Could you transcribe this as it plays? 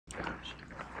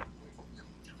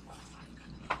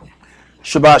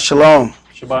Shabbat Shalom,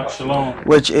 Shabbat Shalom.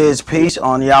 which is peace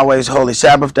on Yahweh's holy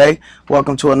Sabbath day.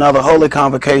 Welcome to another holy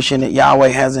convocation that Yahweh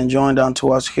has enjoined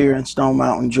unto us here in Stone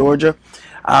Mountain, Georgia.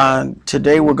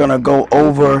 Today we're going to go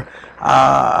over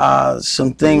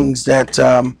some things that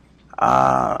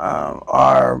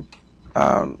are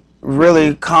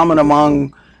really common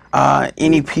among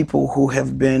any people who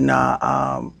have been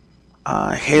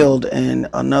held in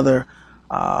another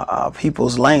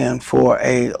people's land for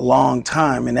a long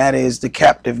time, and that is the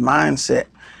captive mindset.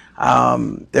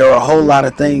 There are a whole lot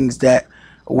of things that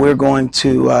we're going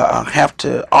to have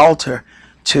to alter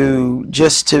to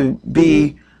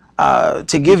be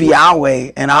to give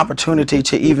Yahweh an opportunity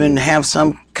to even have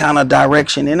some kind of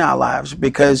direction in our lives,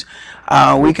 because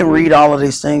we can read all of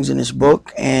these things in this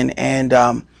book and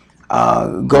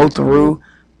go through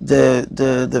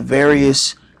the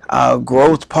various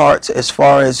growth parts as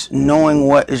far as knowing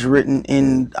what is written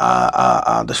in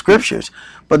the scriptures.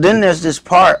 But then there's this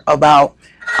part about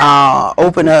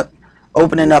opening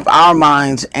up our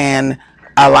minds and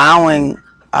allowing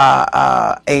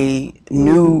a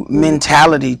new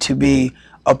mentality to be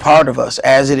a part of us.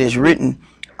 As it is written,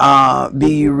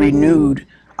 be you renewed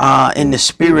in the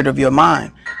spirit of your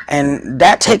mind. And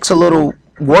that takes a little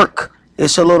work.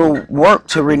 It's a little work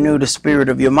to renew the spirit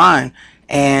of your mind.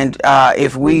 And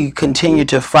if we continue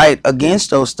to fight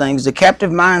against those things, the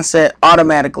captive mindset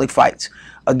automatically fights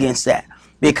against that,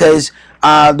 because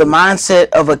the mindset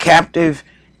of a captive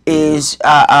is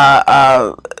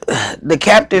the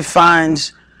captive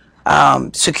finds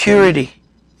security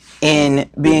in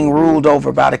being ruled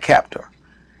over by the captor.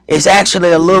 It's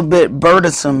actually a little bit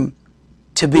burdensome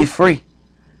to be free,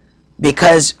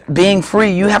 because being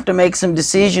free, you have to make some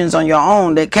decisions on your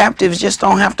own that captives just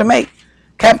don't have to make.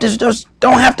 Captives just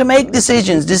don't have to make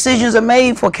decisions. Decisions are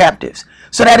made for captives.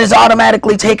 So that is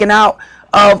automatically taken out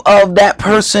of that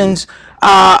person's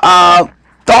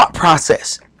thought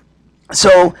process.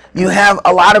 So you have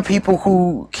a lot of people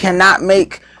who cannot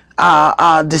make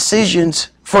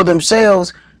decisions for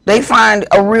themselves. They find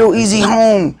a real easy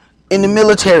home in the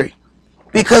military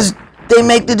because they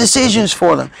make the decisions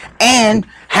for them. And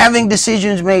having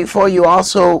decisions made for you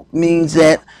also means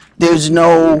that there's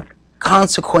no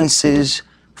consequences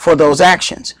for those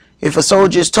actions. If a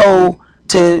soldier is told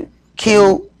to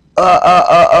kill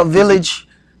a village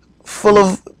full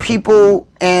of people,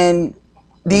 and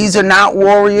these are not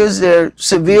warriors, they're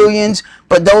civilians,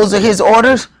 but those are his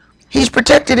orders, he's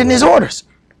protected in his orders.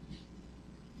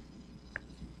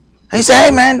 He said,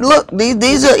 hey man, look,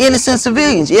 these are innocent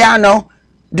civilians. Yeah, I know.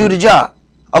 Do the job.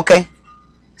 Okay.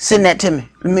 Send that to me.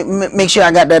 Make sure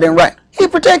I got that in right. He's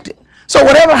protected. So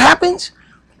whatever happens,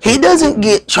 he doesn't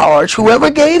get charged. Whoever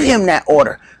gave him that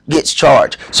order gets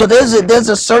charged. So there's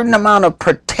a certain amount of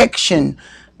protection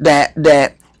that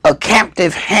a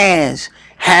captive has,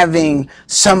 having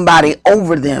somebody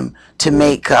over them to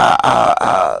make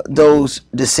those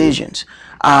decisions.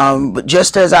 But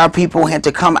just as our people had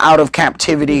to come out of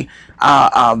captivity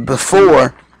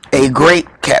before a great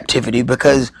captivity,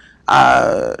 because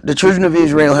the children of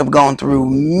Israel have gone through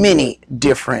many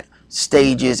different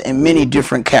stages and many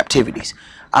different captivities.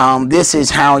 This is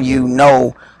how you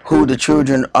know who the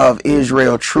children of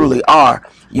Israel truly are.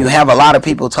 You have a lot of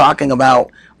people talking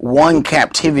about one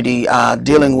captivity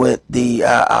dealing with the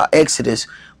Exodus,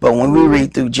 but when we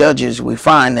read through Judges, we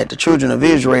find that the children of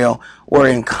Israel were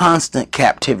in constant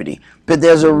captivity. But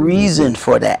there's a reason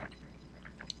for that.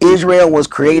 Israel was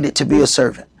created to be a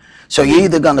servant. So you're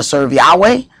either going to serve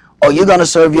Yahweh or you're going to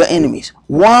serve your enemies.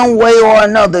 One way or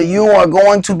another, you are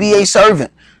going to be a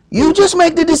servant. You just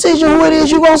make the decision who it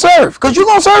is you're going to serve, because you're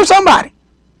going to serve somebody.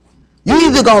 You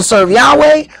either going to serve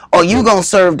Yahweh, or you're going to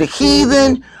serve the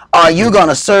heathen, or you're going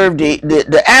to serve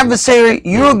the adversary.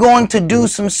 You're going to do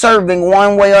some serving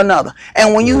one way or another.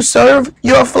 And when you serve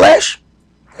your flesh,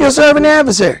 you're serving the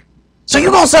adversary. So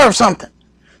you're going to serve something.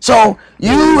 So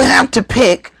you have to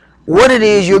pick what it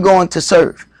is you're going to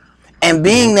serve. And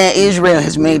being that Israel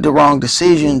has made the wrong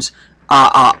decisions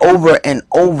over and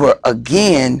over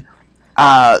again,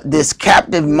 this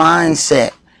captive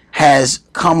mindset has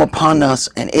come upon us,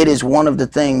 and it is one of the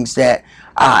things that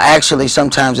actually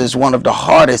sometimes is one of the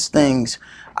hardest things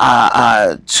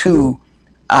to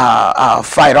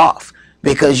fight off,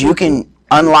 because you can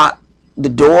unlock the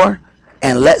door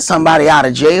and let somebody out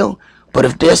of jail, but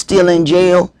if they're still in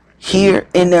jail here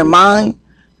in their mind,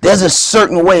 there's a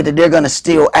certain way that they're going to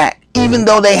still act, even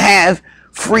though they have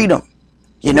freedom.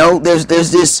 You know, there's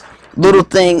this little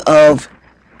thing of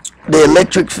the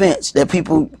electric fence that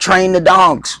people train the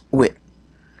dogs with,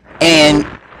 and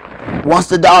once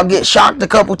the dog gets shocked a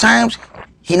couple times,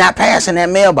 he not passing that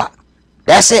mailbox.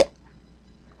 That's it.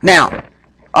 Now,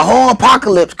 a whole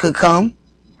apocalypse could come.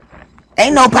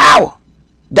 Ain't no power.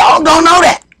 Dog don't know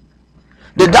that.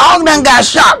 The dog done got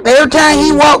shocked every time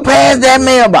he walked past that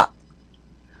mailbox.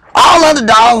 All other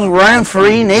dogs running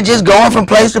free and they just going from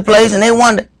place to place and they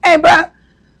wonder, hey bro,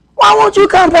 why won't you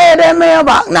come past that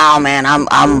mailbox? No man,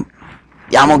 I'm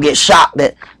gonna get shocked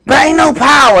that, but ain't no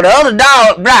power. The other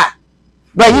dog,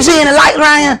 bro, you seeing the light,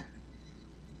 Ryan?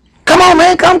 Come on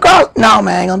man, come close. No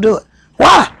man, I ain't gonna do it.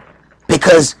 Why?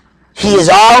 Because he has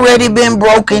already been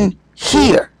broken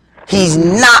here. He's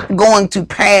not going to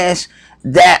pass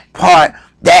that part.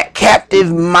 That captive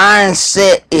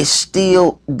mindset is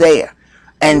still there.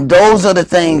 And those are the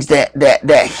things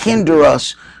that hinder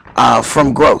us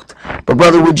from growth. But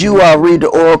brother, would you read the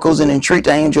oracles and entreat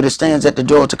the angel that stands at the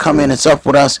door to come in and sup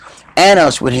with us and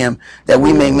us with him, that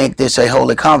we may make this a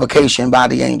holy convocation by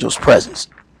the angel's presence?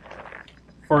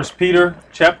 1 Peter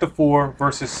chapter 4,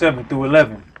 verses 7 through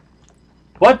 11.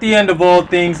 But the end of all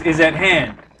things is at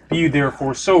hand. Be you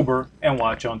therefore sober, and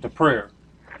watch unto prayer.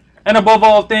 And above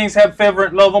all things have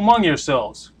fervent love among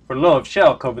yourselves, for love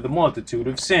shall cover the multitude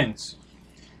of sins.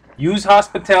 Use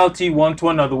hospitality one to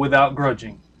another without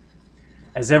grudging.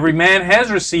 As every man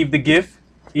has received the gift,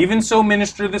 even so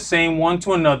minister the same one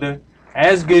to another,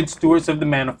 as good stewards of the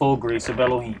manifold grace of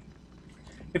Elohim.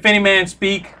 If any man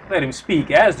speak, let him speak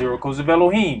as the oracles of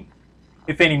Elohim.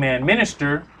 If any man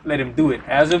minister, let him do it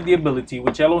as of the ability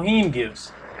which Elohim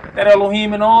gives, that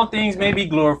Elohim in all things may be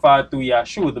glorified through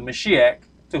Yahshua the Mashiach,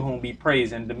 to whom be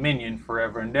praise and dominion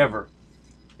forever and ever.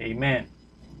 Amen.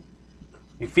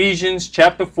 Ephesians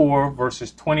chapter 4,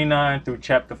 verses 29 through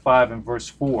chapter 5 and verse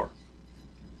 4.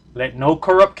 Let no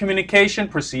corrupt communication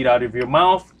proceed out of your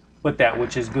mouth, but that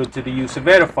which is good to the use of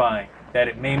edifying, that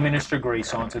it may minister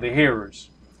grace unto the hearers.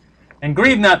 And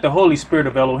grieve not the Holy Spirit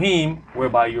of Elohim,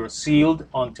 whereby you are sealed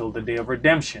until the day of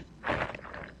redemption.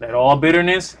 Let all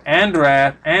bitterness and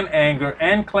wrath and anger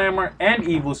and clamor and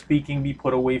evil speaking be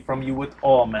put away from you with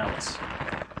all malice.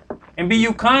 And be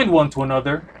you kind one to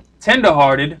another,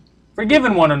 tender-hearted,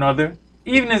 forgiving one another,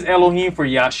 even as Elohim for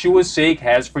Yahshua's sake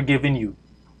has forgiven you.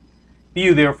 Be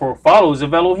you therefore followers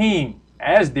of Elohim,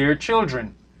 as dear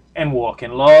children, and walk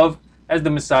in love, as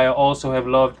the Messiah also have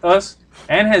loved us,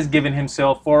 and has given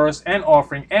himself for us an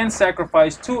offering and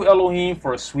sacrifice to Elohim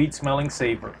for a sweet-smelling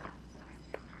savor.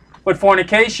 But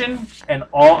fornication and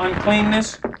all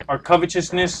uncleanness or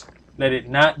covetousness, let it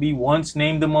not be once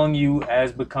named among you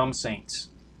as become saints.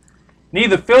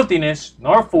 Neither filthiness,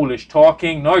 nor foolish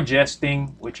talking, nor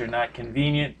jesting, which are not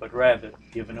convenient, but rather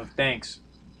giving of thanks.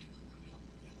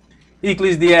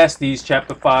 Ecclesiastes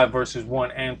chapter 5, verses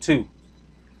 1 and 2.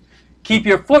 Keep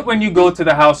your foot when you go to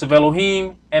the house of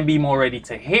Elohim, and be more ready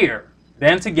to hear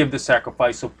than to give the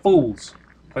sacrifice of fools,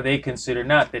 for they consider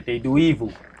not that they do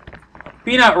evil.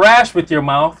 Be not rash with your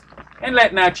mouth, and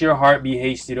let not your heart be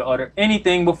hasty to utter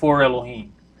anything before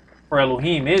Elohim. For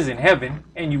Elohim is in heaven,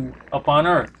 and you upon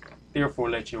earth.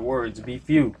 Therefore let your words be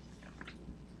few.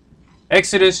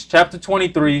 Exodus chapter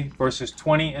 23, verses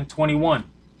 20 and 21.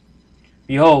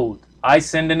 Behold, I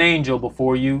send an angel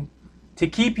before you, to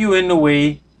keep you in the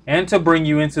way, and to bring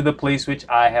you into the place which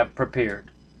I have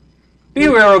prepared.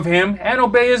 Beware of him, and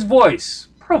obey his voice.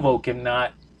 Provoke him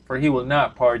not, for he will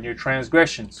not pardon your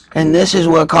transgressions. And this is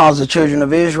what caused the children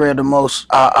of Israel the most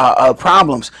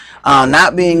problems.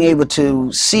 Not being able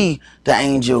to see the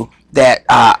angel that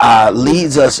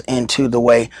leads us into the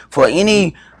way. For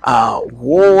any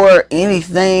war,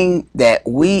 anything that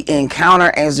we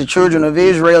encounter as the children of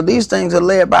Israel, these things are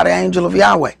led by the angel of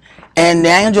Yahweh. And the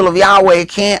angel of Yahweh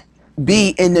can't be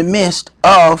in the midst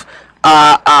of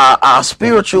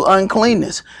spiritual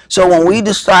uncleanness. So when we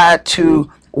decide to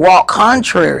walk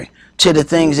contrary to the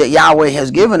things that Yahweh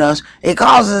has given us, it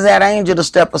causes that angel to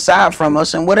step aside from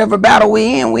us, and whatever battle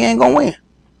we in, we ain't gonna win.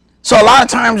 So a lot of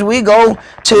times we go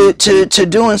to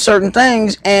doing certain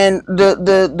things, and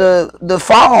the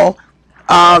fall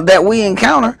that we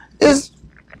encounter is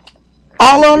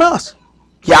all on us.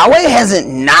 Yahweh hasn't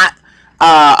not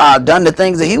done the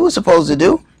things that he was supposed to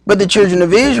do, but the children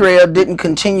of Israel didn't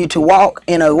continue to walk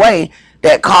in a way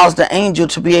that caused the angel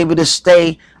to be able to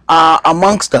stay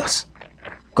amongst us.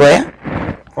 Go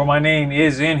ahead. For my name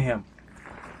is in him.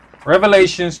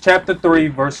 Revelations chapter 3,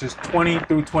 verses 20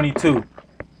 through 22.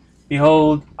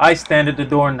 Behold, I stand at the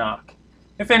door and knock.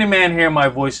 If any man hear my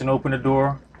voice and open the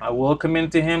door, I will come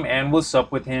into him and will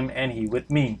sup with him, and he with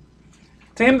me.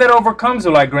 To him that overcomes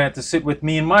will I grant to sit with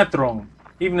me in my throne,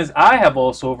 even as I have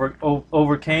also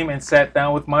overcame and sat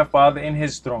down with my Father in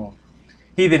his throne.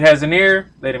 He that has an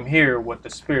ear, let him hear what the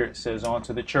Spirit says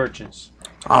unto the churches.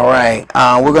 All right,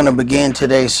 we're going to begin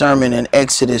today's sermon in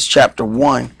Exodus chapter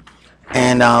 1,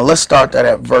 And let's start that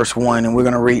at verse 1, and we're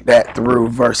going to read that through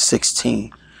verse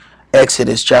 16.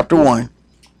 Exodus chapter 1,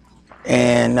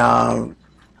 and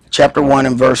chapter 1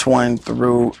 and verse 1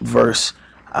 through verse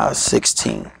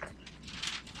 16.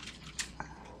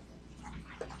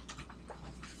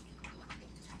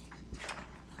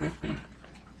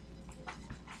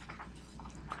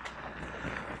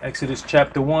 Exodus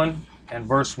chapter 1 and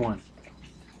verse 1.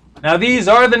 Now these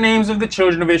are the names of the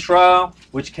children of Israel,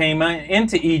 which came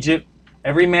into Egypt.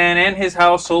 Every man and his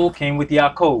household came with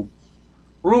Jacob: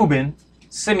 Reuben,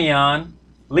 Simeon,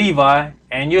 Levi,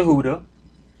 and Yehuda;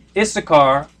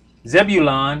 Issachar,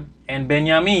 Zebulun, and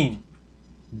Benjamin;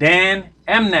 Dan,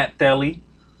 Naphtali,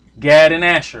 Gad, and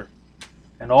Asher.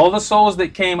 And all the souls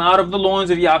that came out of the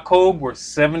loins of Jacob were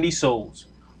 70 souls.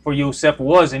 For Joseph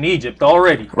was in Egypt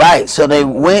already. Right, so they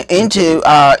went into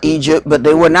Egypt, but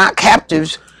they were not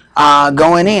captives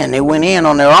going in. They went in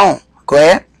on their own. Go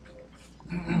ahead.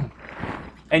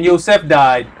 And Joseph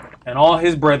died, and all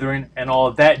his brethren, and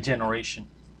all that generation.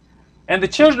 And the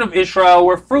children of Israel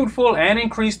were fruitful, and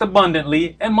increased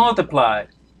abundantly, and multiplied,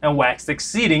 and waxed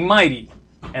exceeding mighty,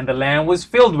 and the land was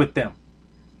filled with them.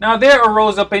 Now there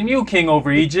arose up a new king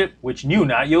over Egypt, which knew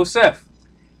not Joseph.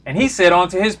 And he said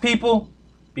unto his people,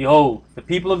 Behold, the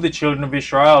people of the children of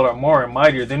Israel are more and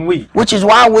mightier than we. Which is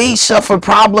why we suffer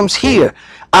problems here.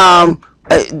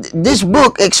 This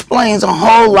book explains a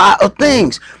whole lot of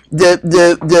things.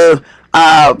 The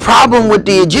problem with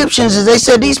the Egyptians is they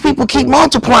said these people keep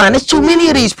multiplying. There's too many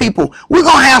of these people. We're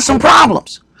going to have some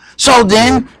problems. So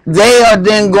then they are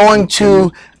then going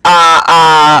to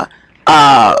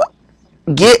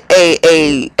get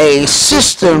a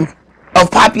system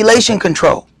of population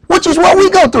control, which is what we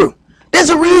go through. There's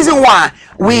a reason why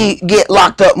we get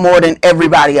locked up more than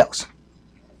everybody else.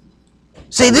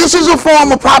 See, this is a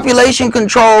form of population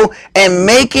control and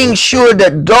making sure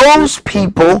that those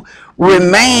people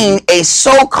remain a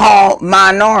so-called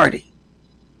minority.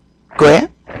 Go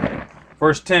ahead.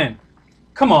 Verse 10.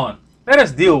 Come on, let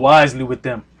us deal wisely with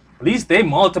them, lest they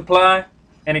multiply,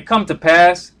 and it come to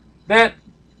pass that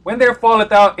when there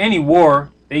falleth out any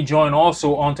war, they join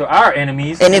also unto our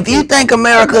enemies. And if you think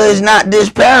America is not this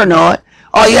paranoid,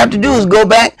 all you have to do is go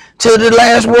back to the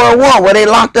last World War where they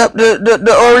locked up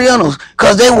the Orientals,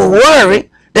 because they were worried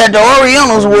that the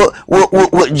Orientals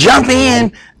would jump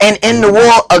in and end the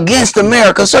war against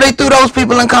America. So they threw those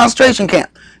people in concentration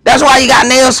camp. That's why you got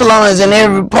nail salons in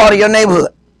every part of your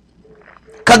neighborhood,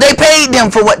 because they paid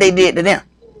them for what they did to them.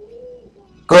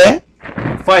 Go ahead.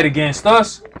 Fight against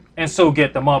us, and so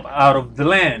get them up out of the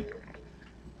land.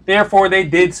 Therefore they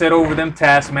did set over them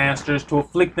taskmasters to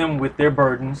afflict them with their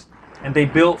burdens, and they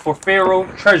built for Pharaoh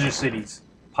treasure cities,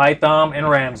 Pithom and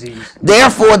Ramses.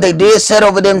 Therefore they did set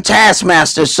over them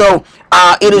taskmasters. So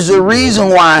it is the reason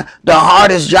why the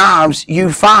hardest jobs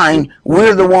you find,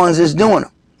 we're the ones that's doing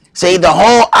them. See, the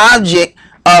whole object,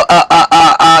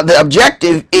 the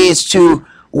objective is to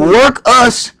work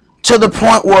us to the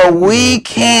point where we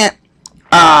can't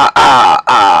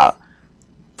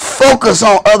focus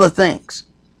on other things.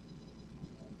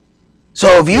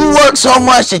 So if you work so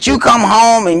much that you come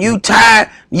home and you tired,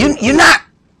 you're not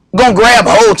gonna grab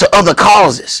hold to other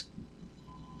causes.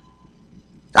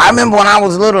 I remember when I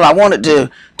was little, I wanted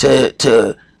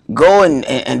to go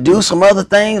and do some other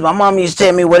things. My mom used to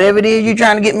tell me, whatever it is you're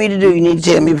trying to get me to do, you need to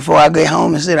tell me before I get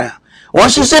home and sit down.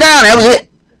 Once you sit down, that was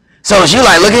it. So she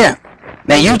like, look here.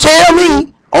 Now you tell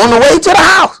me on the way to the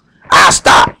house, I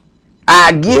stop.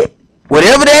 I get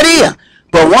whatever that is.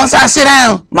 But once I sit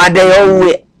down, my day over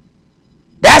with.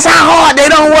 That's how hard they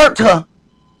don't work to her.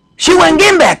 She wasn't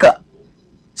getting back up.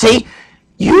 See,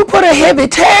 you put a heavy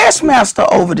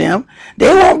taskmaster over them,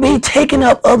 they won't be taking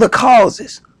up other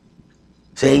causes.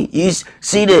 See, you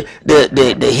see the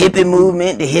hippie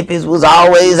movement. The hippies was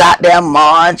always out there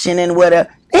marching and whatever.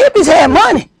 The hippies had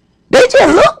money. They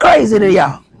just look crazy to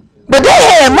y'all, but they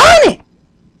had money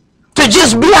to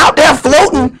just be out there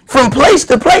floating from place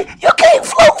to place. You can't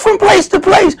float from place to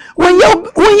place when your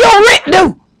rent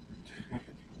due.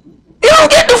 You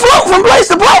don't get to float from place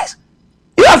to place.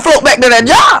 You got to float back to that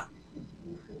job.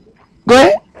 Go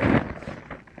ahead.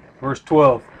 Verse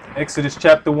 12. Exodus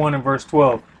chapter 1 and verse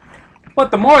 12.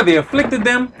 But the more they afflicted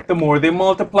them, the more they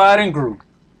multiplied and grew.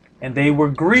 And they were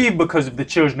grieved because of the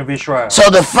children of Israel.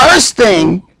 So the first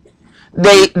thing,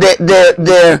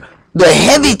 the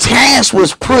heavy task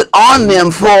was put on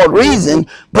them for a reason,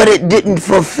 but it didn't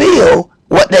fulfill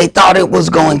what they thought it was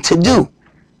going to do.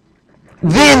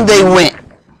 Then they went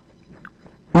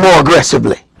more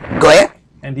aggressively. Go ahead.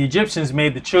 And the Egyptians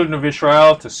made the children of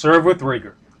Israel to serve with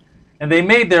rigor. And they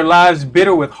made their lives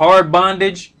bitter with hard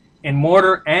bondage, in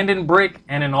mortar and in brick,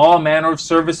 and in all manner of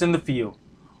service in the field.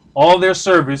 All their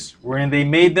service, wherein they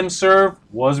made them serve,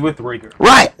 was with rigor.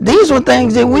 Right. These were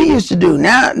things that we used to do.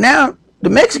 Now the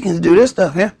Mexicans do this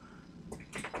stuff here.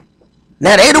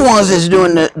 Now they're the ones that's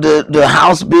doing the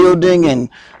house building and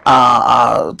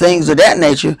things of that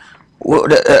nature.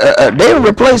 They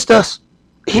replaced us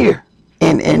here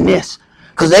in this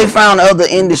because they found other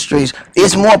industries.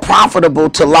 It's more profitable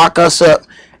to lock us up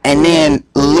and then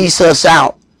lease us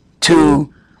out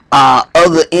to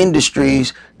other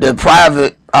industries, the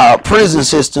private prison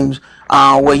systems,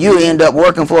 where you end up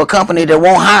working for a company that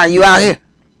won't hire you out here.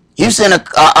 You send a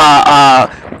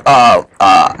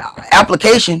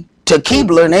application to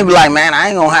Keebler and they be like, man, I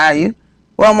ain't gonna hire you.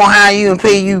 Well, I'm gonna hire you and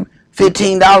pay you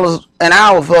 $15 an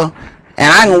hour for,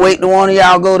 and I can wait till one of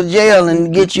y'all go to jail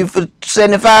and get you for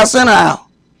 75 cents an hour.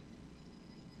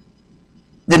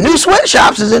 The new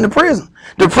sweatshops is in the prison.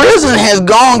 The prison has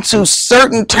gone to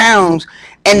certain towns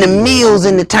and the mills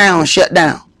in the town shut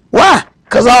down. Why?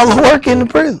 Because all the work in the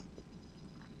prison.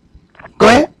 Go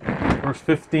ahead. Verse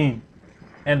 15.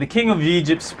 And the king of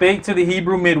Egypt spake to the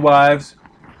Hebrew midwives,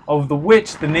 of the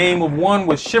which the name of one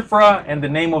was Shiphrah and the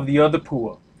name of the other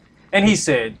Puah. And he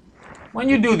said, when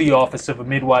you do the office of a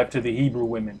midwife to the Hebrew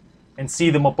women, and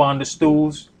see them upon the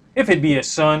stools, if it be a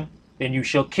son, then you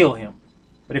shall kill him.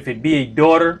 But if it be a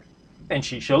daughter, then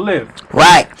she shall live.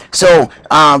 Right. So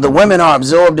the women are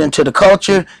absorbed into the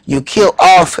culture. You kill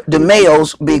off the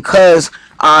males because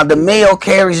the male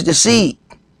carries the seed.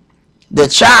 The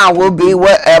child will be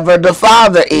wherever the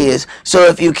father is. So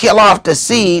if you kill off the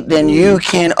seed, then you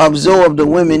can absorb the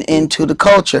women into the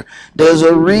culture. There's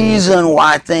a reason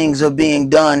why things are being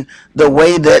done the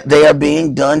way that they are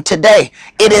being done today.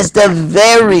 It is the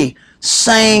very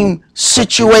same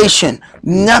situation.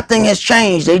 Nothing has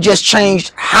changed. They just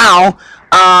changed how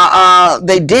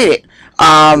they did it.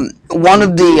 One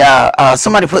of the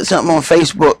somebody put something on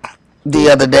Facebook the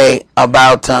other day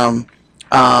about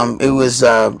it was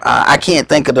I can't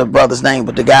think of the brother's name,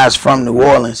 but the guy's from New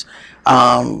Orleans.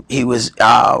 He was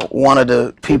one of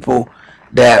the people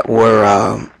that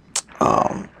were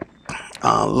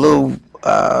little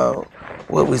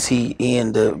what was he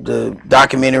in the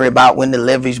documentary about when the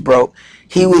levees broke.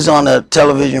 He was on a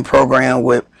television program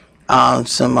with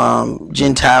some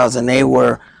Gentiles, and they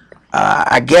were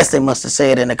I guess they must have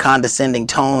said in a condescending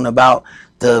tone about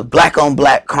the black on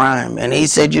black crime. And he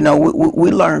said, you know,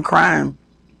 we learn crime,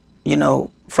 you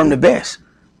know, from the best.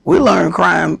 We learn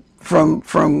crime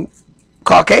from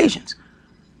Caucasians.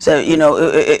 So, you know,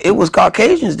 it was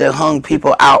Caucasians that hung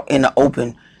people out in the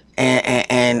open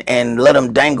and let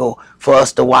them dangle for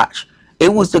us to watch. It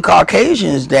was the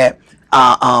Caucasians that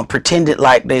pretended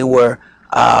like they were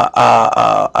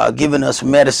giving us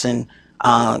medicine,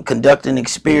 conducting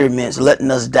experiments, letting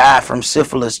us die from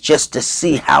syphilis just to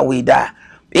see how we die.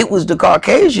 It was the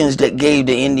Caucasians that gave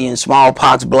the Indians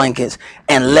smallpox blankets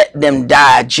and let them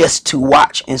die just to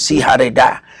watch and see how they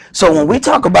die. So when we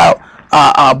talk about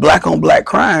black on black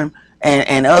crime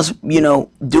and us, you know,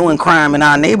 doing crime in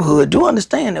our neighborhood, do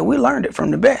understand that we learned it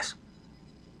from the best.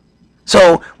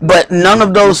 So, but none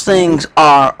of those things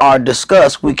are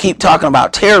discussed. We keep talking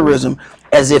about terrorism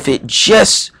as if it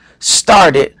just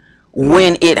started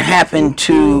when it happened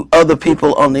to other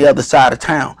people on the other side of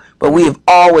town. But we have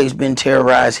always been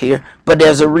terrorized here, but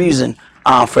there's a reason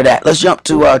for that. Let's jump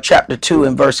to chapter 2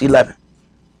 and verse 11.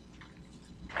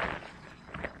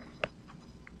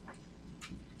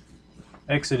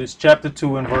 Exodus chapter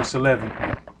 2 and verse 11.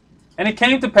 And it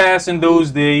came to pass in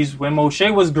those days when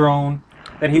Moshe was grown,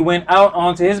 that he went out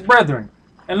unto his brethren,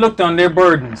 and looked on their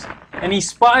burdens. And he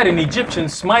spied an Egyptian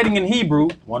smiting in Hebrew,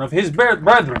 one of his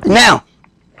brethren. Now,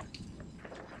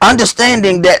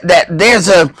 understanding that there's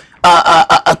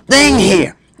a thing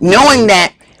here, knowing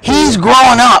that he's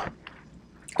growing up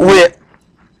with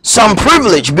some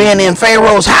privilege being in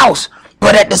Pharaoh's house,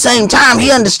 but at the same time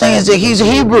he understands that he's a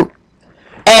Hebrew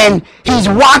and he's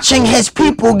watching his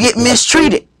people get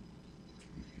mistreated.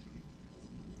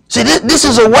 See, this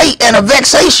is a weight and a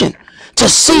vexation to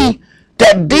see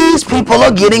that these people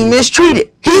are getting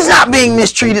mistreated. He's not being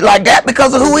mistreated like that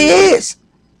because of who he is,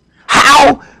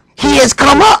 how he has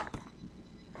come up.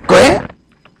 Go ahead.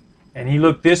 And he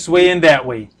looked this way and that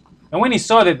way. And when he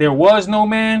saw that there was no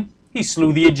man, he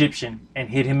slew the Egyptian and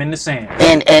hid him in the sand.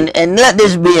 And let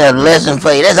this be a lesson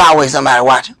for you. There's always somebody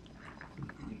watching.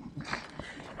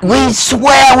 We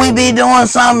swear we be doing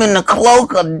something in the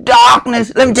cloak of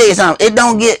darkness. Let me tell you something. It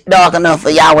don't get dark enough for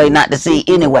Yahweh not to see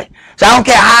anyway. So I don't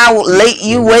care how late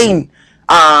you waiting,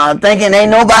 thinking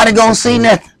ain't nobody gonna see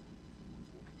nothing.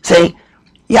 See,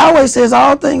 Yahweh says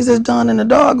all things that's done in the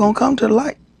dark gonna come to the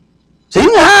light. So you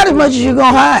can hide as much as you're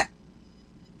gonna hide,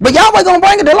 but Yahweh gonna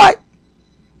bring it to light.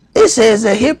 It says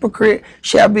a hypocrite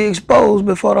shall be exposed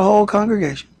before the whole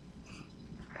congregation.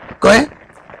 Go ahead.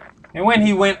 And when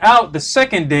he went out the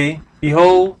second day,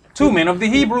 behold, 2 men of the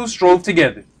Hebrews strove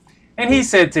together. And he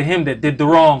said to him that did the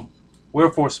wrong,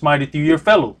 wherefore smiteth you your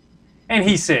fellow? And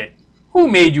he said, who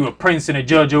made you a prince and a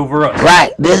judge over us?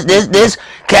 Right. This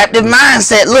captive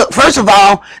mindset. Look, first of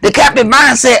all, the captive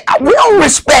mindset, we don't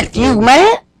respect you,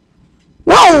 man.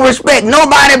 We don't respect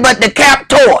nobody but the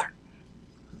captor.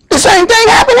 The same thing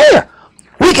happened here.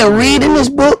 We can read in this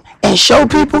book and show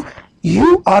people,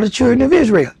 you are the children of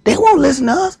Israel. They won't listen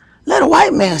to us. Let a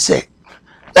white man say.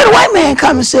 Let a white man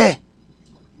come and say,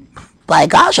 by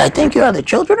gosh, I think you are the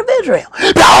children of Israel.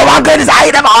 Oh my goodness, I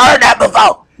ain't never heard that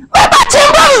before. What about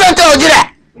 10 brothers that told you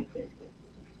that?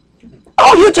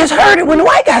 Oh, you just heard it when the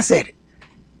white guy said it.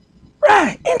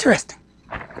 Right, interesting.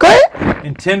 Go ahead.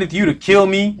 Intendeth you to kill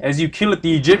me as you killeth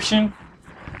the Egyptian?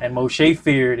 And Moshe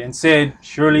feared and said,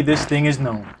 surely this thing is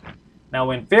known. Now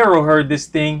when Pharaoh heard this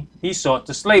thing, he sought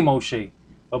to slay Moshe.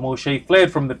 But Moshe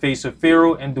fled from the face of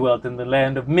Pharaoh and dwelt in the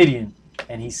land of Midian.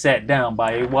 And he sat down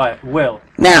by a well.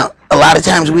 Now, a lot of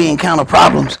times we encounter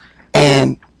problems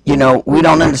and, you know, we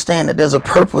don't understand that there's a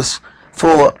purpose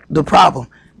for the problem.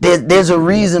 There's a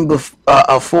reason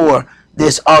for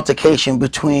this altercation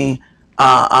between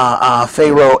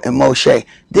Pharaoh and Moshe.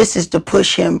 This is to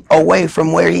push him away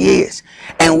from where he is.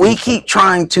 And we keep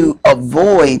trying to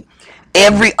avoid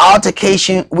every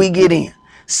altercation we get in.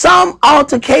 Some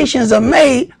altercations are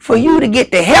made for you to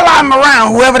get the hell out of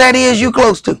around whoever that is you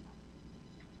close to.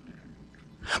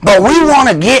 But we want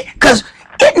to get, because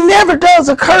it never does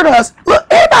occur to us, look,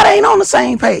 everybody ain't on the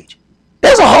same page.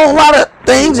 There's a whole lot of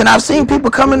things, and I've seen people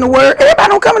come in the Word. Everybody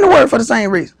don't come in the Word for the same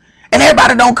reason. And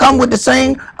everybody don't come with the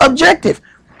same objective.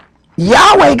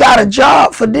 Yahweh got a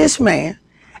job for this man,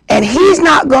 and he's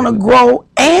not going to grow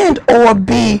and or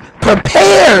be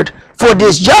prepared for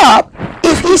this job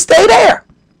if he stay there.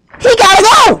 He got to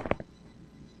go.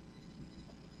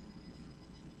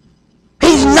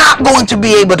 He's not going to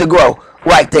be able to grow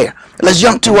right there. Let's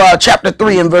jump to chapter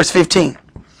 3 and verse 15.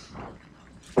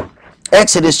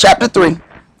 Exodus chapter 3.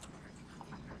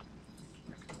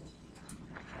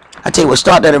 I tell you what,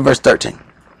 start that at verse 13.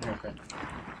 Okay.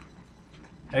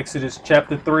 Exodus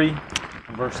chapter 3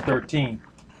 and verse 13.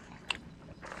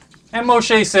 And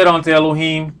Moshe said unto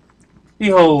Elohim,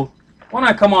 behold, when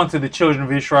I come unto the children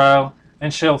of Israel,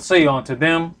 and shall say unto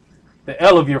them, the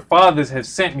El of your fathers have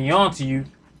sent me unto you,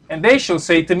 and they shall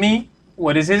say to me,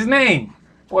 what is his name?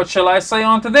 What shall I say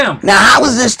unto them? Now, how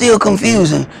is this still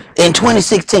confusing in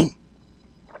 2016?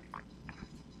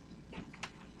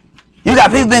 You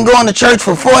got people been going to church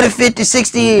for 40, 50,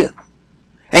 60 years.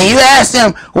 And you ask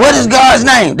them, what is God's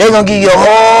name? They're going to give you a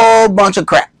whole bunch of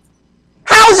crap.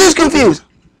 How is this confusing?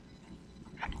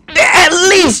 At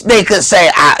least they could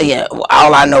say, yeah,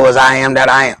 all I know is I am that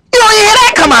I am. You don't hear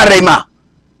that come out of their mouth.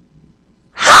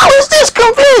 How is this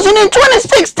confusing in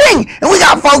 2016? And we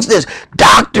got folks that's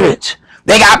doctorates.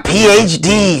 They got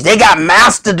PhDs. They got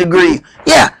master degrees.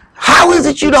 Yeah, how is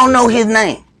it you don't know his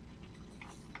name?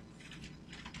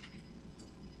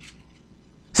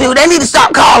 See, they need to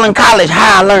stop calling college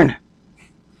higher learning.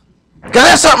 Because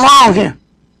there's something wrong here.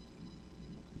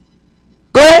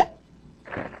 Go ahead.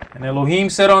 And Elohim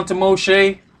said unto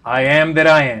Moshe, I am that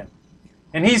I am.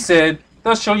 And he said,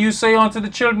 thus shall you say unto the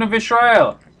children of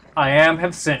Israel, I am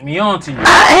have sent me unto you.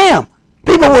 I am.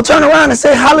 People will turn around and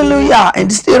say hallelujah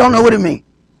and still don't know what it means.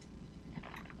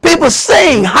 People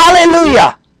sing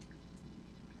hallelujah.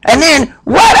 And then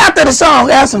right after the song,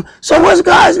 ask them, so what's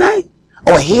God's name?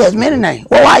 Oh, he has many names.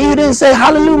 Well, why you didn't say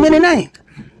hallelujah many names?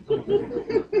 Why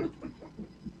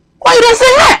you didn't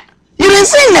sing that? You didn't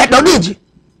sing that though, did you?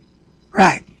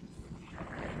 Right.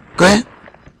 Go ahead.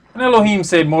 And Elohim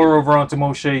said moreover unto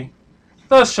Moshe,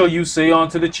 thus shall you say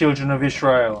unto the children of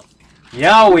Israel,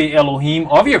 Yahweh Elohim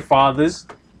of your fathers,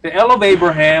 the El of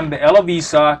Abraham, the El of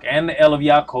Isaac, and the El of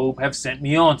Jacob have sent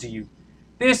me unto you.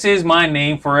 This is my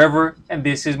name forever, and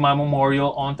this is my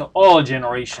memorial unto all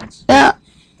generations. Now,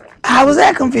 how was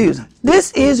that confusing?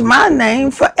 This is my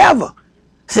name forever.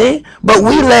 See? But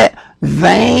we let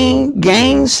vain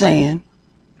gainsaying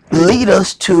lead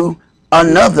us to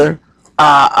another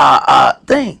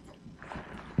thing.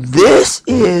 This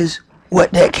is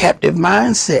what that captive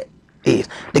mindset is.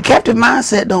 The captive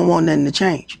mindset don't want nothing to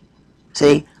change.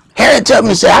 See? Harriet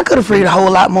Tubman said, I could have freed a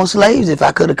whole lot more slaves if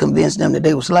I could have convinced them that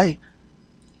they were slaves.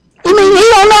 You mean he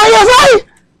don't know you're a slave?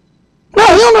 No,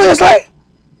 he don't know you're a slave.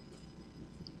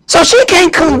 So she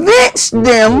can't convince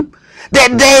them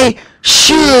that they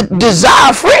should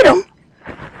desire freedom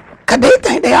because they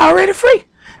think they're already free.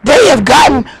 They have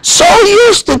gotten so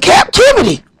used to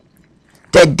captivity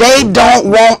that they don't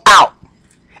want out.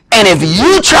 And if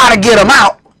you try to get them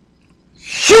out,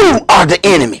 you are the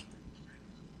enemy.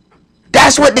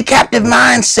 That's what the captive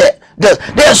mindset does.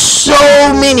 There's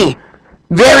so many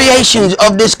variations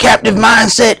of this captive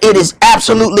mindset. It is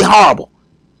absolutely horrible.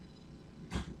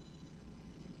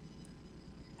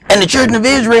 And the children of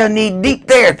Israel need deep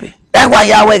therapy. That's why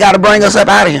Yahweh got to bring us up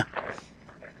out of here.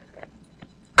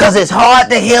 Because it's hard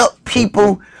to help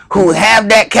people who have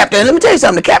that captive. And let me tell you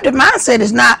something. The captive mindset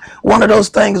is not one of those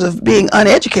things of being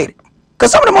uneducated.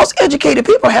 Because some of the most educated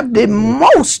people have the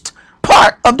most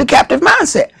part of the captive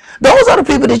mindset. Those are the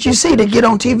people that you see that get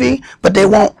on TV, but they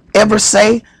won't ever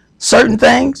say certain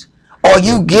things. Or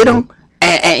you get them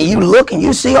and you look and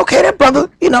you see, okay, that brother,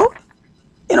 you know,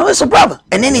 it's a brother.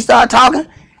 And then he started talking,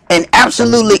 and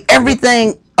absolutely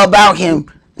everything about him,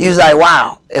 he was like,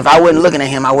 wow, if I wasn't looking at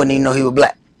him, I wouldn't even know he was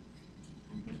black.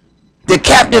 The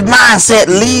captive mindset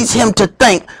leads him to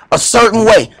think a certain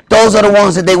way. Those are the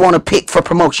ones that they want to pick for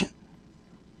promotion.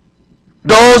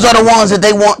 Those are the ones that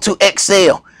they want to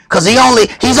excel. Because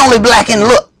he's only black in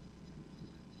look.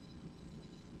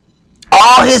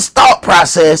 All his thought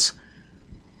process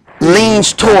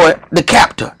leans toward the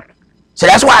captor. So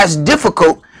that's why it's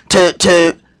difficult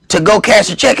to go cash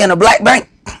a check in a black bank.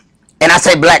 And I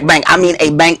say black bank, I mean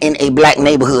a bank in a black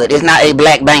neighborhood. It's not a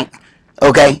black bank,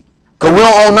 okay? Because we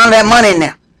don't own none of that money in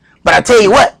there. But I tell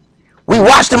you what, we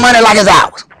watch the money like it's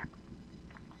ours.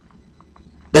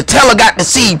 The teller got to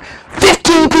see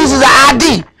 15 pieces of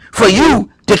ID for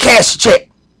you to cash a check.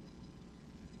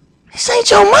 This ain't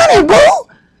your money, boo.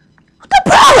 What the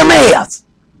problem is?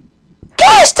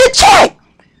 Cash the check.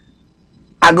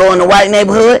 I go in the white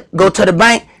neighborhood, go to the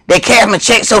bank, they cash my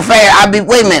check so fast, I be,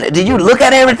 wait a minute, did you look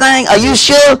at everything? Are you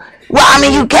sure? Well, I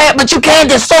mean, you can't, but you can't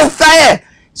just so fast.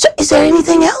 So, is there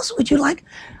anything else? Would you like?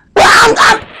 Well, I'm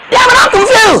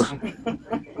confused.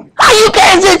 How you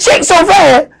cash that check so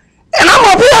fast? And I'm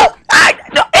up here.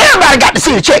 Everybody got to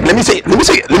see the check. Let me see it. Let me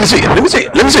see it. Let me see it. Let me see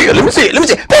it. Let me see it. Let me see it. Let me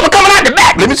see it. People coming out the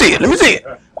back. Let me see it. Let me see it.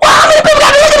 Well, how many people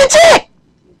got to look at the check?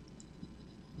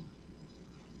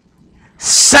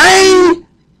 Same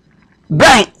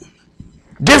bank,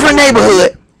 different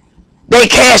neighborhood. They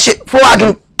cash it before I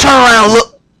can turn around and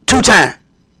look 2 times.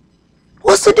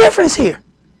 What's the difference here?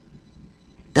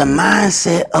 The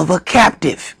mindset of a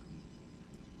captive.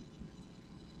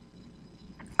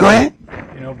 Go ahead.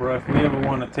 You know, bro, if we ever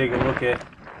want to take a look at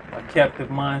a captive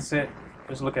mindset,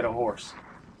 just look at a horse.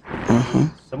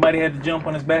 Somebody had to jump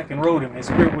on his back and rode him. His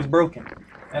spirit was broken.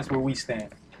 That's where we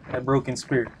stand. That broken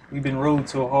spirit. We've been rode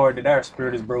so hard that our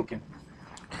spirit is broken.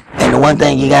 And the one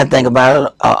thing you got to think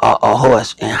about a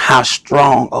horse and how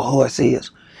strong a horse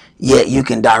is. Yet you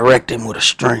can direct him with a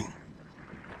string.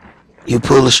 You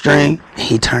pull the string,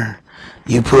 he turn.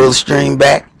 You pull the string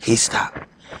back, he stop.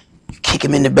 You kick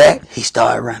him in the back, he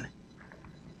start running.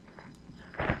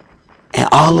 And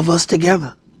all of us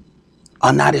together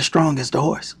are not as strong as the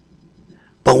horse.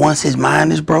 But once his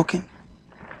mind is broken,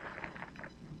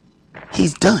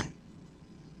 he's done.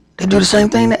 They do the same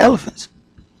thing to elephants.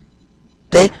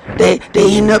 They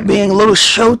end up being little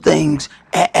show things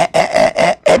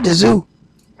at the zoo.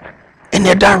 And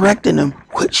they're directing them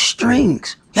with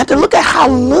strings. You have to look at how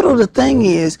little the thing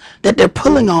is that they're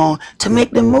pulling on to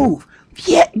make them move.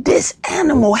 Yet this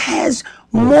animal has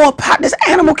more power. This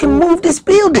animal can move this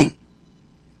building.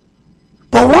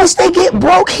 But once they get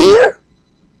broke here,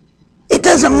 it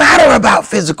doesn't matter about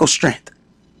physical strength.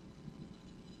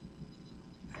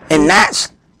 And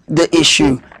that's the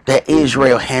issue that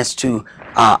Israel has to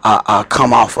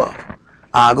come off of.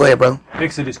 Go ahead, bro.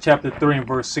 Exodus chapter 3 and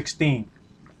verse 16.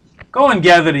 Go and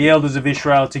gather the elders of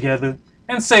Israel together,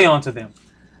 and say unto them,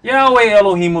 Yahweh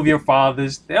Elohim of your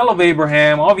fathers, the El of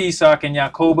Abraham, of Isaac, and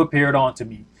Jacob appeared unto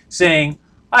me, saying,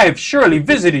 I have surely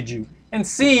visited you, and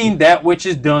seen that which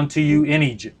is done to you in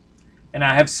Egypt. And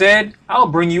I have said, I'll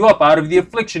bring you up out of the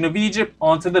affliction of Egypt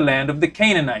unto the land of the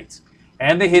Canaanites,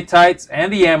 and the Hittites,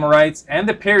 and the Amorites, and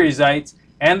the Perizzites,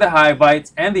 and the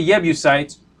Hivites, and the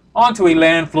Jebusites, unto a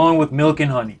land flowing with milk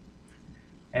and honey.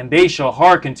 And they shall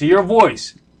hearken to your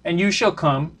voice, and you shall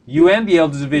come, you and the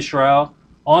elders of Israel,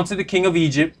 unto the king of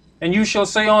Egypt, and you shall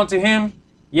say unto him,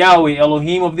 Yahweh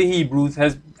Elohim of the Hebrews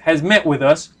has met with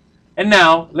us, and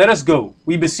now let us go,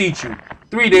 we beseech you,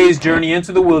 3 days' journey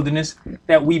into the wilderness,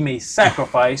 that we may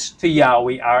sacrifice to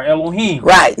Yahweh our Elohim.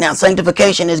 Right. Now,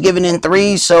 sanctification is given in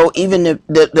 3, so even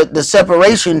the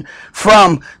separation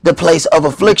from the place of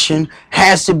affliction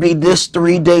has to be this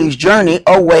 3 days' journey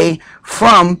away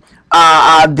from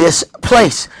this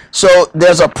place. So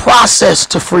there's a process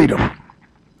to freedom.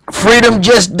 Freedom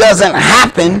just doesn't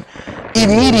happen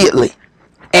immediately.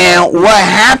 And what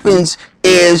happens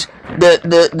is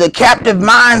the captive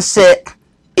mindset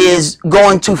is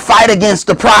going to fight against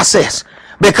the process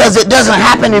because it doesn't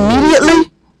happen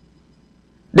immediately.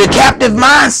 The captive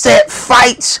mindset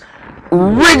fights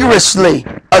rigorously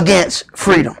against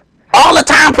freedom, all the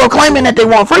time proclaiming that they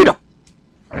want freedom.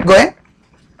 Go ahead.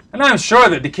 And I am sure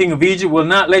that the king of Egypt will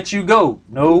not let you go,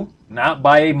 no, not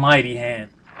by a mighty hand.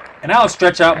 And I will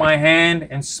stretch out my hand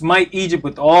and smite Egypt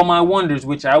with all my wonders,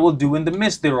 which I will do in the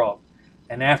midst thereof.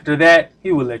 And after that,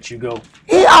 he will let you go.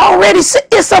 He already said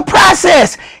it's a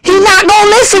process. He's not going to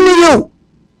listen to you.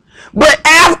 But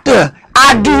after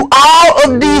I do all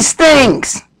of these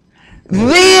things,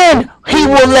 then he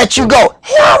will let you go.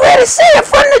 He already said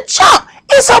from the jump,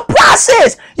 it's a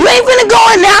process. You ain't finna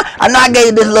go in now. I know I gave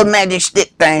you this little magic stick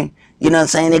thing. You know what I'm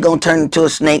saying? They're going to turn into a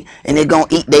snake and they're going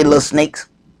to eat their little snakes.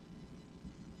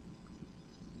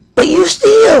 But you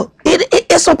still,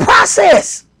 it's a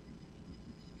process.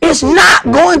 It's not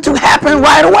going to happen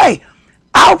right away.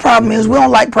 Our problem is we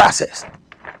don't like process.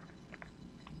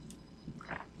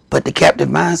 But the captive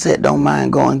mindset don't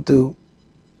mind going through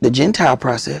the Gentile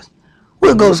process.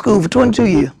 We'll go to school for 22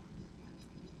 years.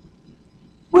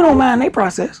 We don't mind their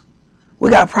process.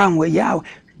 We got a problem with Yahweh.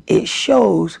 It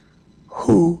shows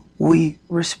who we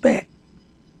respect.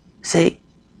 See,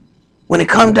 when it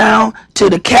comes down to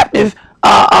the captive,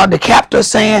 the captor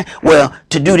saying, well,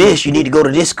 to do this, you need to go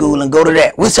to this school and go to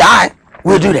that. We'll say, all right,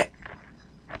 we'll do that.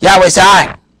 Yahweh say, all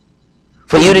right,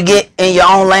 for you to get in your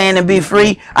own land and be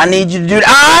free, I need you to do that.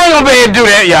 I ain't going to be able to do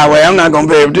that, Yahweh. I'm not going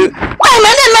to be able to do it. Wait a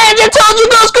minute, that man just told you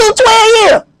to go to school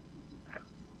 12 years.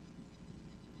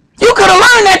 You could have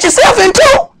learned that yourself in 2.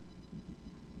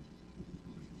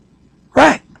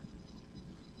 Right.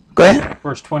 Go ahead.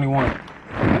 Verse 21.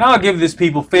 And I'll give this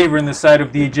people favor in the sight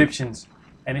of the Egyptians.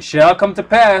 And it shall come to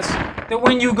pass that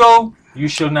when you go, you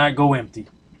shall not go empty.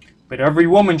 But every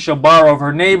woman shall borrow of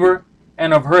her neighbor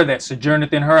and of her that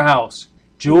sojourneth in her house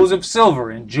jewels of silver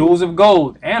and jewels of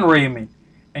gold and raiment.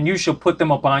 And you shall put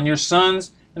them upon your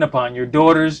sons and upon your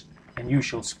daughters, and you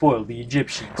shall spoil the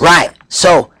Egyptians. Right.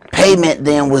 So payment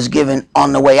then was given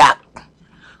on the way out.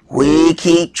 We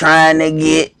keep trying to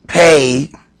get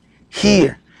paid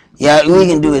here. Yeah, we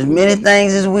can do as many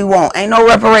things as we want. Ain't no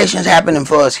reparations happening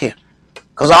for us here.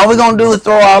 Because all we're going to do is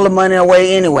throw all the money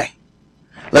away anyway.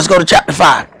 Let's go to chapter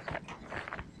 5.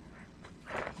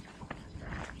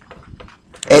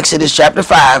 Exodus chapter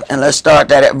 5, and let's start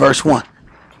that at verse 1.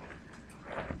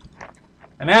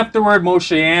 And afterward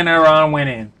Moshe and Aaron went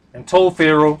in, and told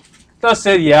Pharaoh, Thus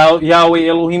said Yahweh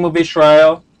Elohim of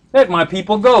Israel, Let my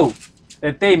people go,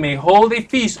 that they may hold a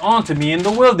feast unto me in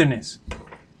the wilderness.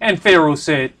 And Pharaoh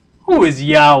said, Who is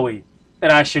Yahweh,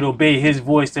 that I should obey his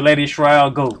voice to let Israel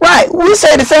go? Right, we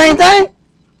say the same thing.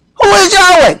 Who is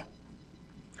Yahweh?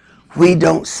 We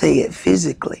don't say it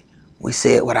physically. We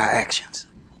say it with our actions.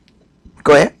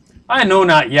 Go ahead. I know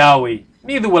not Yahweh,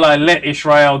 neither will I let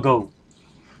Israel go.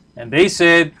 And they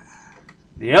said,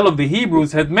 The El of the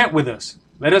Hebrews hath met with us.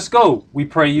 Let us go, we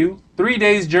pray you, 3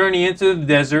 days' journey into the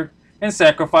desert, and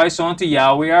sacrifice unto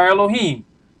Yahweh our Elohim,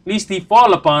 lest he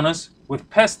fall upon us with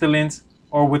pestilence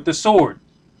or with the sword.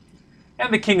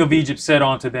 And the king of Egypt said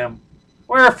unto them,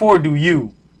 Wherefore do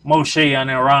you, Moshe and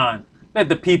Aaron, let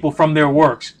the people from their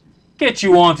works get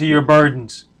you onto your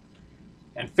burdens?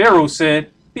 And Pharaoh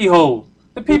said, Behold,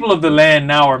 the people of the land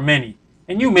now are many,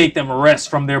 and you make them rest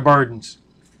from their burdens.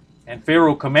 And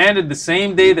Pharaoh commanded the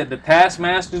same day that the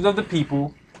taskmasters of the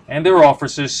people and their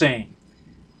officers, saying,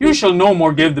 You shall no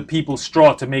more give the people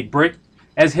straw to make brick,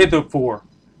 as hitherfore.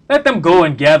 Let them go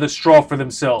and gather straw for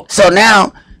themselves. So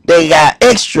now they got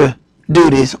extra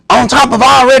duties on top of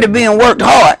already being worked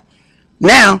hard.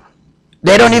 Now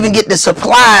they don't even get the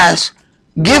supplies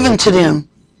given to them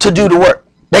to do the work.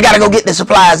 They got to go get the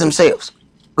supplies themselves.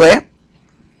 Go ahead.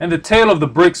 And the tale of the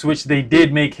bricks which they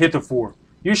did make hitherfore,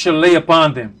 you shall lay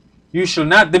upon them. You shall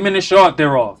not diminish aught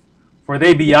thereof, for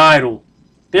they be idle.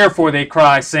 Therefore they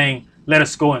cry, saying, Let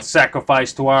us go and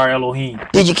sacrifice to our Elohim.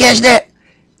 Did you catch that?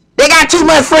 They got too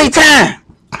much free time.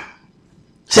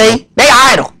 See, they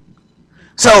idle.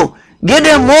 So give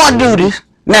them more duties.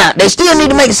 Now, they still need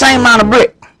to make the same amount of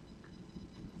brick.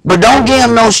 But don't give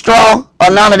them no straw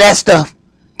or none of that stuff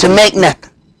to make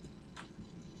nothing.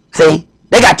 See,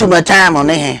 they got too much time on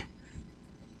their hand.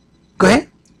 Go ahead.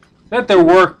 Let their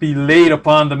work be laid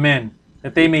upon the men,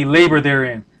 that they may labor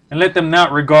therein, and let them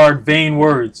not regard vain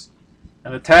words.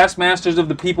 And the taskmasters of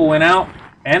the people went out,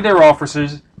 and their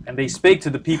officers, and they spake to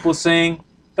the people, saying,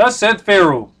 Thus said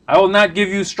Pharaoh, I will not give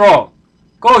you straw.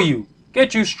 Go you,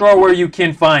 get you straw where you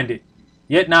can find it.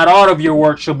 Yet not aught of your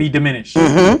work shall be diminished.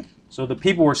 So the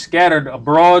people were scattered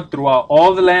abroad throughout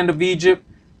all the land of Egypt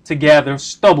to gather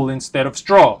stubble instead of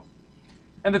straw.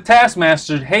 And the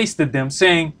taskmasters hasted them,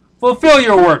 saying, Fulfill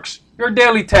your works, your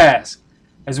daily tasks,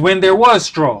 as when there was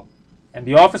straw. And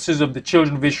the officers of the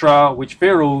children of Israel, which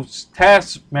Pharaoh's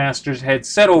taskmasters had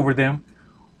set over them,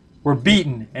 were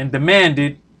beaten and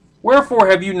demanded, Wherefore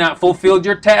have you not fulfilled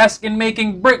your task in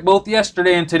making brick both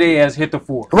yesterday and today as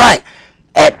heretofore? Right.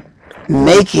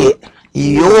 Make it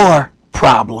your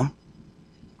problem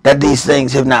that these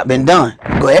things have not been done.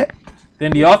 Go ahead.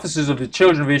 Then the officers of the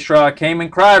children of Israel came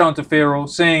and cried unto Pharaoh,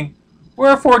 saying,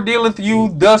 Wherefore dealeth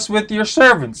you thus with your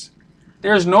servants?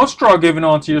 There is no straw given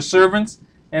unto your servants.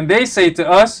 And they say to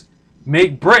us,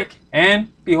 Make brick,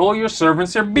 and behold, your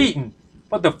servants are beaten.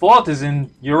 But the fault is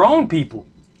in your own people.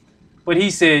 But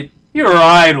he said, You are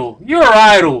idle, you are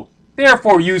idle.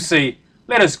 Therefore you say,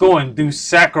 Let us go and do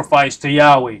sacrifice to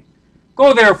Yahweh.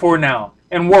 Go therefore now,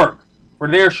 and work, for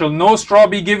there shall no straw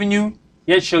be given you,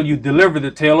 yet shall you deliver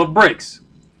the tale of bricks.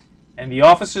 And the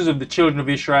officers of the children of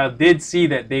Israel did see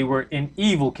that they were in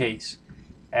evil case.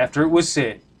 After it was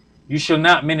said, You shall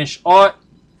not diminish aught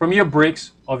from your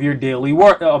bricks of your daily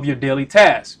work, of your daily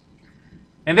task.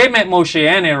 And they met Moshe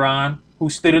and Aaron, who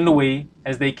stood in the way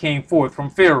as they came forth from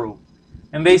Pharaoh.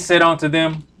 And they said unto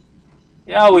them,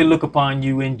 Yahweh look upon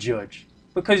you and judge,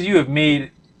 because you have made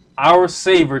our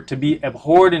savor to be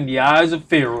abhorred in the eyes of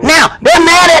Pharaoh. Now, they're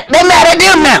mad at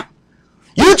them now.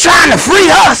 You trying to free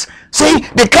us. See,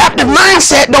 the captive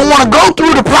mindset don't want to go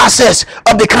through the process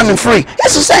of becoming free.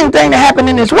 It's the same thing that happened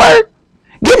in this word.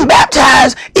 Getting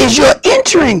baptized is your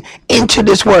entering into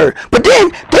this word. But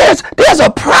then there's a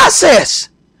process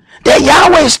that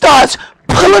Yahweh starts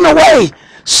pulling away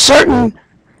certain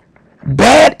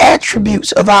bad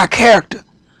attributes of our character.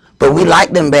 But we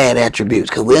like them bad attributes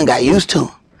because we ain't got used to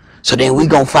them. So then we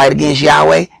going to fight against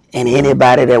Yahweh and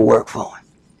anybody that work for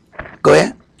him. Go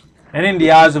ahead. And in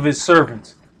the eyes of his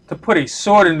servants, to put a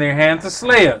sword in their hand to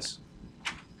slay us.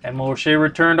 And Moshe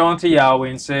returned unto Yahweh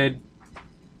and said,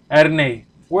 Adonai,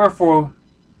 Wherefore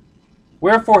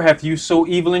hath you so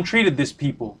evil entreated this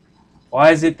people?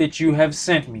 Why is it that you have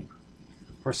sent me?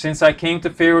 For since I came to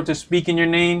Pharaoh to speak in your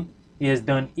name, he has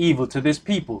done evil to this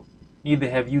people. Neither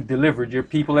have you delivered your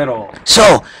people at all.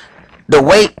 So the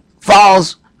weight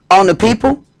falls on the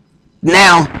people.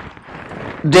 Now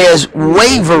there's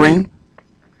wavering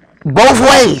both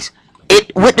ways.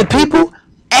 With the people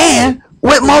and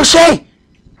with Moshe.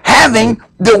 Having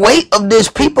the weight of this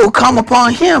people come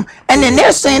upon him, and then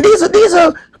they're saying these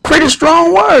are pretty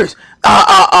strong words.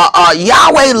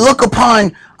 Yahweh look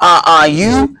upon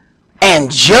you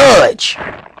and judge.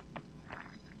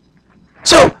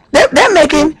 So they're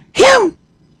making him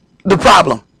the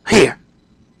problem here.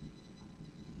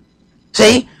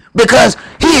 See, because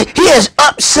he has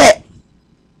upset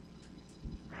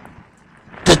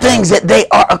the things that they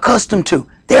are accustomed to.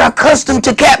 They're accustomed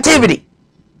to captivity.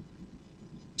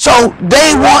 So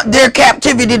they want their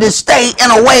captivity to stay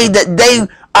in a way that they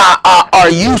are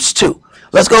used to.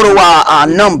 Let's go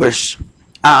to Numbers.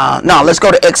 No, let's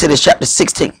go to Exodus chapter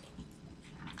 16.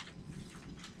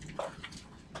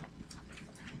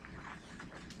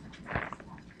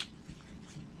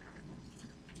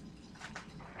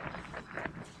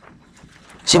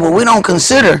 See, what we don't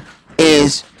consider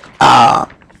is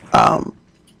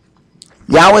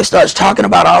Yahweh starts talking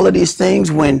about all of these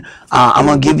things when I'm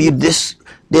going to give you this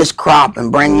crop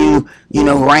and bring you,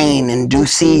 rain and due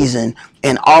season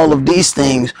and all of these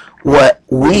things. What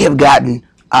we have gotten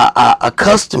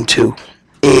accustomed to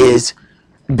is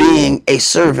being a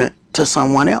servant to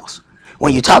someone else.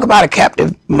 When you talk about a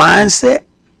captive mindset,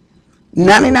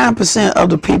 99% of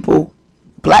the people,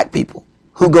 black people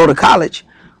who go to college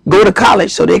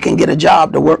so they can get a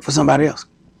job to work for somebody else.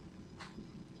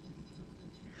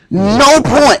 No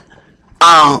point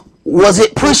was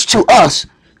it pushed to us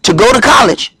to go to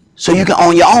college so you can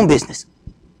own your own business.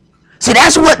 See,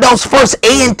 that's what those first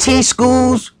A&T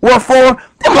schools were for.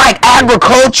 They're like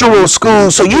agricultural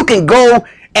schools, so you can go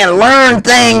and learn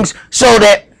things so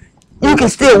that you can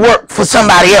still work for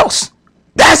somebody else.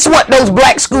 That's what those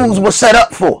black schools were set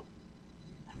up for.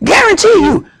 Guarantee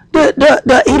you,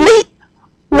 the elite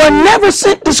were never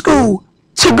sent to school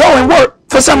to go and work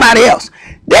for somebody else.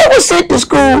 They were sent to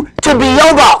school to be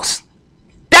your boss.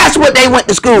 That's what they went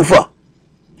to school for.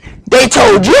 They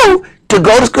told you to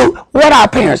go to school. What our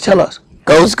parents tell us?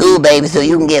 Go to school, baby, so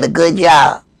you can get a good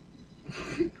job.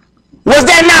 Was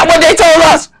that not what they told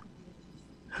us?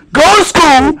 Go to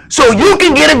school so you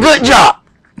can get a good job.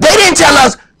 They didn't tell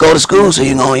us, go to school so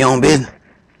you can own your own business.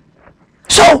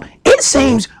 So it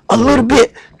seems a little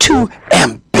bit too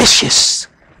ambitious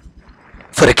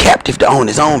for the captive to own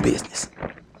his own business.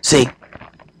 See?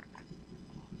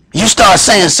 You start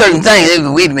saying certain things.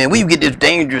 Wait a minute, where you get this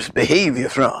dangerous behavior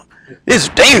from? It's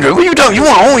dangerous. What you talking? You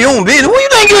want to own your own business? What do you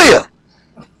think you is?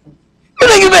 You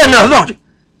think you better enough, don't you?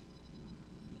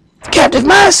 Captive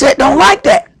mindset don't like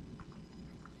that.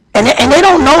 And they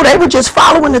don't know. They were just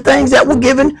following the things that were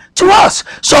given to us.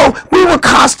 So we were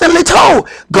constantly told,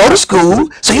 go to school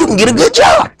so you can get a good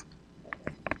job.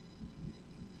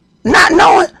 Not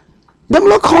knowing them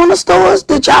little corner stores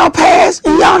that y'all pass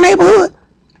in y'all neighborhood.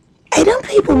 Hey, them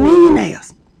people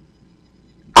millionaires.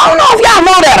 I don't know if y'all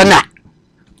know that or not.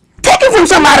 Take it from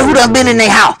somebody who done been in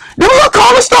their house. Them little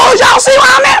corner stores y'all see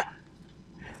around there.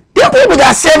 Them people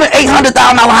got $700,000,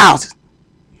 $800,000 houses.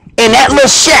 In that little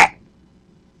shack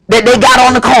that they got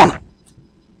on the corner.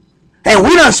 And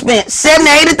we done spent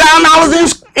 $70,000,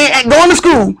 $80,000 in going to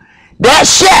school. That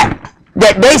shack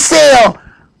that they sell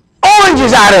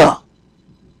oranges out of,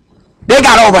 they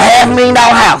got over $500,000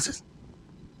 houses.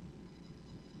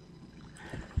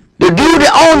 The dude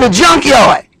that owned the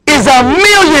junkyard is a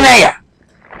millionaire.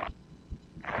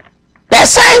 That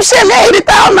same $70,000,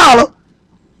 $80,000,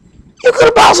 you could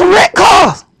have bought some wrecked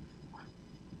cars.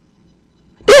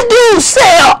 This dude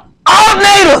sell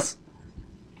alternators,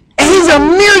 and he's a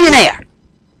millionaire.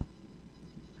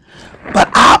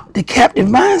 But the captive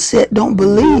mindset don't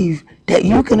believe that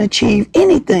you can achieve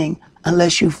anything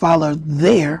unless you follow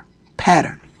their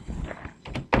pattern.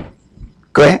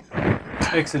 Go ahead.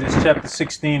 Exodus chapter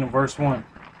 16 and verse 1.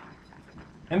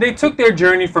 And they took their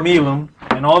journey from Elim,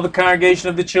 and all the congregation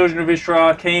of the children of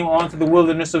Israel came on to the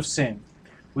wilderness of Sin,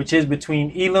 which is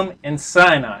between Elim and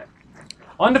Sinai,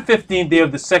 on the 15th day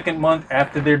of the second month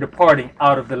after their departing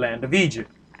out of the land of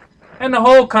Egypt. And the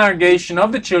whole congregation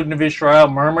of the children of Israel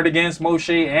murmured against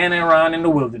Moshe and Aaron in the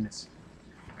wilderness.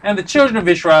 And the children of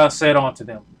Israel said unto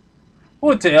them,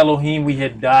 would to Elohim we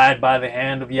had died by the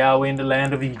hand of Yahweh in the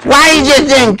land of Egypt. Why he just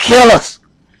didn't kill us?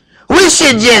 We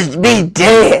should just be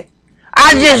dead.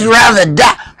 I'd just rather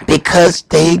die. Because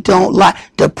they don't like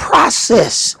the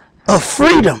process of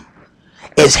freedom.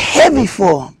 Is heavy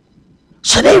for them.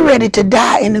 So they ready to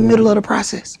die in the middle of the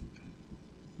process.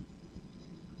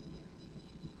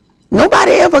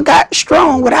 Nobody ever got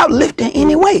strong without lifting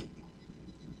any weight.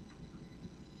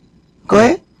 Go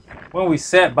ahead. When we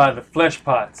sat by the flesh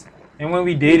pots, and when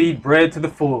we did eat bread to the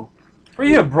full, for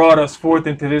you have brought us forth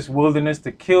into this wilderness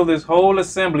to kill this whole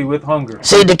assembly with hunger.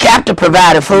 See, the captain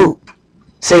provided food.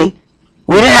 See,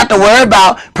 we didn't have to worry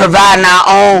about providing our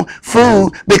own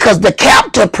food because the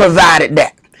captor provided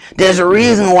that. There's a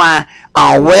reason why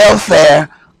welfare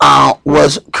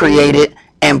was created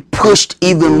and pushed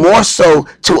even more so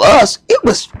to us. It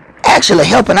was actually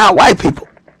helping out white people.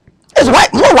 There's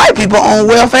more white people on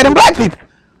welfare than black people.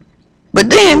 But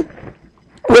then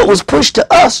what was pushed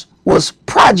to us was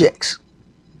projects.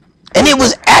 And it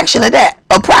was actually that,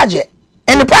 a project.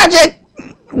 And the project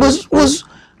was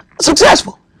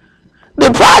successful.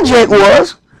 The project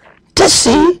was to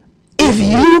see if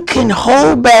you can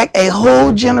hold back a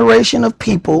whole generation of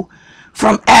people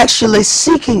from actually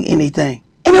seeking anything.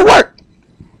 And it worked.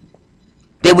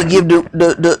 They would give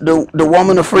the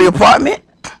woman a free apartment,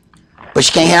 but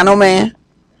she can't have no man.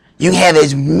 You can have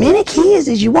as many kids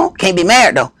as you want. Can't be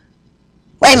married though.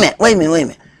 Wait a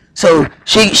minute. So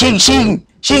she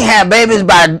can have babies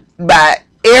by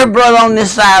every brother on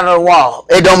this side of the wall.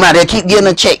 It don't matter. They keep getting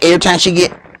a check every time she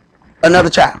get another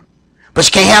child. But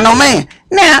she can't have no man.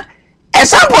 Now, at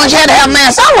some point she had to have a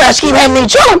man somewhere. She keep having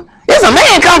these children. There's a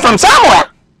man come from somewhere.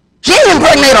 She didn't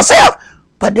impregnate herself.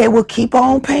 But they will keep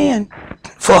on paying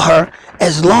for her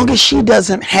as long as she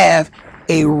doesn't have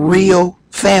a real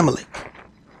family.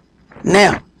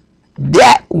 Now,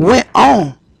 that went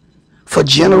on for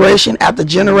generation after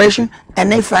generation,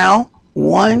 and they found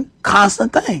one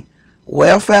constant thing.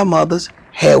 Welfare mothers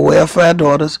had welfare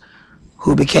daughters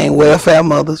who became welfare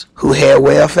mothers who had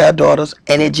welfare daughters,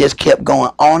 and it just kept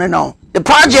going on and on. The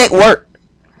project worked.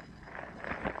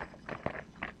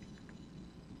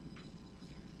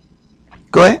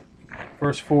 Go ahead.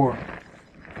 Verse 4.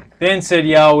 Then said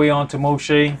Yahweh unto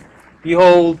Moshe,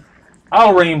 behold,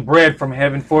 I'll rain bread from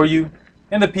heaven for you,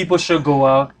 and the people shall go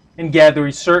out and gather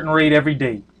a certain rate every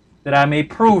day, that I may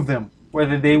prove them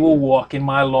whether they will walk in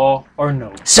my law or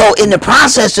no. So in the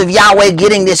process of Yahweh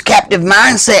getting this captive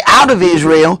mindset out of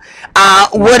Israel,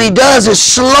 what he does is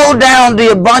slow down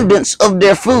the abundance of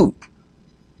their food.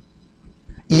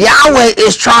 Yahweh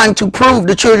is trying to prove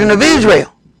the children of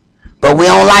Israel, but we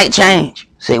don't like change.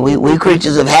 See, we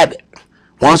creatures of habit.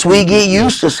 Once we get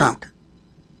used to something,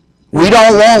 we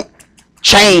don't want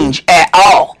change at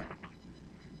all.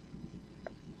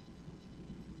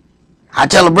 I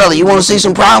tell a brother, you want to see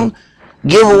some problems?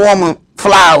 Give a woman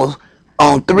flowers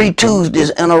on 3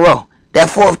 Tuesdays in a row. That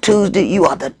 4th Tuesday, you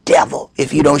are the devil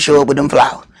if you don't show up with them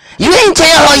flowers. You didn't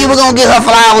tell her you were going to get her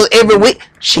flowers every week.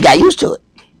 She got used to it.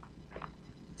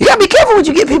 You gotta be careful what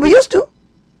you get people used to.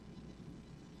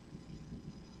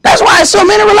 That's why there's so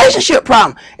many relationship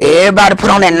problems. Everybody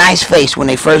put on that nice face when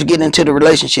they first get into the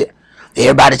relationship.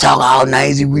 Everybody talk all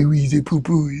nice, wee-wee,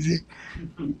 poo-poo.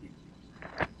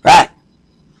 Right?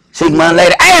 6 months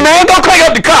later, hey man, go clean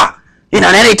up the car. You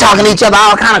know, then they talking to each other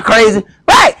all kind of crazy.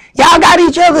 Right? Y'all got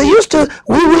each other used to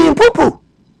wee-wee and poo-poo.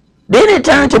 Then it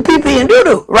turned to pee-pee and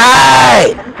doo-doo.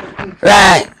 Right.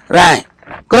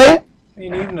 Go ahead.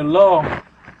 And even the law,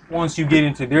 once you get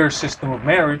into their system of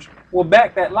marriage, will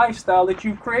back that lifestyle that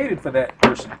you created for that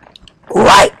person.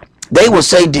 Right. They will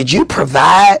say, did you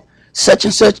provide such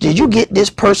and such? Did you get this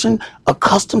person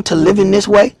accustomed to living this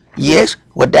way? Yes.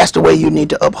 Well, that's the way you need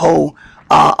to uphold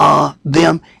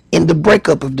them in the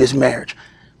breakup of this marriage.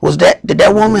 Did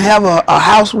that woman have a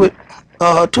house with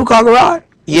a 2-car garage?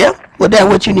 Yeah. Well, that's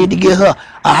what you need to get her,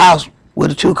 a house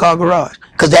with a 2-car garage.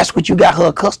 Because that's what you got her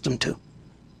accustomed to.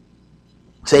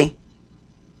 See?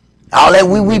 All that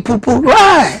wee-wee poo-poo.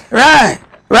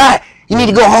 Right. You need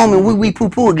to go home and wee-wee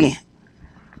poo-poo again.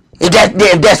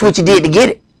 If that's what you did to get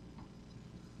it.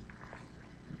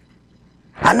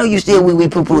 I know you still wee-wee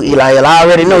poo-poo, Eli. I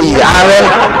already know you.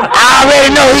 I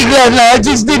already know he got I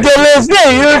just did that last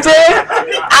day. You know what I'm saying?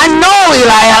 I know,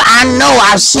 Eli. I know.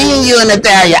 I've seen you in the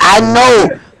area. I know.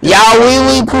 Y'all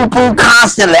wee-wee poo-poo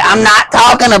constantly. I'm not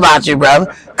talking about you,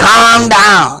 brother. Calm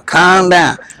down.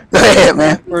 Go ahead,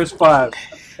 man. Verse 5.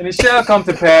 And it shall come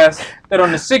to pass that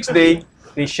on the 6th day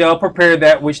they shall prepare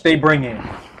that which they bring in,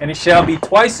 and it shall be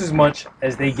twice as much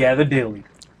as they gather daily.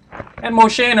 And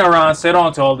Moshe and Aaron said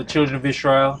unto all the children of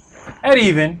Israel, at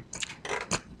even,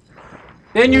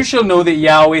 then you shall know that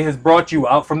Yahweh has brought you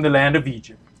out from the land of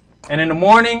Egypt. And in the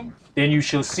morning, then you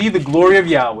shall see the glory of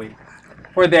Yahweh,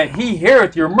 for that he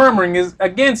heareth your murmuring is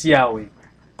against Yahweh.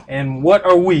 And what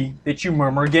are we that you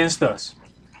murmur against us?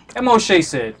 And Moshe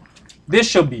said, this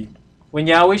shall be, when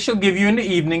Yahweh shall give you in the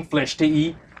evening flesh to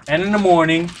eat, and in the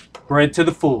morning bread to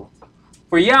the full.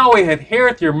 For Yahweh hath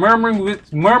heareth your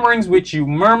murmurings which you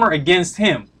murmur against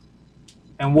him.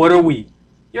 And what are we?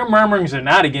 Your murmurings are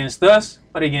not against us,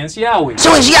 but against Yahweh.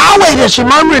 So it's Yahweh that you're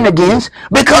murmuring against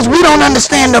because we don't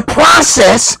understand the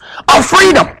process of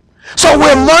freedom. So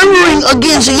we're murmuring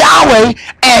against Yahweh,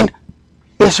 and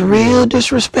it's real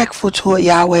disrespectful toward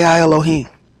Yahweh our Elohim,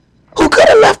 who could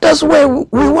have left us where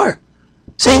we were.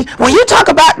 See, when you talk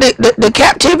about the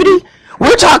captivity,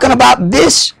 we're talking about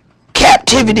this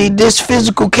captivity, this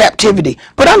physical captivity.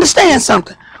 But understand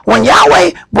something. When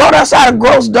Yahweh brought us out of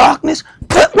gross darkness,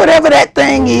 put whatever that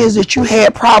thing is that you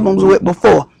had problems with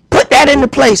before, put that in the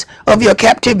place of your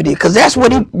captivity, because that's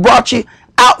what he brought you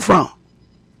out from.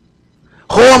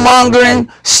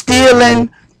 Whoremongering,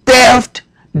 stealing, theft,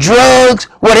 drugs,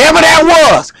 whatever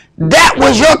that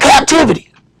was your captivity.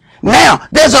 Now,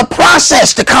 there's a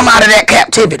process to come out of that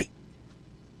captivity.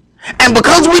 And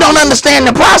because we don't understand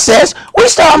the process, we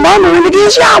start murmuring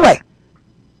against Yahweh.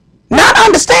 Not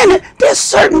understanding there's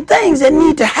certain things that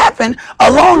need to happen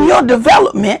along your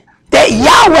development that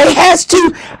Yahweh has to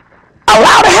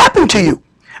allow to happen to you.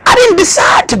 I didn't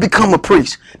decide to become a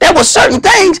priest. There were certain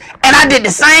things, and I did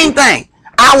the same thing.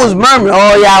 I was murmuring,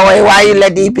 oh Yahweh, why you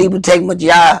let these people take my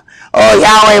job? Oh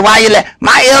Yahweh, why you let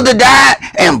my elder died?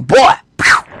 And boy,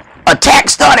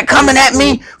 attacks started coming at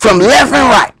me from left and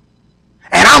right.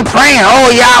 And I'm praying, oh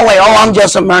Yahweh, oh I'm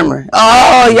just a murmuring.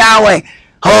 Oh Yahweh,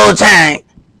 whole time.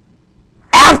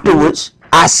 Afterwards,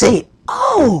 I said,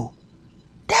 oh,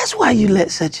 that's why you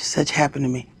let such and such happen to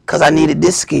me. Because I needed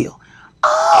this skill.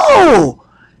 Oh,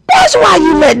 that's why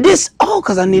you let this. Oh,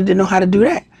 because I needed to know how to do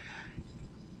that.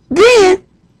 Then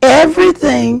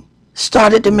everything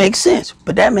started to make sense.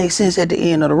 But that makes sense at the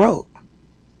end of the road.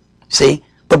 See?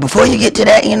 But before you get to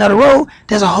that end of the road,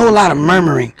 there's a whole lot of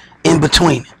murmuring in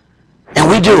between. And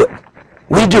we do it.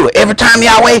 We do it. Every time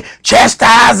Yahweh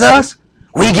chastises us,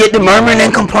 we get to murmuring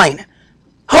and complaining.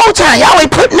 Whole time Yahweh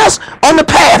putting us on the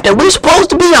path that we're supposed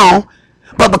to be on,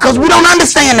 but because we don't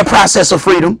understand the process of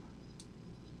freedom,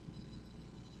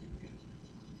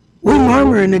 we're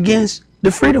murmuring against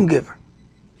the freedom giver.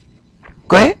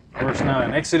 Go ahead. Verse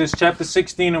 9. Exodus chapter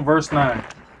 16 and verse 9.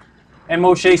 And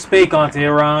Moshe spake unto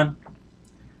Aaron,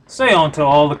 say unto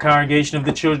all the congregation of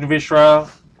the children of Israel,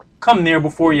 come near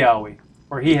before Yahweh,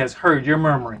 for he has heard your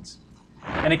murmurings.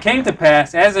 And it came to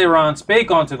pass, as Aaron spake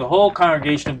unto the whole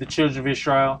congregation of the children of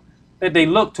Israel, that they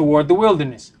looked toward the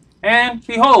wilderness. And,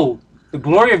 behold, the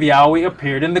glory of Yahweh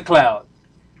appeared in the cloud.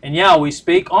 And Yahweh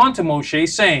spake unto Moshe,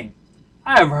 saying,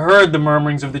 I have heard the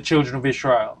murmurings of the children of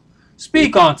Israel.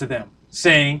 Speak unto them,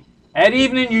 saying, at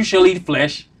evening you shall eat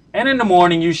flesh, and in the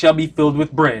morning you shall be filled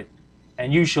with bread.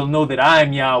 And you shall know that I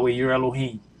am Yahweh your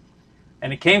Elohim.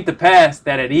 And it came to pass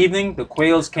that at evening the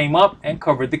quails came up and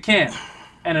covered the camp,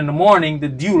 and in the morning the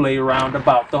dew lay around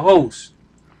about the host.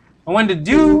 And when the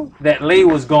dew that lay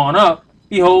was gone up,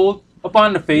 behold,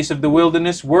 upon the face of the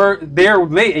wilderness there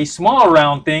lay a small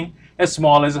round thing, as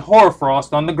small as a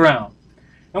hoarfrost on the ground.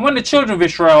 And when the children of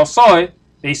Israel saw it,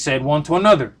 they said one to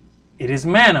another, It is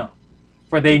manna,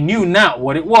 for they knew not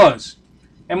what it was.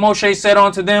 And Moshe said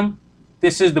unto them,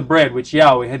 This is the bread which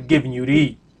Yahweh hath given you to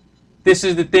eat. This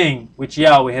is the thing which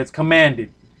Yahweh hath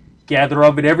commanded. Gather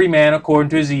of it every man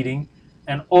according to his eating,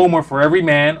 an omer for every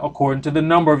man according to the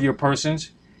number of your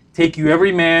persons. Take you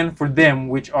every man for them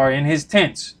which are in his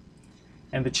tents.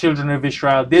 And the children of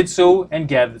Israel did so, and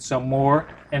gathered some more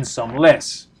and some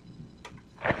less.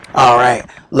 All right,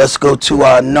 let's go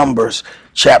to Numbers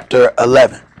chapter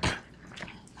 11.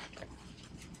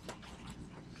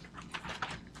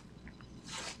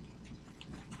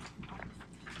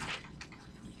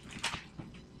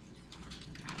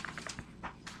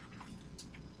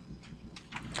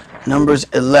 Numbers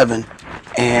 11,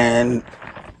 and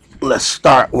let's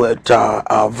start with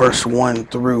verse 1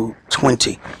 through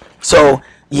 20. So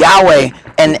Yahweh,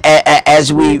 and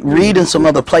as we read in some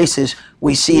other places,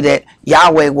 we see that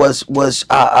Yahweh was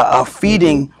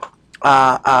feeding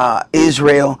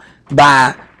Israel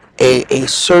by a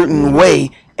certain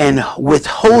way and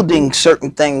withholding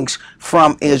certain things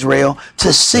from Israel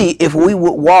to see if we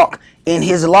would walk in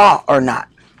his law or not.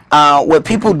 What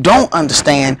people don't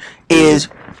understand is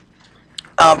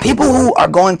people who are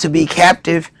going to be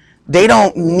captive, they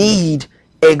don't need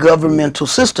a governmental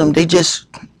system. They just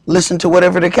listen to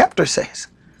whatever the captor says.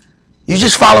 You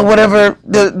just follow whatever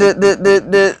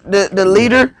the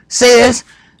leader says,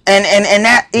 and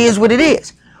that is what it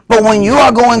is. But when you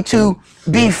are going to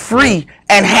be free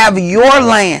and have your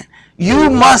land, you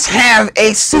must have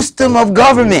a system of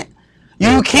government.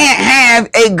 You can't have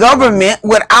a government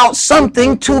without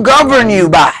something to govern you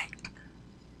by.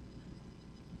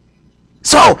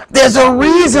 So there's a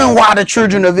reason why the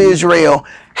children of Israel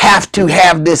have to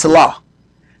have this law.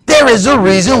 There is a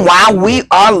reason why we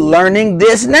are learning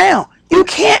this now. You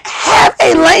can't have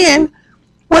a land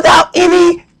without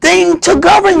anything to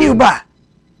govern you by.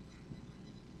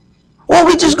 Well,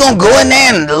 we just gonna go in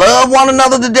there and love one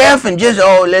another to death and just,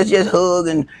 let's just hug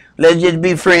and let's just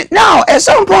be friends. No, at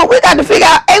some point we got to figure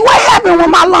out, hey, what happened when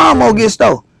my lawnmower gets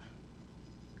stolen?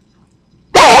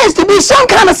 There has to be some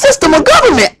kind of system of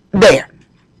government there.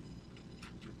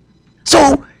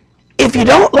 So if you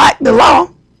don't like the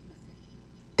law,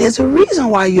 there's a reason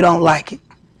why you don't like it.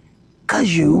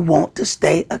 Because you want to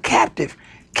stay a captive.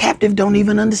 Captive don't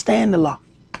even understand the law.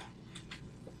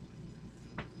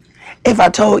 If I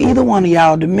told either one of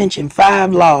y'all to mention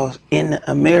 5 laws in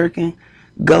the American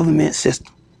government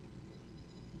system,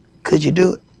 could you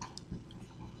do it?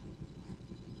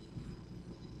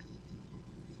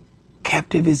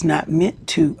 Captive is not meant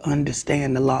to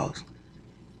understand the laws.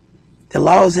 The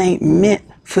laws ain't meant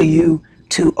for you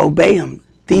to obey them.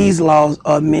 These laws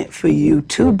are meant for you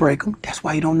to break them. That's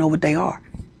why you don't know what they are.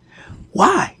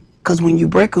 Why? Because when you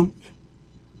break them,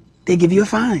 they give you a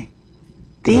fine.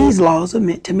 These laws are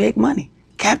meant to make money.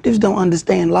 Captives don't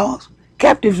understand laws.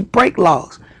 Captives break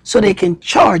laws so they can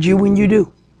charge you when you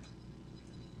do.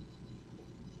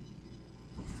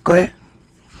 Go ahead.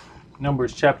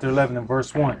 Numbers chapter 11 and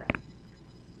verse 1.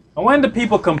 And when the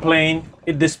people complained,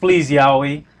 it displeased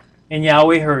Yahweh, and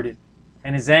Yahweh heard it.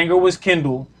 And his anger was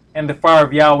kindled, and the fire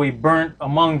of Yahweh burnt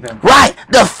among them. Right.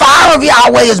 The fire of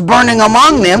Yahweh is burning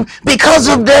among them because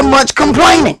of their much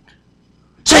complaining.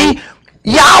 See,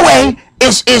 Yahweh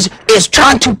is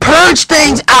trying to purge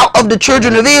things out of the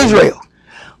children of Israel.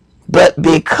 But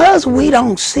because we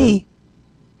don't see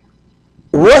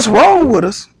what's wrong with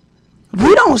us,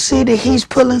 we don't see that he's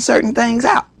pulling certain things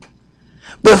out.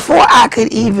 Before I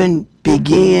could even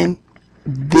begin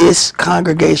this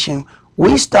congregation,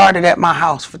 we started at my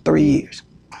house for 3 years.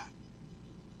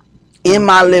 In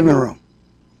my living room.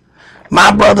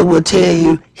 My brother will tell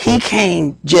you, he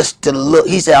came just to look.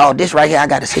 He said, oh, this right here, I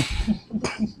got to see.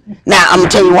 Now, I'm going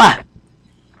to tell you why.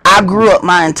 I grew up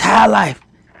my entire life.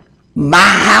 My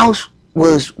house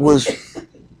was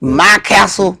my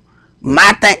castle,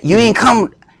 my thing. You ain't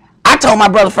come. I told my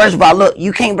brother, first of all, look,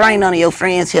 you can't bring none of your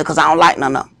friends here because I don't like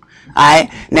none of them. All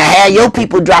right? Now, have your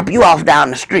people drop you off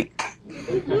down the street.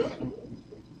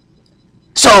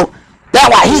 So, that's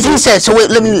why he said, so wait,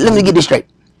 let me get this straight.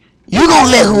 You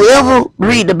gonna let whoever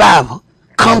read the Bible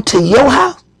come to your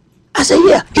house? I said,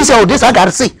 yeah. He said, oh, this I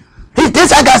gotta see.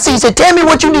 This I gotta see. He said, tell me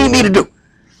what you need me to do.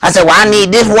 I said, well, I need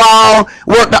this wall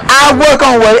worked on. I work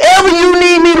on whatever you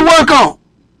need me to work on.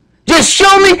 Just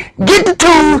show me, get the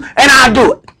tools, and I'll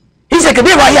do it. He said, cause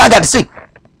this right here I got to see.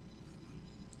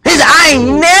 He said, I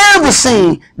ain't never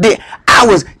seen that.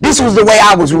 This was the way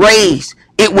I was raised.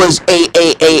 It was a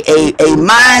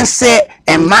mindset,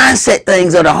 and mindset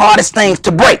things are the hardest things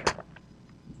to break.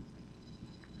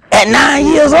 At 9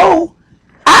 years old,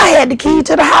 I had the key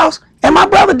to the house, and my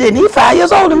brother didn't. He's 5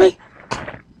 years older than me.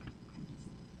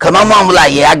 Cause my mom was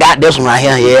like, yeah, I got this one right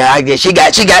here. Yeah, I guess she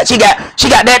got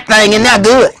that thing in there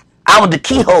good. I was the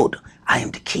key holder. I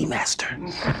am the key master.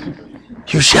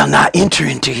 You shall not enter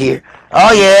into here.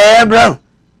 Oh yeah, bro.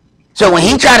 So when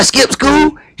he tried to skip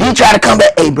school, he tried to come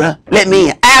back. Hey, bro, let me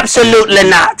in. Absolutely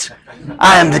not.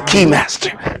 I am the key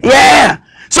master. Yeah.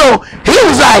 So he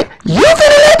was like, you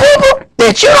finna let people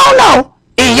that you don't know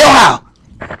in your house.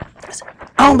 I said,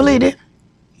 I don't believe it.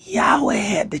 Yahweh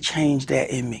had to change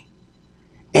that in me.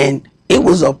 And it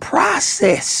was a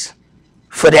process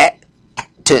for that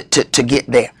to get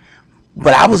there.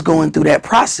 But I was going through that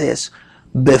process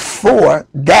before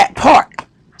that part.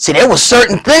 See, there were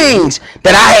certain things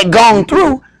that I had gone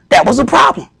through that was a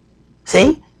problem.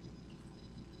 See?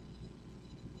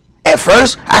 At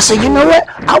first, I said, you know what?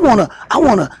 I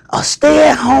want a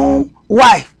stay-at-home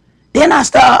wife. Then I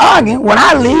started arguing when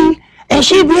I leave and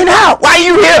she be in the house. Why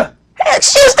you here? Hey,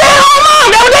 she stay home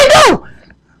mom. That's what they do.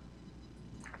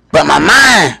 But my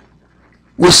mind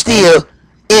was still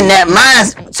in that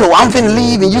mind. So I'm finna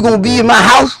leave and you're going to be in my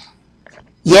house?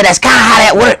 Yeah, that's kind of how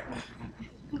that worked.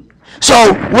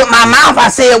 So with my mouth, I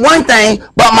said one thing,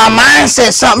 but my mind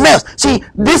said something else. See,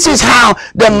 this is how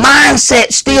the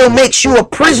mindset still makes you a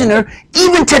prisoner,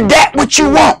 even to that what you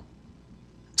want.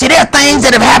 See, there are things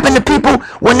that have happened to people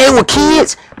when they were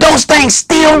kids. Those things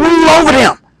still rule over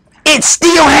them. It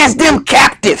still has them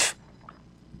captive.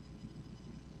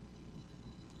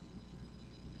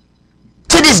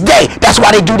 To this day, that's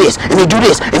why they do this, and they do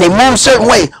this, and they move a certain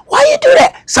way. Why you do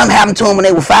that? Something happened to them when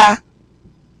they were 5.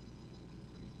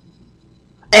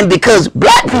 And because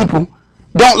black people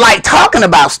don't like talking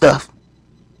about stuff,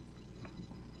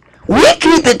 we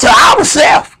keep it to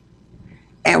ourselves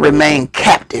and remain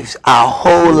captives our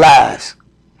whole lives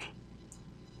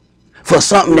for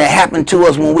something that happened to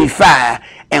us when we 5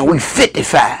 and we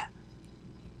 55.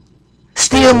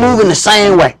 Still moving the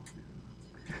same way.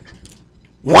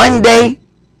 One day,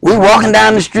 we walking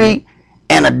down the street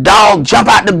and a dog jump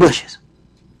out the bushes.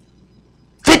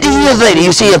 50 years later,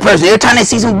 you see a person, every time they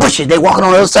see some bushes, they walking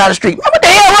on the other side of the street. What the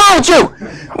hell wrong with you?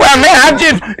 Well, man, I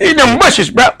just eat them bushes,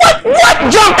 bro. What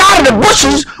jumped out of the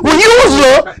bushes when you was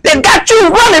little that got you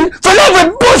running from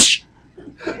every bush?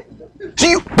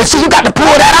 See, you got to pull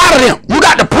that out of them. You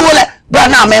got to pull that. Bro,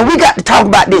 nah, man, we got to talk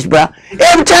about this, bro.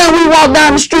 Every time we walk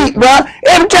down the street, bro,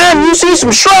 every time you see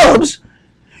some shrubs,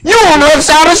 you on the other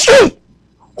side of the street.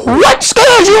 What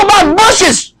scares you about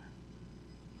bushes?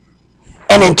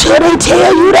 And until they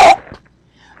tell you that,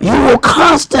 you will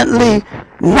constantly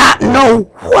not know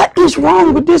what is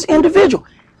wrong with this individual.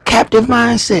 Captive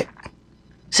mindset.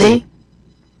 See?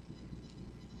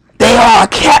 They are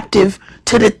captive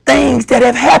to the things that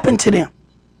have happened to them.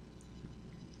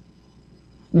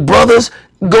 Brothers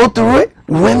go through it.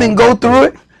 Women go through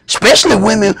it. Especially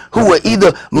women who were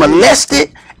either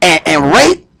molested and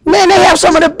raped. Man, they have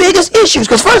some of the biggest issues.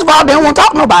 Because first of all, they don't want to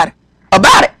talk to nobody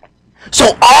about it. So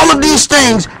all of these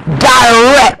things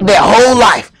direct their whole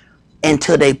life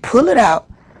until they pull it out,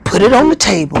 put it on the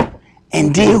table,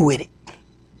 and deal with it.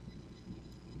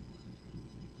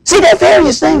 See, there are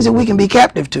various things that we can be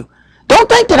captive to. Don't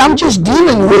think that I'm just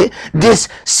dealing with this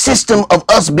system of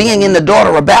us being in the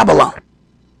daughter of Babylon.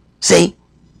 See,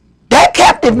 that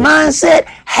captive mindset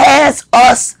has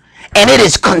us and it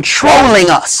is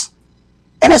controlling us.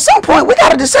 And at some point, we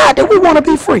got to decide that we want to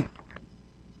be free.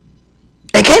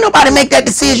 And can't nobody make that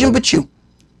decision but you.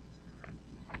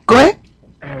 Go ahead.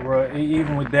 Yeah, bro,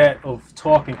 even with that of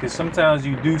talking, because sometimes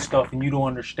you do stuff and you don't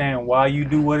understand why you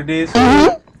do what it is.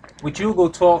 Mm-hmm. But you'll go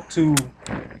talk to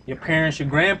your parents, your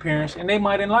grandparents, and they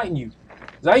might enlighten you.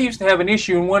 Because I used to have an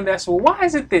issue and one that's, well, why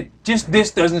is it that just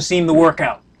this doesn't seem to work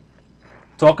out?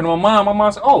 Talking to my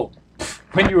mom said, oh,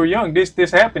 when you were young, this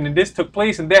happened and this took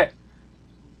place and that.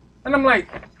 And I'm like,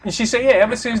 and she said, yeah,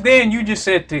 ever since then, you just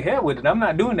said, to hell with it. I'm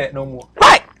not doing that no more.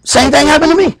 Right. Same thing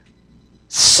happened to me.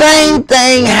 Same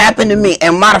thing happened to me.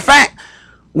 And matter of fact,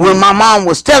 when my mom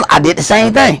was telling, I did the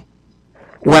same thing.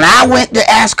 When I went to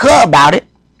ask her about it,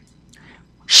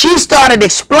 she started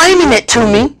explaining it to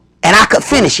me and I could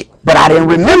finish it. But I didn't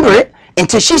remember it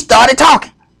until she started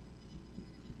talking.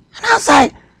 And I was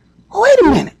like, oh, wait a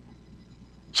minute.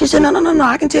 She said, no,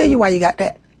 I can tell you why you got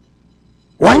that.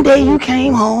 One day you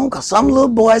came home because some little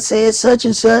boy said such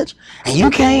and such, and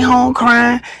you came home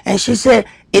crying, and she said,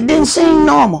 it didn't seem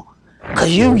normal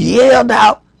because you yelled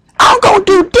out, I'm going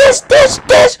to do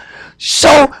this.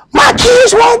 So my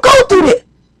kids won't go through this.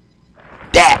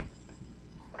 That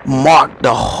marked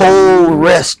the whole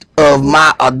rest of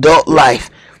my adult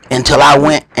life until I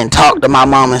went and talked to my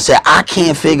mom and said, I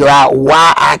can't figure out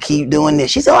why I keep doing this.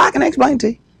 She said, oh, I can explain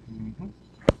to you.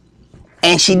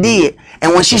 And she did.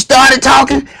 And when she started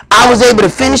talking, I was able to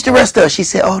finish the rest of it. She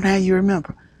said, oh, now you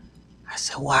remember. I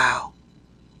said, wow.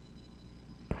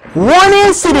 One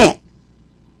incident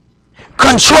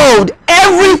controlled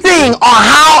everything on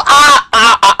how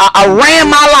I ran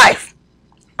my life.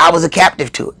 I was a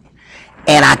captive to it.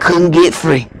 And I couldn't get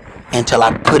free until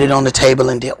I put it on the table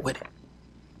and dealt with it.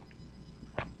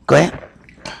 Go ahead.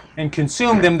 And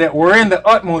consumed them that were in the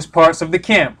utmost parts of the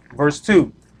camp. Verse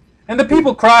 2. And the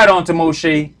people cried unto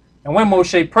Moshe, and when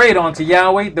Moshe prayed unto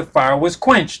Yahweh, the fire was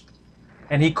quenched.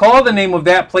 And he called the name of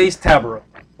that place Taberah,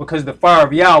 because the fire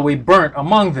of Yahweh burnt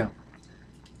among them.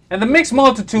 And the mixed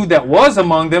multitude that was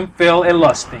among them fell a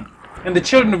lusting. And the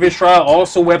children of Israel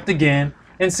also wept again,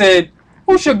 and said,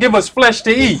 who shall give us flesh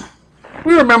to eat?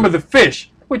 We remember the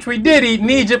fish, which we did eat in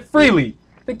Egypt freely,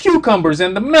 the cucumbers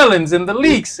and the melons and the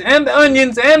leeks and the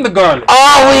onions and the garlic.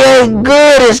 Oh, we ate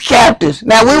good as captives.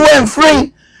 Now, we wasn't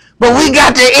free, but we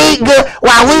got to eat good.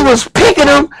 While we was picking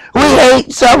them, we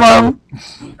ate some of them.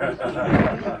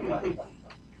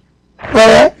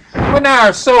 But now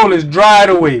our soul is dried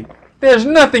away. There's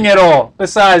nothing at all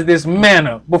besides this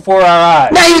manna before our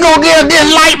eyes. Now you gonna give us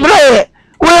this light bread.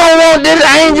 We don't want this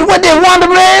angel. What, this wonder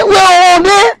bread? We don't want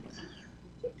that.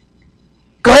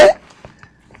 Go ahead.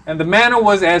 And the manna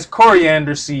was as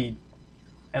coriander seed,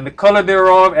 and the color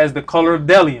thereof as the color of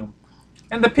bdellium.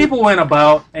 And the people went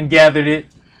about and gathered it,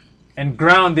 and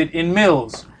ground it in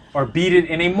mills, or beat it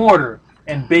in a mortar,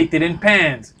 and baked it in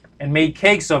pans, and made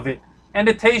cakes of it. And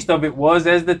the taste of it was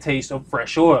as the taste of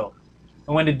fresh oil.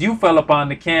 And when the dew fell upon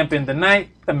the camp in the night,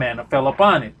 the manna fell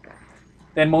upon it.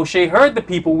 Then Moshe heard the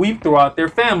people weep throughout their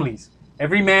families,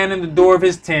 every man in the door of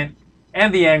his tent,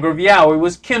 and the anger of Yahweh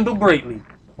was kindled greatly.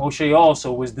 Moshe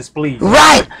also was displeased.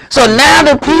 Right. So now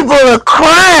the people are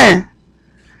crying.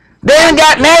 They ain't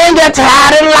got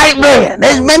tired of light bread.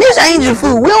 This angel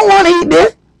food. We don't want to eat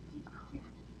this.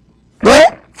 Go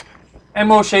ahead. And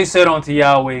Moshe said unto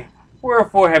Yahweh,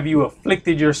 wherefore have you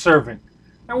afflicted your servant?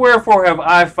 And wherefore have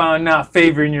I found not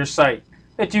favor in your sight,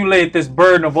 that you laid this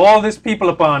burden of all this people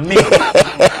upon me?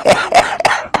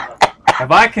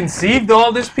 Have I conceived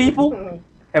all this people?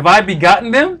 Have I begotten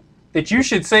them, that you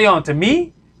should say unto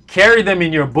me, carry them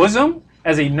in your bosom,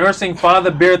 as a nursing father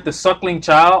beareth the suckling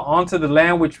child unto the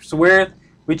land which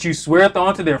you sweareth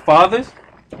unto their fathers?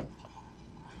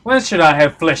 When should I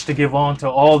have flesh to give unto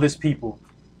all this people?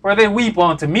 For they weep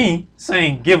unto me,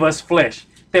 saying, give us flesh,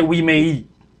 that we may eat.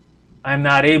 I am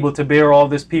not able to bear all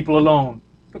this people alone,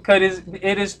 because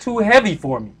it is too heavy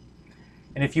for me.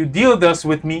 And if you deal thus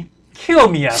with me, kill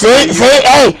me.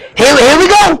 Hey, here we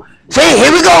go. See,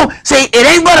 here we go. See, it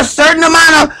ain't but a certain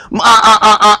amount of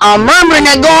murmuring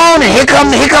that go on, and here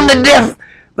come the death.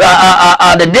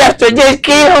 The death to just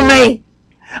kill me.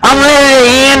 I'm ready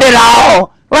to end it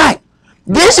all. Right.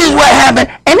 This is what happened,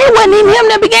 and it wasn't even him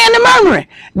that began the murmuring.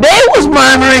 They was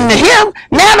murmuring to him.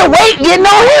 Now the weight getting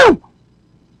on him.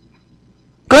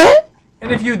 Go ahead.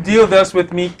 And if you deal thus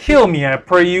with me, kill me, I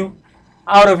pray you,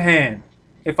 out of hand.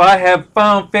 If I have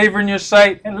found favor in your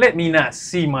sight, and let me not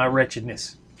see my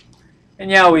wretchedness. And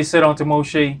Yahweh said unto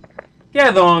Moshe,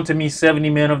 gather unto me 70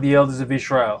 men of the elders of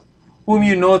Israel, whom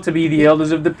you know to be the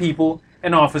elders of the people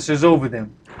and officers over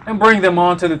them, and bring them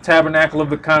unto the tabernacle of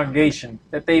the congregation,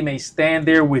 that they may stand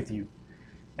there with you.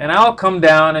 And I'll come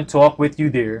down and talk with you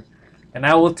there, and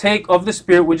I will take of the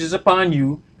spirit which is upon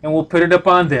you, and will put it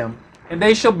upon them, and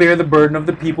they shall bear the burden of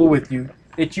the people with you,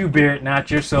 that you bear it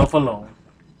not yourself alone.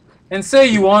 And say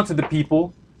you unto the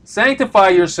people, sanctify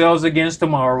yourselves against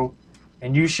tomorrow,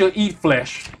 and you shall eat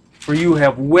flesh, for you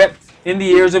have wept in the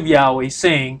ears of Yahweh,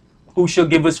 saying, who shall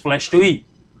give us flesh to eat?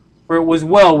 For it was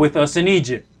well with us in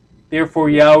Egypt.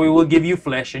 Therefore Yahweh will give you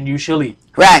flesh, and you shall eat.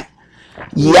 Right.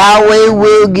 Yahweh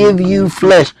will give you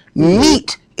flesh.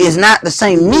 Meat is not the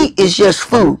same. Meat is just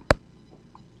food.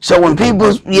 So when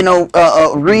people,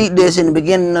 read this in the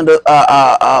beginning of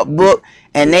the book,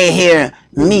 and they hear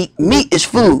meat, meat is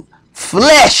food.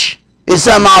 Flesh is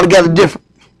something altogether different.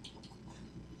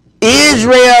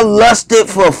 Israel lusted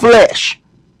for flesh.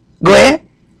 Go ahead.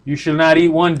 You shall not eat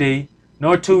 1 day,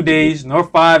 nor 2 days, nor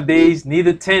 5 days,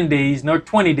 neither 10 days, nor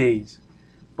 20 days,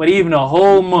 but even a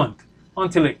whole month,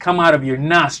 until it come out of your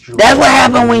nostrils. That's what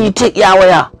happened when you take Yahweh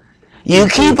out. You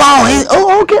keep on.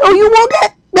 Okay. Oh, you want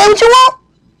that? That what you want?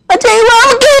 I tell you what, I'm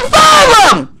going to give 5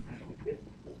 of them.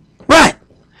 Right.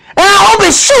 And I hope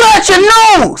it shoot out your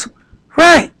nose.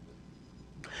 Right.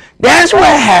 That's what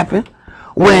happened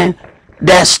when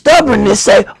that stubbornness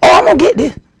say, oh, I'm going to get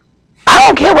this. I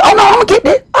don't care. Oh, no, I'm going to get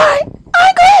this. All right, go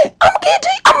ahead. I'm going to get it to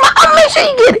you. I'm going to make sure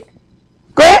you get it.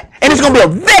 Go ahead. And it's going to be a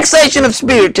vexation of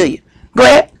spirit to you. Go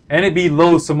ahead. And it be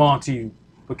loathsome unto you,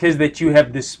 because that you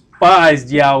have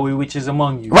despised Yahweh which is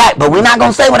among you. Right, but we're not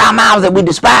going to say with our mouths that we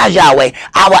despise Yahweh.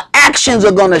 Our actions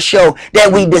are going to show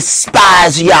that we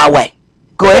despise Yahweh.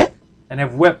 Go ahead. And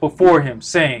have wept before him,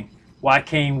 saying, why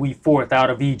came we forth out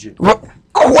of Egypt?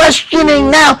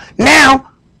 Questioning now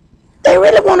they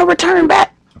really want to return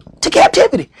back to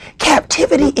captivity.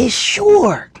 Captivity is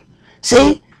sure.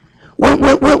 See,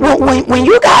 when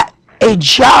you got a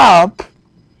job,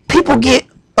 people get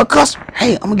accustomed.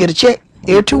 Hey, I'm gonna get a check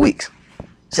every 2 weeks.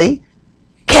 See,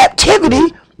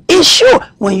 captivity is sure.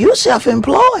 When you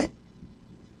self-employed,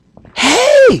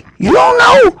 hey, you don't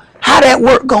know how that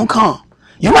work gonna come.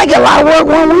 You might get a lot of work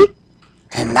one week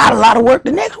and not a lot of work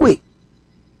the next week.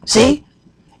 See,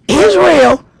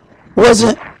 Israel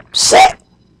wasn't set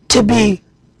to be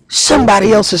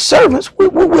somebody else's servants. We're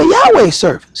Yahweh's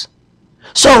servants.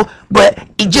 So, but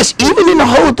just even in the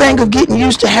whole thing of getting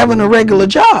used to having a regular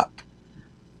job,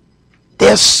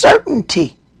 there's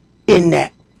certainty in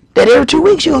that every 2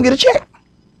 weeks you're gonna get a check.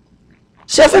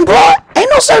 Self-employed, ain't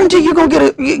no certainty you're gonna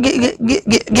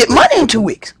get money in 2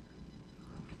 weeks.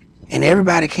 And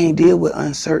everybody can't deal with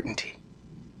uncertainty.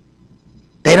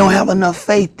 They don't have enough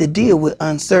faith to deal with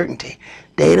uncertainty.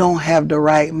 They don't have the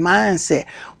right mindset.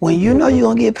 When you know you're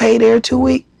going to get paid every 2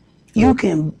 weeks, you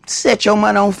can set your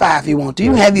money on fire if you want to.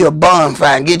 You can have you a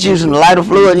bonfire and get you some lighter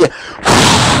fluid. Hey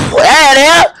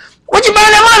there, what you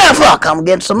burn that money for? Come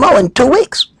get some more in 2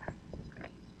 weeks.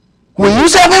 When you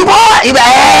self-employed, you be like,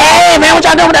 hey man, what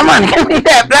y'all doing with that money?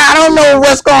 I don't know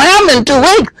what's going to happen in 2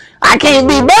 weeks. I can't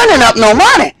be burning up no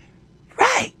money.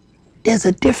 Right. There's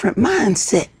a different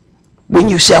mindset when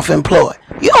you self-employed.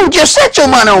 You don't just set your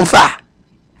money on fire.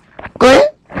 Go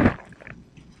ahead.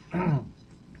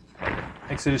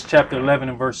 Exodus chapter 11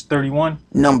 and verse 31.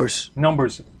 Numbers,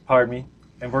 pardon me,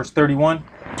 and verse 31.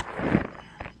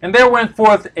 And there went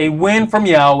forth a wind from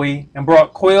Yahweh, and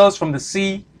brought quails from the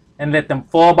sea, and let them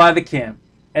fall by the camp,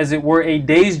 as it were a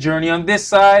day's journey on this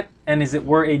side, and as it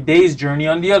were a day's journey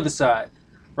on the other side,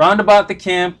 round about the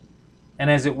camp, and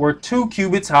as it were 2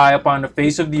 cubits high upon the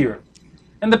face of the earth.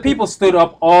 And the people stood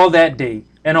up all that day,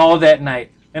 and all that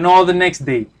night, and all the next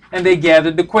day, and they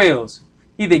gathered the quails.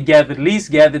 He that gathered least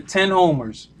gathered 10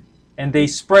 homers, and they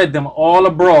spread them all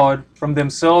abroad from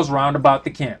themselves round about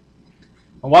the camp.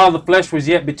 And while the flesh was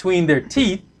yet between their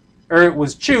teeth, ere it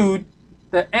was chewed,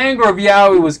 the anger of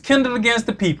Yahweh was kindled against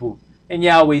the people, and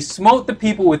Yahweh smote the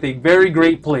people with a very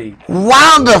great plague.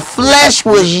 While the flesh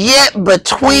was yet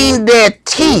between their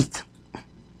teeth,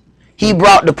 he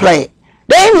brought the plague.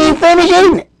 They didn't even finish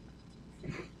eating it.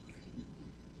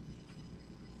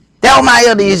 That was my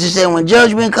elder used to say, when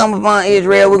judgment comes upon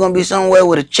Israel, we're going to be somewhere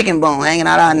with a chicken bone hanging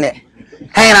out our neck,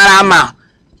 hanging out our mouth.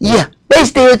 Yeah, they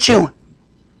still chewing.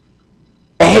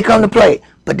 And here come the plague.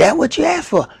 But that's what you asked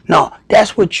for. No,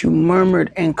 that's what you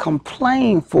murmured and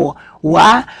complained for.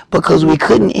 Why? Because we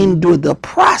couldn't endure the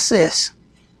process.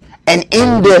 And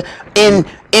in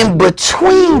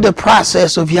between the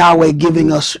process of Yahweh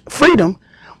giving us freedom,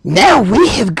 now we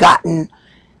have gotten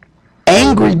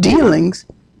angry dealings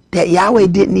that Yahweh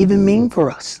didn't even mean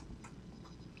for us.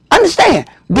 Understand,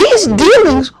 these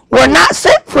dealings were not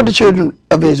set for the children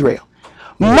of Israel.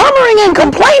 Murmuring and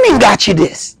complaining got you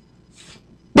this.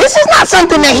 This is not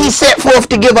something that he set forth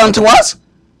to give unto us.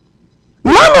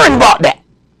 Murmuring brought that.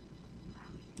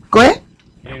 Go ahead.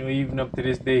 You know, even up to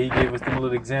this day, he gave us them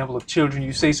little example of children.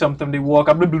 You say something, they walk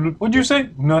up. What'd you say?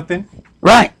 Nothing.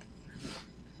 Right.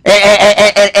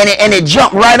 And it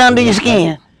jumped right under your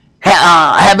skin.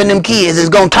 Having them kids is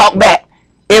going to talk back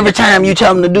every time you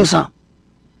tell them to do something.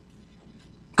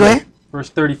 Go ahead. Verse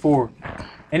 34.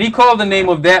 And he called the name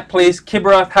of that place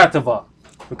Kibroth Hattaavah,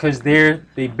 because there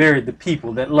they buried the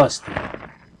people that lusted.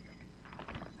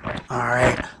 All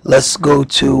right. Let's go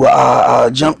to,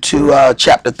 jump to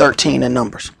chapter 13 in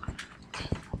Numbers.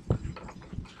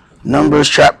 Numbers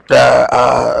chapter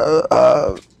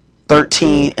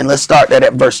 13, and let's start that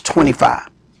at verse 25.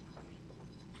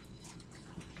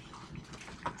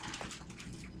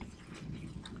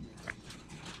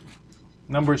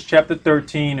 Numbers chapter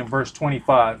 13 and verse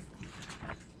 25.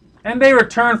 And they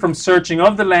returned from searching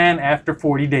of the land after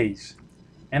 40 days.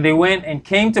 And they went and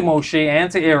came to Moshe and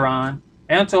to Aaron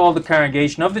and to all the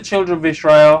congregation of the children of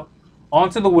Israel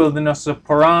unto the wilderness of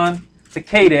Paran to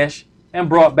Kadesh, and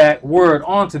brought back word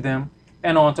unto them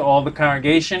and unto all the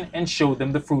congregation, and showed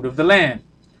them the fruit of the land.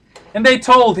 And they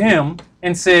told him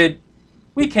and said,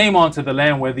 We came unto the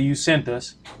land whither you sent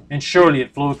us, and surely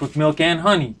it floweth with milk and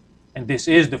honey. and this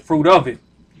is the fruit of it.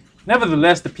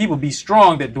 Nevertheless, the people be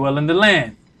strong that dwell in the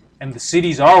land, and the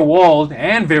cities are walled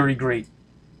and very great.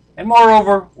 And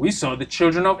moreover, we saw the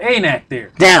children of Anak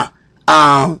there. Now,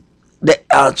 the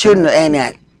children of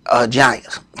Anak are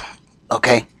giants.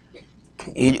 Okay,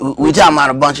 we talking about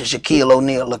a bunch of Shaquille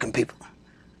O'Neal looking people.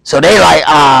 So they like,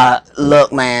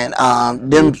 look, man,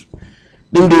 them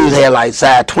dudes had like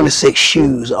size 26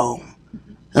 shoes on.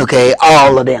 Okay,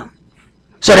 all of them.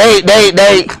 So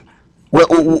they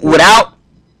without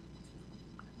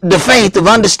the faith of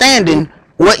understanding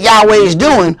what Yahweh is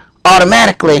doing,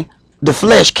 automatically the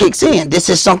flesh kicks in. This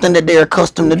is something that they're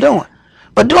accustomed to doing.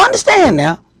 But do understand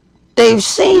now, they've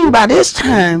seen by this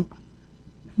time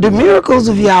the miracles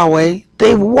of Yahweh.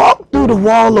 They've walked through the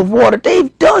wall of water.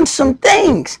 They've done some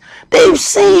things. They've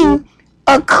seen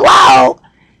a cloud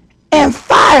and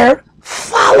fire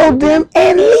follow them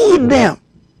and lead them.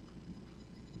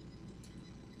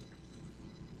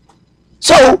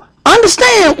 So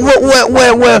understand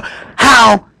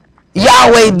how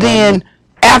Yahweh then,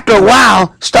 after a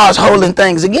while, starts holding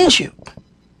things against you.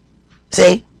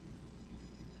 See?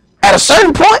 At a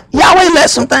certain point, Yahweh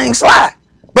lets some things slide.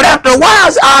 But after a while,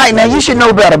 it's all right, now you should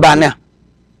know better by now.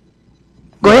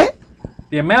 Go ahead.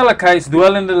 The Amalekites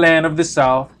dwell in the land of the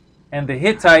south, and the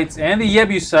Hittites and the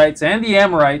Jebusites and the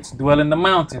Amorites dwell in the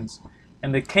mountains,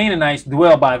 and the Canaanites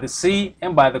dwell by the sea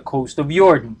and by the coast of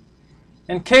Jordan.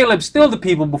 And Caleb stilled the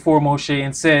people before Moshe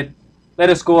and said, let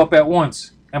us go up at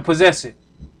once and possess it,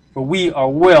 for we are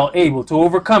well able to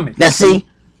overcome it. Now see,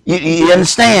 you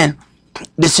understand,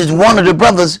 this is one of the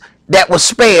brothers that was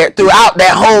spared throughout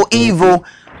that whole evil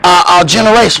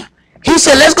generation. He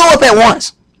said, let's go up at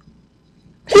once.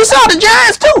 He saw the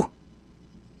giants too.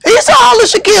 He saw all the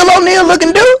Shaquille O'Neal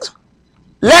looking dudes.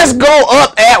 Let's go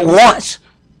up at once.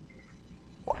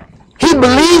 He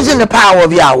believes in the power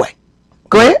of Yahweh.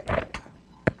 Go ahead.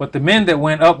 But the men that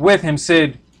went up with him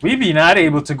said, we be not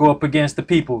able to go up against the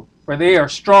people, for they are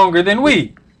stronger than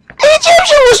we. The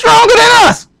Egyptians were stronger than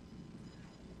us.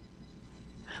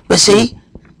 But see,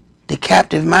 the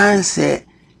captive mindset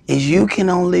is you can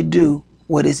only do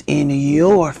what is in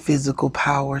your physical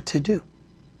power to do.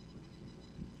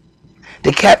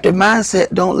 The captive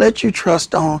mindset don't let you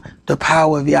trust on the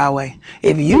power of Yahweh.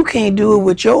 If you can't do it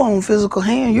with your own physical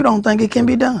hand, you don't think it can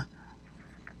be done.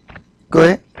 Go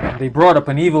ahead. They brought up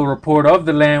an evil report of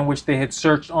the land which they had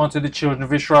searched unto the children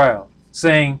of Israel,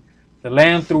 saying, the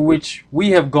land through which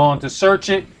we have gone to search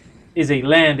it is a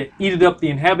land that eateth up the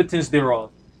inhabitants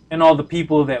thereof, and all the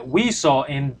people that we saw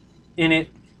in it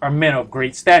are men of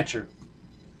great stature.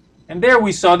 And there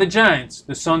we saw the giants,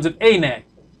 the sons of Anak,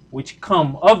 which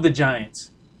come of the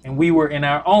giants, and we were in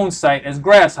our own sight as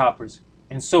grasshoppers,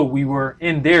 and so we were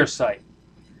in their sight.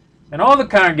 And all the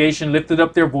congregation lifted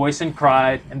up their voice and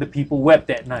cried, and the people wept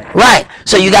that night. Right.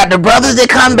 So you got the brothers that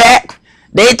come back.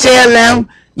 They tell them,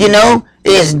 you know,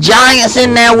 there's giants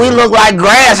in there. We look like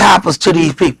grasshoppers to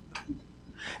these people.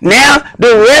 Now,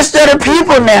 the rest of the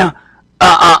people now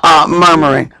are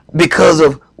murmuring because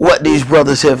of what these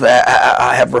brothers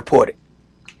have reported.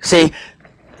 See,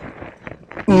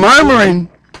 murmuring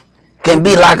can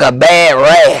be like a bad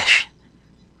rash.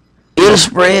 It'll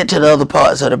spread to the other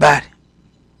parts of the body.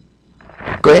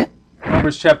 Go ahead.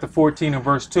 Numbers chapter 14 and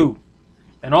verse 2.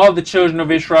 And all the children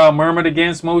of Israel murmured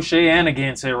against Moshe and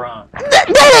against Aaron. They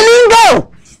didn't even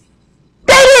go.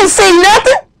 They didn't say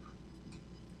nothing.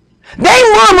 They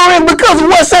murmuring because of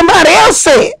what somebody else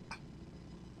said.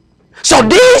 So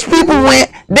these people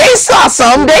went, they saw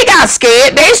something, they got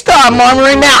scared, they started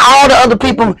murmuring. Now all the other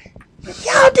people,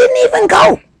 y'all didn't even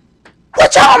go.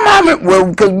 What y'all murmuring? Well,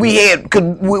 because we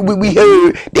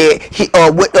heard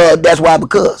that that's why,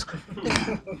 because.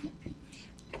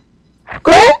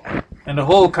 Go ahead. And the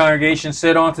whole congregation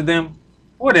said unto them,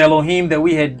 what Elohim that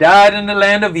we had died in the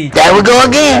land of Egypt. There we go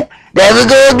again. There we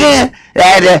go again.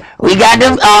 We got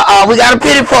them. We got a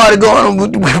pity party going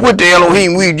with the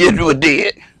Elohim we just were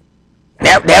dead.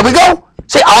 There we go.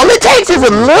 See, all it takes is a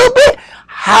little bit.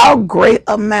 How great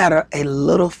a matter a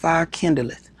little fire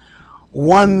kindleth.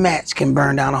 One match can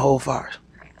burn down a whole forest.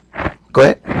 Go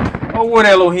ahead. Oh, what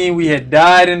Elohim we had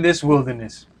died in this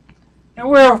wilderness. And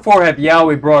wherefore hath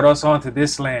Yahweh brought us unto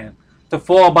this land, to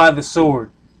fall by the sword,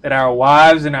 that our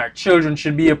wives and our children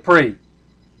should be a prey?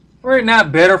 Were it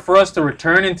not better for us to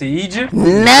return into Egypt?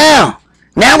 Now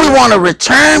we want to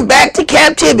return back to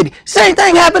captivity. Same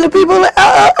thing happened to people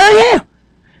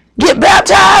get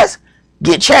baptized,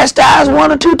 get chastised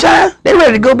 1 or 2 times. They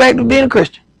ready to go back to being a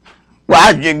Christian. Well,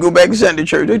 I just go back to Sunday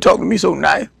church. They talked to me so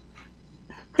nice.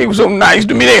 He was so nice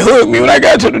to me. They hugged me when I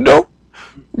got to the door.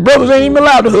 Brothers ain't even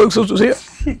allowed to hug sisters here.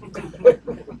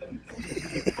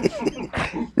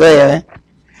 Go ahead, man.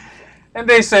 And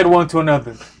they said one to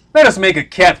another, let us make a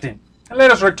captain, and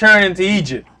let us return into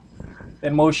Egypt.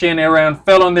 Then Moshe and Aaron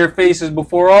fell on their faces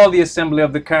before all the assembly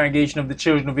of the congregation of the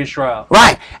children of Israel.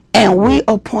 Right. And we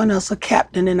appoint us a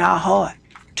captain in our heart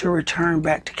to return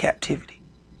back to captivity.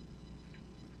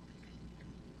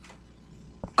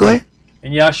 Go ahead.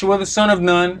 And Joshua the son of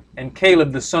Nun, and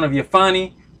Caleb the son of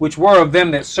Yephani, which were of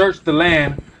them that searched the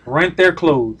land, rent their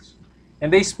clothes.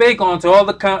 And they spake unto all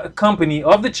the company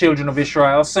of the children of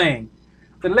Israel, saying,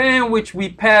 the land which we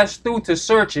passed through to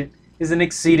search it is an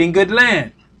exceeding good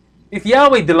land. If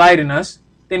Yahweh delight in us,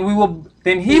 then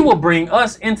he will bring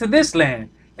us into this land,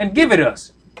 and give it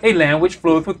us, a land which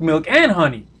floweth with milk and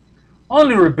honey.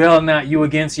 Only rebel not you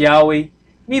against Yahweh,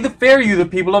 neither fear you the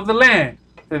people of the land,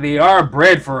 for they are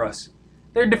bread for us.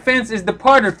 Their defense is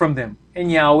departed from them,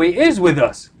 and Yahweh is with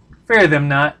us. Fear them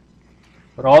not.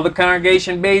 But all the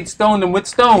congregation bade stone them with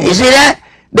stones. You see that?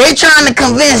 They trying to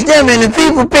convince them, and the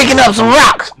people picking up some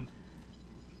rocks.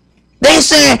 They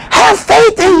saying, have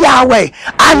faith in Yahweh.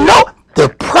 I know the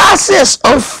process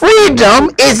of freedom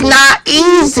is not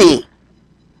easy.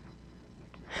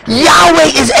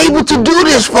 Yahweh is able to do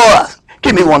this for us.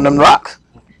 Give me one of them rocks.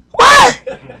 What?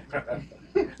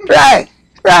 Right.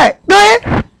 Go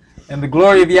ahead. And the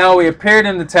glory of Yahweh appeared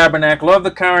in the tabernacle of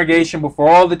the congregation before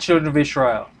all the children of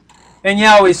Israel. And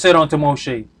Yahweh said unto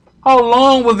Moshe, how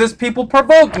long will this people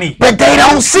provoke me? But they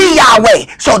don't see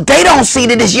Yahweh. So they don't see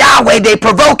that it's Yahweh they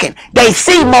provoking. They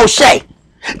see Moshe.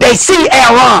 They see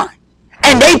Aaron.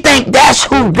 And they think that's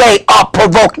who they are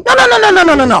provoking.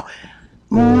 No.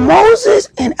 Moses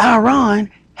and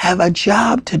Aaron have a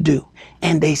job to do.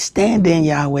 And they stand in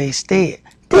Yahweh's stead.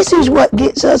 This is what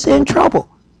gets us in trouble.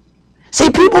 See,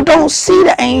 people don't see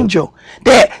the angel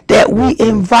that we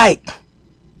invite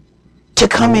to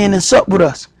come in and sup with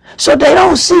us. So they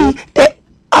don't see that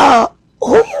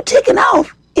who you ticking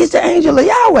off is the angel of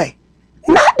Yahweh,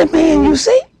 not the man you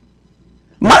see.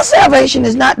 My salvation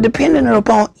is not dependent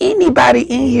upon anybody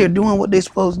in here doing what they're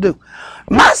supposed to do.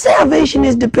 My salvation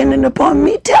is dependent upon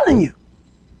me telling you.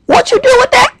 What you do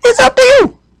with that is up to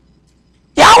you.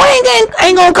 Yahweh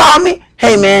ain't gonna call me,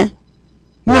 hey man,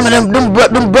 remember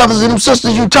them brothers and them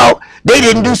sisters you taught, they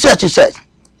didn't do such and such.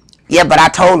 Yeah, but I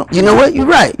told them. You know what? You're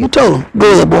right. You told them.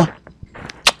 Go ahead, boy.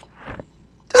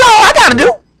 That's all I gotta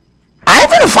do. I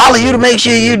ain't finna follow you to make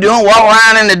sure you doing walk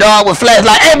around in the dark with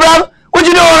flashlight. Hey, brother, what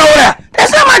you doing over there?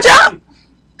 That's not my job.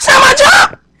 It's not my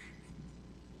job.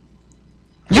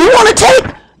 You want to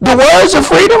take the words of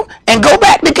freedom and go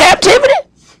back to captivity?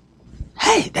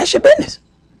 Hey, that's your business.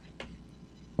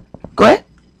 Go ahead.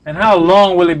 And how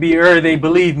long will it be ere they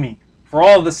believe me, for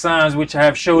all the signs which I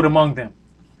have showed among them?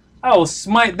 I will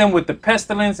smite them with the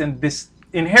pestilence and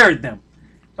disinherit them,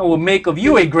 and will make of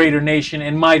you a greater nation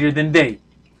and mightier than they.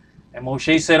 And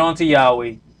Moshe said unto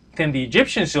Yahweh, then the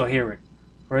Egyptians shall hear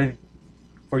it,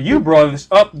 for you brought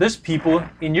up this people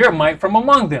in your might from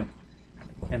among them.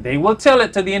 And they will tell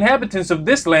it to the inhabitants of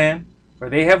this land, for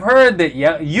they have heard that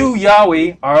you,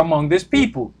 Yahweh, are among this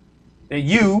people, that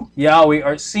you, Yahweh,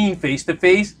 are seen face to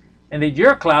face, and that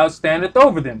your cloud standeth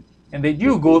over them, and that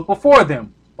you goeth before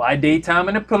them, by daytime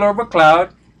in a pillar of a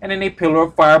cloud, and in a pillar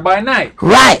of fire by night.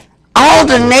 Right. All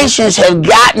the nations have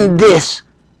gotten this,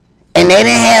 and they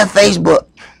didn't have Facebook.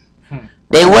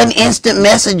 They wasn't instant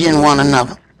messaging one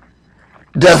another.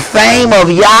 The fame of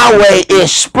Yahweh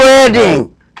is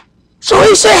spreading. So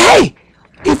he said, hey,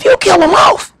 if you kill them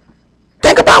off,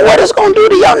 think about what it's going to do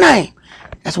to your name.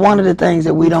 That's one of the things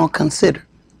that we don't consider.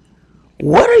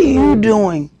 What are you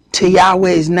doing to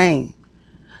Yahweh's name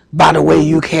by the way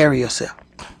you carry yourself?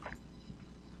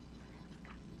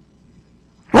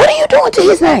 What are you doing to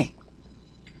his name?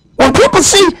 When people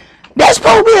see that's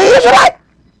supposed to be an Israelite,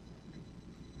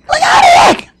 look how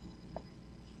they acting.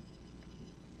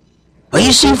 When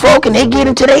you see folk and they get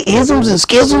into their isms and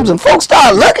schisms and folks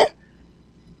start looking,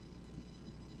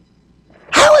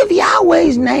 how have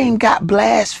Yahweh's name got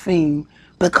blasphemed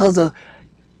because of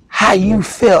how you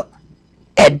felt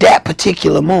at that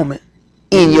particular moment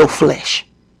in your flesh?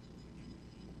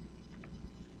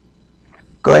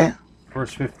 Go ahead.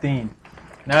 Verse 15.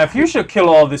 Now if you shall kill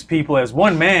all this people as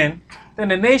one man, then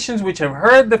the nations which have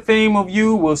heard the fame of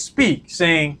you will speak,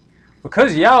 saying,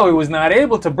 because Yahweh was not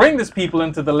able to bring this people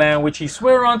into the land which he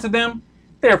sware unto them,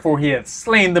 therefore he hath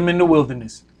slain them in the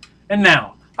wilderness. And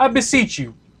now, I beseech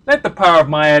you, let the power of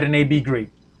my Adonai be great,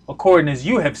 according as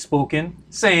you have spoken,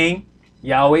 saying,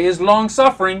 Yahweh is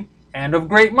long-suffering and of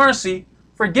great mercy,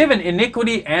 forgiving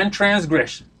iniquity and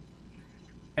transgression,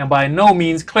 and by no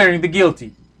means clearing the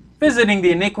guilty, visiting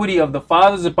the iniquity of the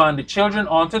fathers upon the children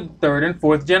unto the third and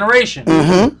fourth generation.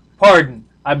 Pardon,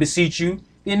 I beseech you,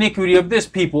 the iniquity of this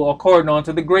people according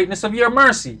unto the greatness of your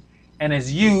mercy, and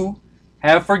as you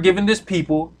have forgiven this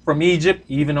people from Egypt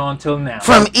even until now.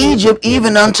 From Egypt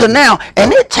even until now.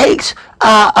 And it takes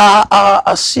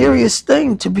a serious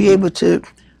thing to be able to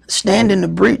stand in the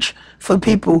breach for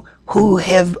people who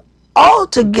have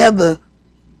altogether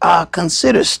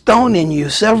considered stoning you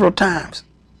several times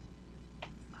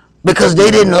because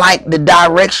they didn't like the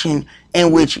direction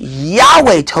in which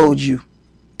Yahweh told you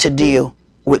to deal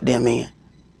with them in.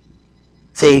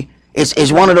 See,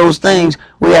 it's one of those things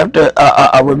we have to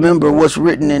remember what's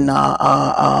written in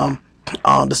the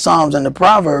Psalms and the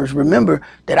Proverbs. Remember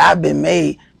that I've been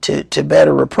made to bear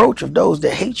the reproach of those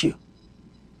that hate you.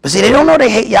 But see, they don't know they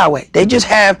hate Yahweh. They just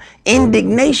have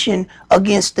indignation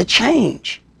against the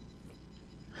change.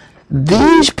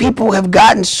 These people have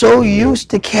gotten so used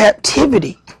to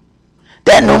captivity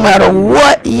that no matter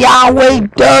what Yahweh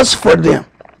does for them,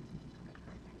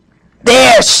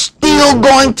 they're still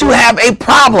going to have a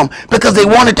problem because they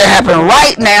want it to happen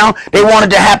right now. They want it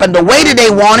to happen the way that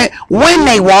they want it, when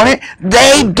they want it.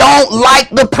 They don't like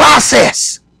the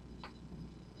process.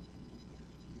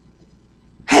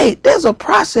 Hey, there's a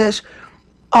process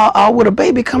with a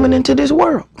baby coming into this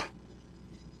world.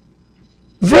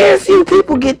 Very few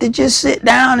people get to just sit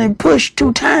down and push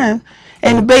 2 times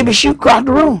and the baby shoot across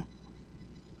the room.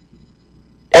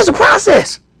 There's a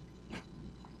process.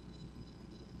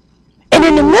 And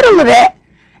in the middle of that,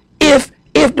 if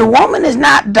the woman is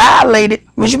not dilated,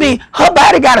 which means her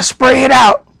body got to spread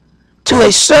out to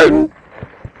a certain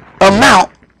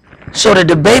amount so that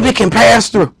the baby can pass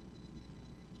through.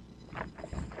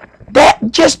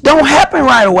 That just don't happen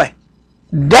right away.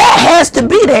 That has to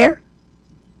be there,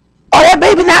 or that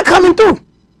baby not coming through.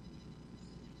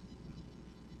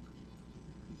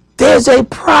 There's a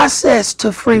process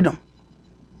to freedom.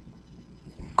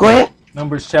 Go ahead.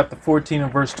 Numbers chapter 14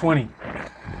 and verse 20.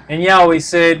 And Yahweh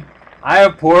said, I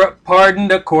have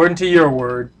pardoned according to your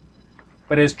word,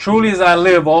 but as truly as I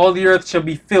live, all the earth shall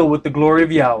be filled with the glory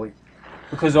of Yahweh.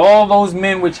 Because all those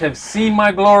men which have seen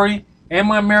my glory and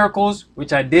my miracles,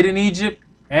 which I did in Egypt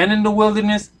and in the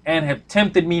wilderness, and have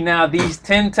tempted me now these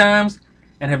 10 times,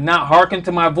 and have not hearkened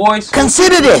to my voice.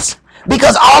 Consider this.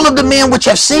 Because all of the men which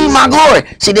have seen my glory.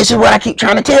 See, this is what I keep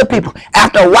trying to tell people.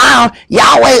 After a while,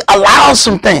 Yahweh allows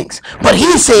some things. But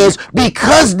he says,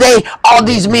 because they are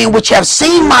these men which have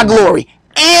seen my glory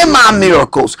and my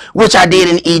miracles, which I did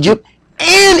in Egypt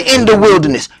and in the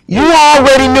wilderness. You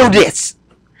already knew this.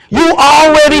 You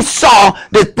already saw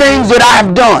the things that I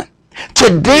have done. To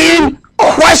then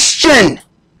question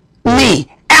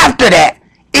me after that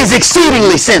is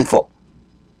exceedingly sinful.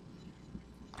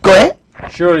 Go ahead.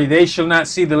 Surely they shall not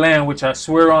see the land which I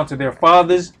swear unto their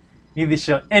fathers, neither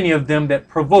shall any of them that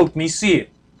provoke me see it.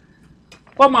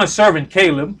 But my servant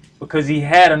Caleb, because he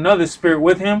had another spirit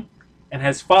with him, and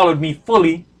has followed me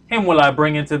fully, him will I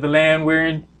bring into the land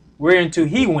whereinto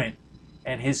he went,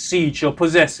 and his seed shall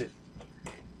possess it.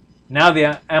 Now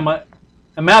the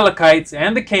Amalekites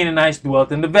and the Canaanites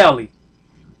dwelt in the valley.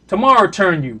 Tomorrow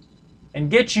turn you,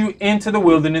 and get you into the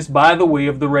wilderness by the way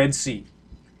of the Red Sea.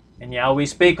 And Yahweh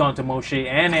spake unto Moshe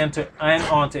and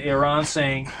unto Aaron,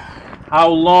 saying, How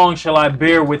long shall I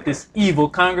bear with this evil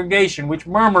congregation which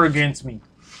murmur against me?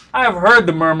 I have heard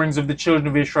the murmurings of the children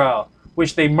of Israel,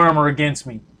 which they murmur against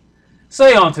me.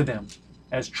 Say unto them,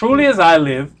 As truly as I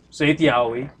live, saith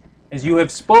Yahweh, as you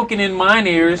have spoken in mine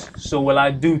ears, so will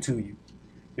I do to you.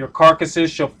 Your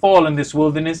carcasses shall fall in this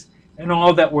wilderness, and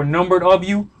all that were numbered of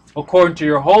you, according to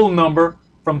your whole number,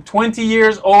 from 20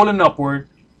 years old and upward,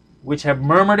 which have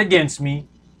murmured against me,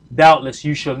 doubtless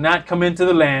you shall not come into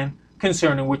the land,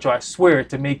 concerning which I swear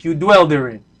to make you dwell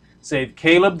therein, save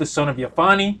Caleb the son of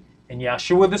Yephani, and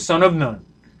Yahshua the son of Nun.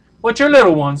 But your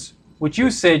little ones, which you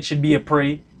said should be a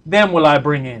prey, them will I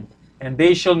bring in, and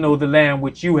they shall know the land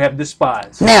which you have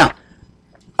despised. Now,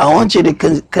 I want you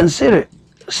to consider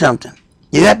something.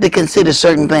 You have to consider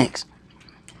certain things.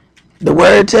 The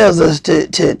word tells us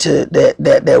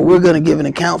that we're going to give an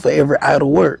account for every idle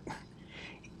word.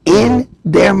 In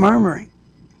their murmuring,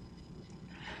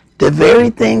 the very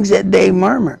things that they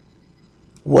murmured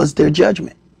was their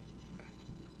judgment.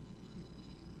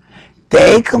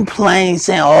 They complained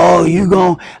saying, oh, you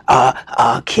going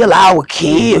to kill our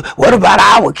kids. What about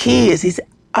our kids? He said,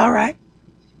 all right.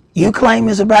 You claim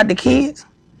it's about the kids.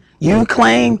 You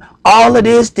claim all of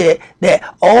this that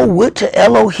oh, would to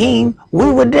Elohim,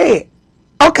 we were dead.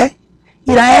 Okay.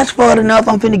 You done asked for it enough.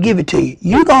 I'm finna give it to you.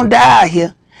 You going to die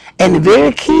here. And the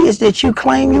very kids that you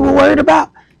claim you were worried about,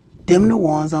 them the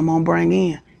ones I'm going to bring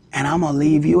in. And I'm going to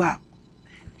leave you out.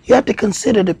 You have to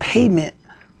consider the payment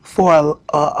for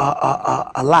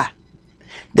a lie.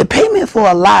 The payment for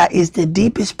a lie is the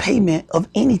deepest payment of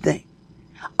anything.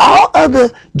 All other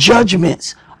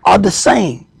judgments are the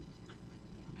same,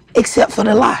 except for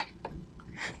the lie.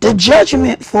 The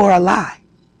judgment for a lie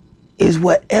is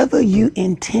whatever you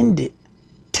intended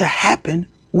to happen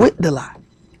with the lie.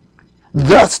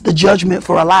 Thus, the judgment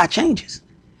for a lie changes.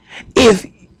 If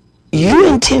you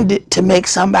intended to make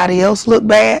somebody else look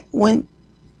bad with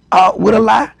a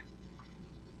lie,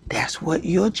 that's what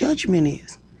your judgment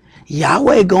is.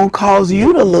 Yahweh gonna cause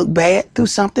you to look bad through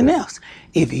something else.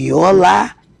 If your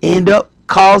lie end up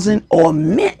causing or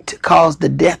meant to cause the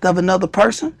death of another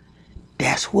person,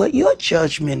 that's what your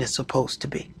judgment is supposed to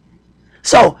be.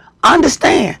 So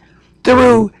understand,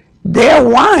 through their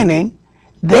whining,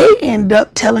 they end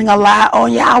up telling a lie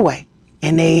on Yahweh,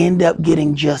 and they end up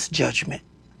getting just judgment.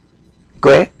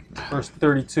 Go ahead. Verse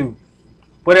 32.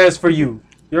 But as for you,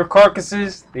 your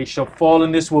carcasses, they shall fall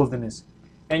in this wilderness,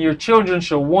 and your children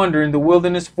shall wander in the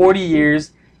wilderness 40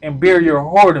 years, and bear your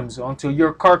whoredoms until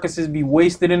your carcasses be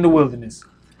wasted in the wilderness.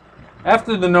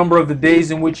 After the number of the days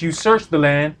in which you search the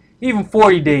land, even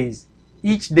 40 days,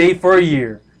 each day for a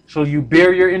year, shall you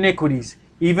bear your iniquities,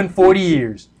 even 40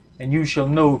 years, and you shall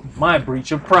know my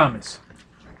breach of promise.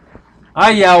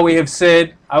 I, Yahweh, have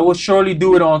said, I will surely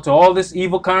do it unto all this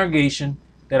evil congregation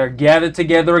that are gathered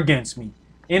together against me.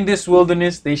 In this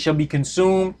wilderness they shall be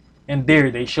consumed, and there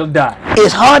they shall die.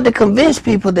 It's hard to convince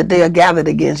people that they are gathered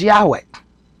against Yahweh,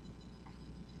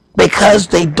 because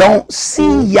they don't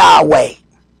see Yahweh.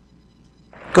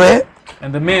 Go ahead.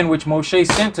 And the men which Moshe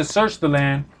sent to search the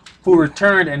land, who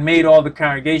returned and made all the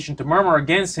congregation to murmur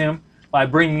against him by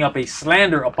bringing up a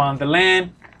slander upon the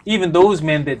land, even those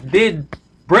men that did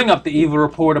bring up the evil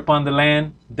report upon the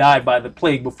land, died by the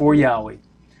plague before Yahweh.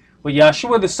 But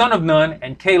Yahshua the son of Nun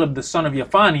and Caleb the son of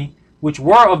Yephani, which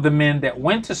were of the men that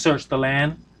went to search the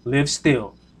land, lived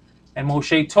still. And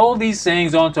Moshe told these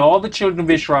sayings unto all the children of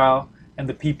Israel, and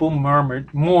the people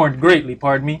mourned greatly,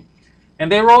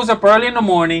 And they rose up early in the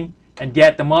morning, and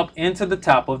gat them up into the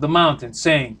top of the mountain,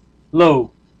 saying,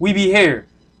 Lo, we be here,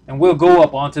 and will go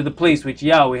up unto the place which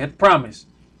Yahweh hath promised,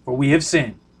 for we have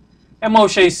sinned. And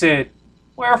Moshe said,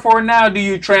 Wherefore now do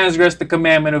you transgress the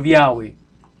commandment of Yahweh?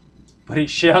 But it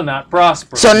shall not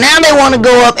prosper. So now they want to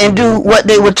go up and do what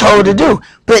they were told to do.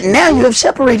 But now you have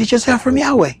separated yourself from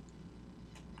Yahweh.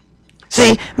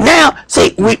 See,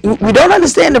 we don't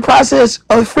understand the process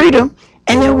of freedom,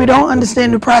 and then we don't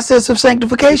understand the process of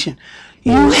sanctification.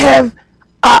 You have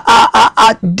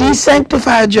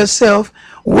desanctified yourself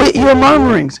with your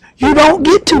murmurings. You don't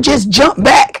get to just jump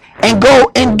back and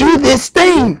go and do this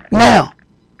thing now.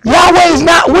 Yahweh is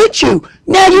not with you.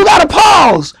 Now you got to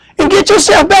pause and get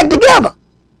yourself back together.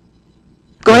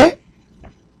 Go ahead.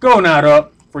 Go not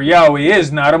up, for Yahweh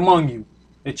is not among you,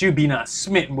 that you be not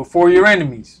smitten before your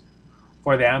enemies.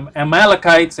 For the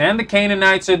Amalekites and the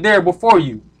Canaanites are there before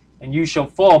you, and you shall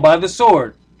fall by the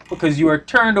sword, because you are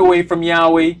turned away from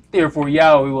Yahweh, therefore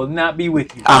Yahweh will not be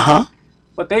with you.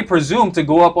 But they presumed to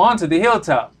go up onto the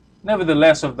hilltop.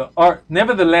 Nevertheless, the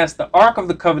ark of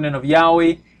the covenant of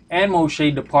Yahweh and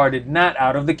Moshe departed not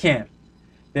out of the camp.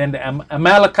 Then the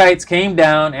Amalekites came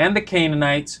down, and the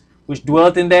Canaanites, which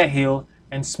dwelt in that hill,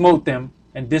 and smote them,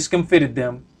 and discomfited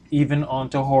them, even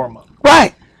unto Hormah.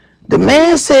 Right. The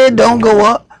man said don't go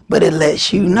up, but it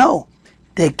lets you know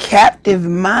the captive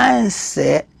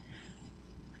mindset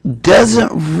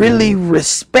doesn't really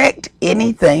respect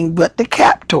anything but the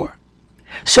captor.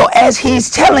 So as he's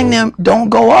telling them don't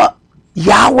go up,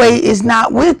 Yahweh is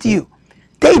not with you.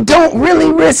 They don't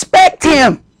really respect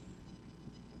him.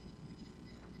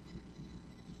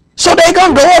 So they're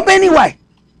going to go up anyway.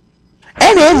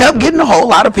 And end up getting a whole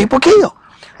lot of people killed.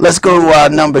 Let's go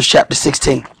to Numbers chapter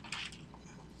 16.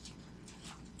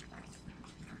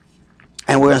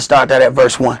 And we're going to start that at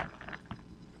verse 1.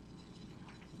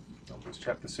 Numbers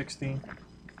chapter 16,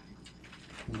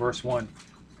 verse 1.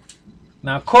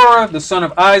 Now Korah, the son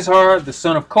of Izhar, the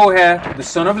son of Kohath, the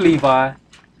son of Levi,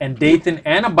 and Dathan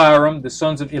and Abiram, the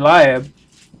sons of Eliab,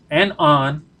 and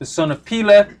On, the son of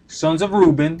Peleth, sons of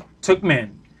Reuben, took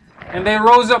men. And they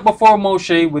rose up before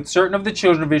Moshe with certain of the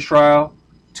children of Israel,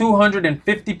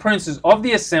 250 princes of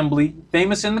the assembly,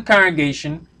 famous in the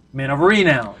congregation, men of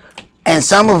renown. And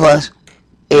some of us,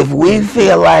 if we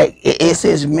feel like it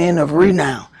says men of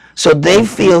renown, so they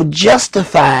feel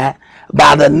justified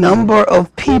by the number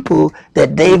of people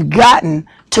that they've gotten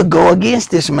to go against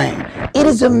this man. It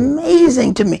is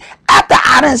amazing to me. After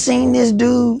I done seen this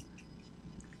dude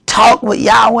talk with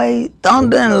Yahweh,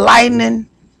 thunder and lightning,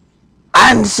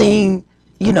 I done seen,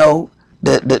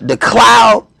 the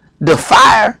cloud, the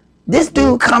fire. This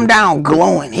dude come down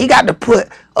glowing. He got to put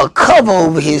a cover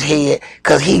over his head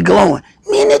because he glowing.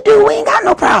 Me and that dude, we ain't got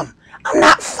no problem. I'm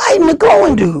not fighting the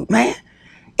glowing dude, man.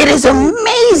 It is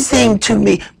amazing to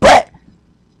me. But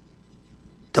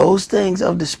those things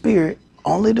of the spirit,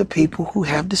 only the people who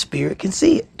have the spirit can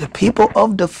see it. The people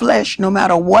of the flesh, no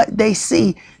matter what they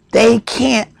see, they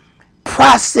can't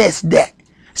process that.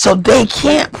 So they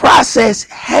can't process,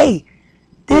 hey,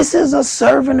 this is a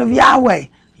servant of Yahweh.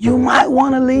 You might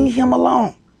want to leave him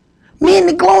alone. Me and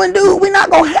the glowing dude, we're not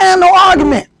going to have no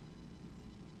argument.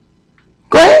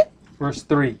 Go ahead. Verse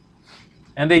 3.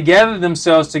 And they gathered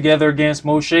themselves together against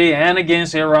Moshe and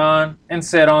against Aaron, and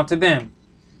said unto them,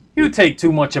 You take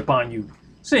too much upon you,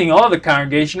 seeing all the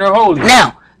congregation are holy.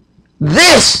 Now,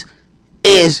 this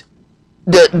is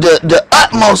the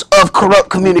utmost of corrupt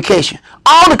communication.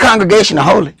 All the congregation are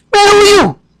holy. Man, who are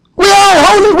you? We all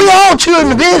holy. We all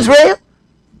children of Israel.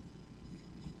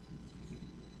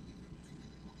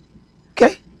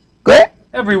 Okay, go ahead.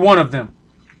 Every one of them,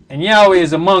 and Yahweh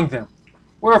is among them.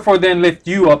 Wherefore then lift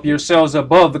you up yourselves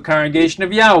above the congregation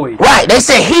of Yahweh. Right, they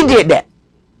say he did that.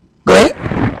 Go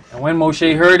ahead. And when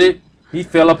Moshe heard it, he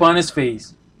fell upon his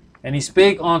face. And he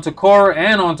spake unto Korah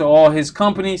and unto all his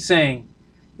company, saying,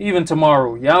 Even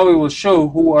tomorrow Yahweh will show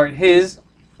who are his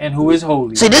and who is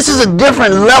holy. See, this is a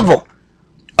different level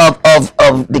of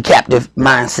the captive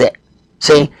mindset.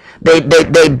 See, they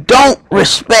don't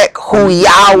respect who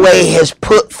Yahweh has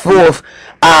put forth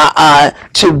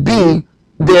to be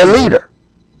their leader.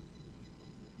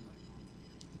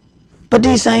 But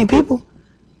these same people,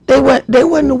 they wasn't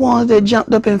the ones that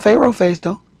jumped up in Pharaoh's face,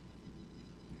 though.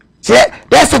 See,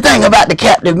 that's the thing about the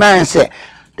captive mindset.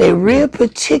 They real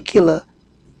particular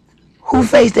who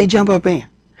face they jump up in.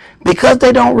 Because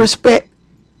they don't respect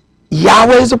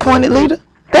Yahweh's appointed leader,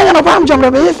 they ain't got no problem jumping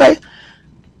up in his face.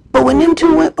 But when them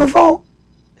two went before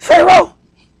Pharaoh,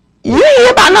 you ain't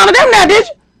hear about none of them now, did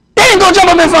you? They didn't go jump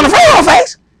up in front of Pharaoh's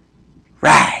face.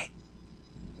 Right.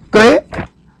 Go ahead.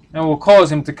 And will cause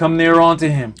him to come near unto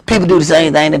him. People do the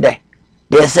same thing today.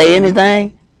 They'll say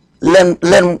anything. Let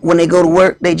them, when they go to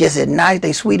work, they just at night,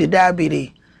 they sweet as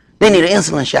diabetes. They need an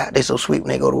insulin shot. They so sweet when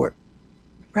they go to work.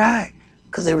 Right.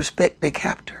 Because they respect their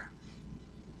captor.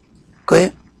 Go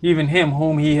ahead. Even him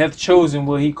whom he hath chosen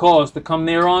will he cause to come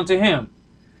near unto him.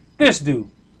 This do.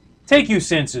 Take you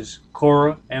censers,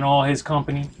 Korah and all his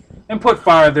company, and put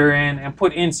fire therein, and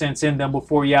put incense in them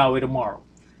before Yahweh tomorrow.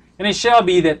 And it shall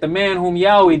be that the man whom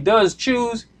Yahweh does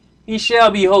choose, he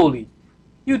shall be holy.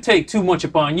 You take too much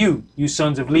upon you, you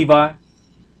sons of Levi.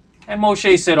 And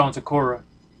Moshe said unto Korah,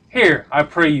 Hear, I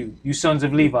pray you, you sons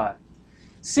of Levi.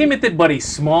 Seemeth it but a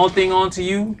small thing unto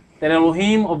you, that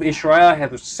Elohim of Israel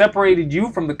hath separated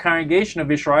you from the congregation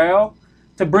of Israel,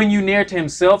 to bring you near to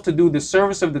himself, to do the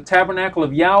service of the tabernacle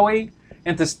of Yahweh,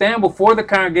 and to stand before the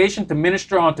congregation to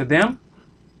minister unto them?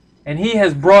 And he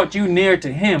has brought you near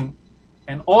to him,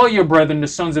 and all your brethren the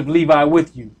sons of Levi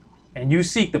with you, and you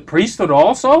seek the priesthood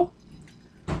also?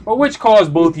 For which cause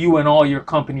both you and all your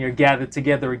company are gathered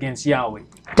together against Yahweh?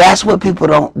 That's what people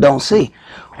don't see.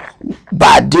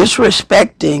 By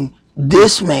disrespecting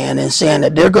this man and saying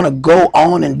that they're going to go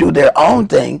on and do their own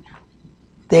thing,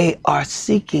 they are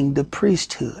seeking the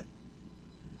priesthood.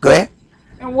 Go ahead.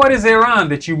 And what is Aaron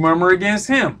that you murmur against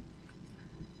him?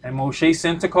 And Moshe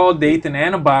sent to call Dathan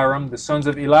and Abiram, the sons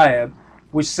of Eliab,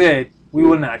 which said, We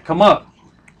will not come up.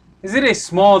 Is it a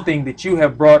small thing that you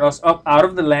have brought us up out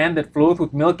of the land that floweth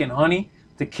with milk and honey,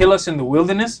 to kill us in the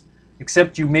wilderness,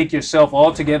 except you make yourself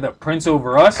altogether a prince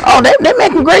over us? Oh, they're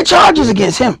making great charges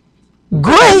against him.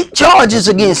 Great charges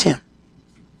against him.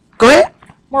 Go ahead.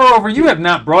 Moreover, you have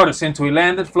not brought us into a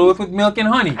land that floweth with milk and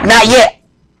honey. Not yet.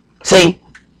 See?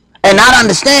 And not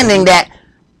understanding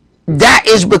that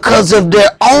is because of their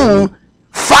own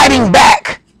fighting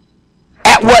back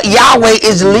at what Yahweh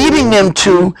is leading them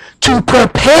to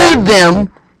prepare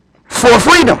them for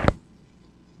freedom.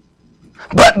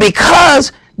 But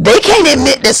because they can't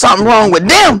admit there's something wrong with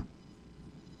them,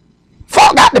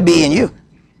 fault got to be in you.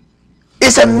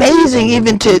 It's amazing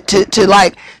even to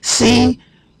like see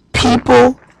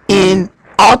people in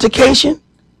altercation.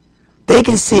 They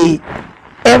can see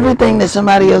everything that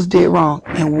somebody else did wrong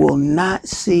and will not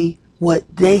see what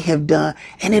they have done.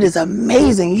 And it is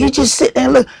amazing. You just sit there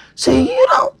and look. So you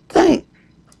don't think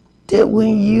that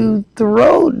when you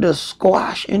throw the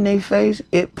squash in their face,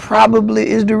 it probably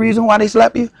is the reason why they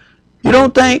slap you? You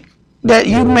don't think that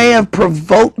you may have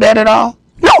provoked that at all?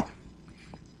 No.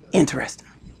 Interesting.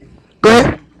 Go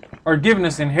ahead. Are given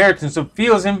us inheritance of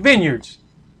fields and vineyards.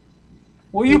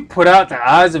 Will you put out the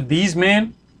eyes of these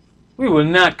men? We will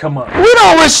not come up. We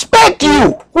don't respect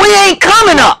you. We ain't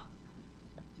coming up.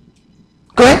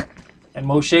 Go ahead. And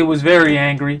Moshe was very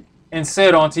angry, and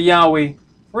said unto Yahweh,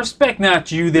 Respect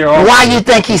not you their offering. Why you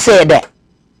think he said that?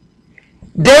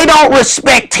 They don't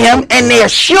respect him, and they're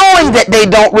showing that they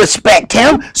don't respect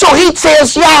him. So he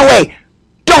tells Yahweh,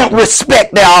 don't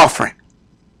respect their offering.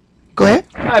 Go ahead.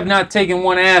 I have not taken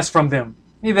one ass from them,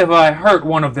 neither have I hurt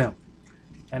one of them.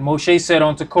 And Moshe said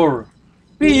unto Korah,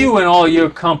 Be you and all your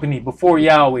company before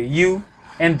Yahweh, you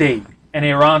and they, and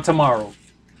Aaron tomorrow.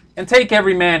 And take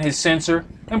every man his censer,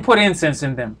 and put incense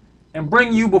in them. And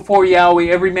bring you before Yahweh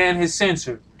every man his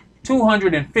censer,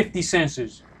 250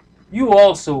 censers. You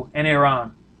also and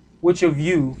Aaron, each of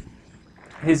you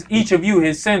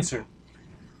his censer.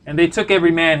 And they took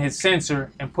every man his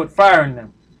censer, and put fire in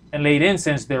them, and laid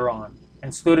incense thereon,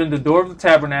 and stood in the door of the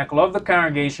tabernacle of the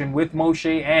congregation with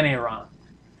Moshe and Aaron.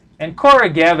 And Korah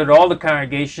gathered all the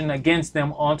congregation against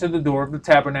them unto the door of the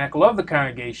tabernacle of the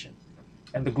congregation.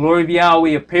 And the glory of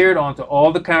Yahweh appeared unto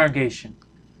all the congregation.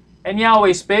 And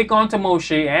Yahweh spake unto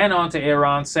Moshe and unto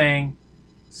Aaron, saying,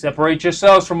 Separate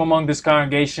yourselves from among this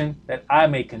congregation, that I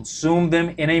may consume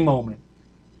them in a moment.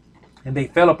 And they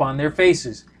fell upon their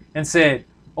faces, and said,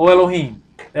 O Elohim,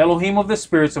 the Elohim of the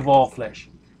spirits of all flesh,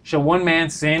 shall one man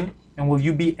sin, and will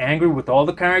you be angry with all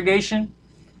the congregation?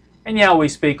 And Yahweh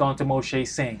spake unto Moshe,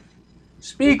 saying,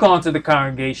 Speak unto the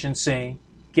congregation, saying,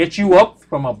 Get you up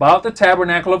from about the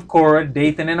tabernacle of Korah,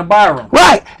 Dathan, and Abiram.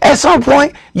 Right. At some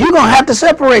point, you're going to have to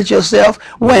separate yourself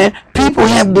when people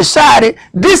have decided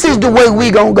this is the way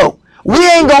we're going to go. We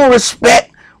ain't going to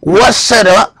respect what's set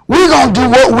up. We're going to do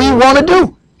what we want to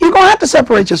do. You're going to have to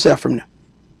separate yourself from them.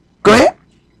 Go ahead.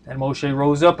 And Moshe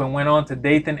rose up and went on to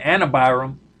Dathan and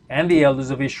Abiram, and the elders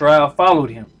of Israel followed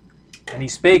him. And he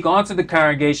spake unto the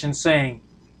congregation, saying,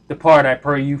 Depart, I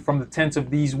pray you, from the tents of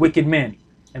these wicked men,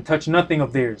 and touch nothing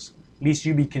of theirs, lest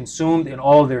you be consumed in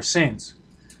all their sins.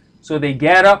 So they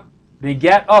gat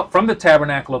up from the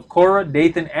tabernacle of Korah,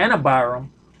 Dathan, and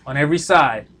Abiram on every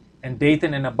side. And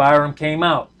Dathan and Abiram came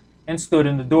out, and stood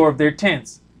in the door of their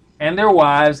tents, and their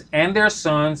wives, and their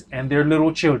sons, and their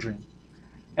little children.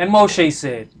 And Moshe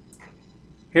said,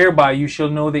 Hereby you shall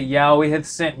know that Yahweh hath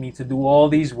sent me to do all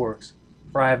these works,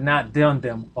 for I have not done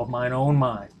them of mine own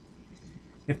mind.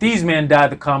 If these men die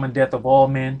the common death of all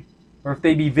men, or if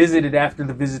they be visited after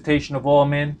the visitation of all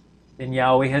men, then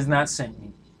Yahweh has not sent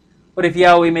me. But if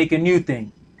Yahweh make a new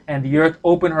thing, and the earth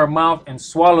open her mouth and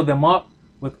swallow them up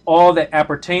with all that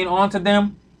appertain unto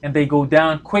them, and they go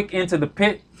down quick into the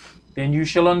pit, then you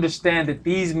shall understand that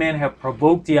these men have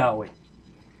provoked Yahweh.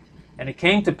 And it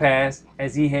came to pass,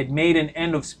 as he had made an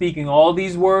end of speaking all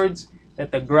these words,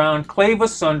 that the ground clave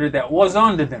asunder that was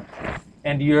under them,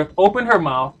 and the earth opened her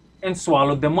mouth, and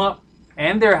swallowed them up,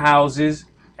 and their houses,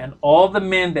 and all the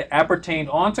men that appertained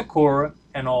unto Korah,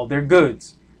 and all their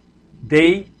goods.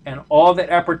 They and all that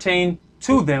appertained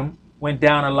to them went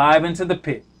down alive into the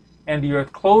pit, and the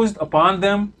earth closed upon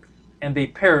them, and they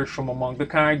perished from among the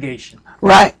congregation.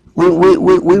 Right.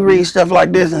 We read stuff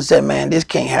like this and say, man, this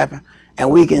can't happen. And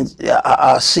we can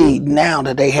see now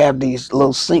that they have these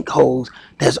little sinkholes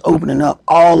that's opening up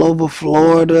all over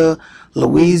Florida,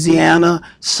 Louisiana,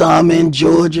 some in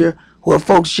Georgia, where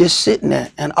folks just sitting there,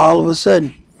 and all of a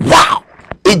sudden, wow,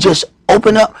 it just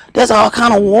opened up. There's all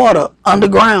kind of water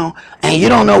underground, and you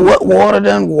don't know what water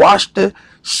done washed the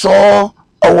soil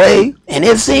away, and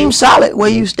it seems solid where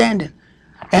you standing,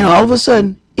 and all of a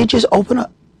sudden, it just opened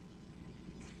up.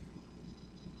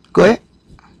 Go ahead.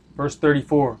 Verse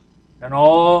 34. And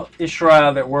all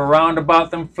Israel that were round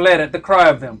about them fled at the cry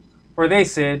of them, for they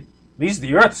said, Lest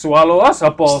the earth swallow us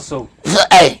up also.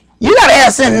 Hey, you gotta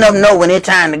have something up know when it's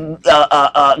time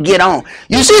to get on.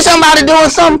 You see somebody doing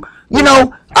something, you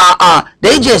know,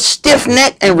 they just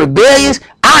stiff-necked and rebellious.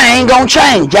 I ain't gonna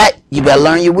change. Jack, you better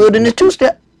learn your wilderness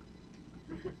two-step.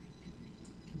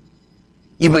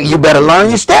 You better learn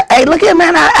your step. Hey, look here,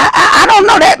 man. I don't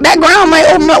know that ground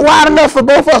may open up wide enough for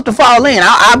both of us to fall in.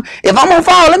 If I'm gonna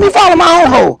fall, let me fall in my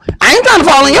own hole. I ain't trying to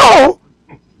fall in your hole.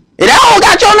 If that hole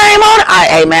got your name on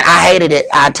it, hey man, I hated it.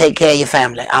 I take care of your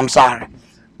family. I'm sorry,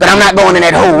 but I'm not going in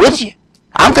that hole with you.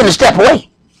 I'm gonna step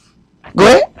away. Go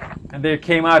ahead. And there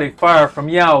came out a fire from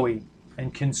Yahweh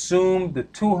and consumed the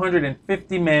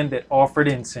 250 men that offered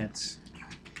incense.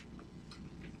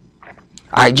 All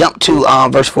right, jump to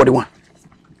verse 41.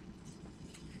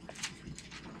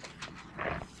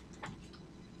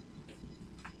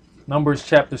 Numbers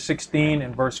chapter 16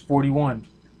 and verse 41.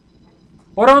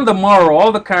 But on the morrow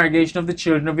all the congregation of the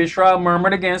children of Israel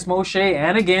murmured against Moshe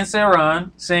and against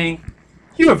Aaron, saying,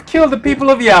 You have killed the people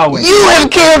of Yahweh. You have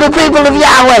killed the people of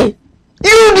Yahweh.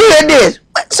 You did this.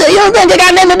 So you don't think they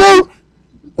got nothing to do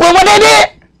with what they did?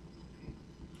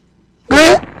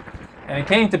 Good. And it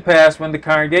came to pass, when the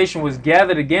congregation was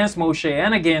gathered against Moshe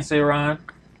and against Aaron,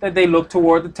 that they looked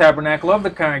toward the tabernacle of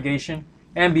the congregation,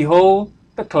 and behold,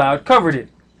 the cloud covered it,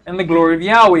 and the glory of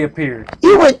Yahweh appeared.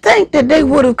 You would think that they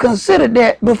would have considered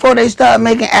that before they started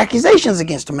making accusations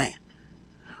against the man.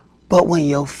 But when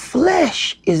your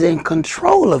flesh is in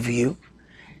control of you,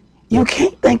 you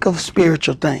can't think of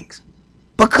spiritual things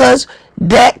because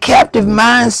that captive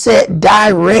mindset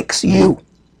directs you.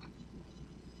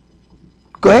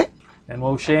 Go ahead. And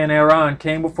Moshe and Aaron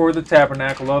came before the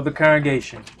tabernacle of the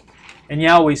congregation. And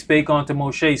Yahweh spake unto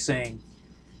Moshe, saying,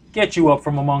 Get you up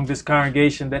from among this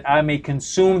congregation, that I may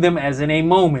consume them as in a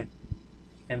moment.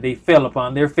 And they fell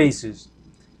upon their faces.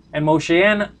 And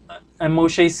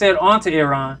Moshe said unto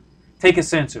Aaron, Take a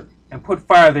censer, and put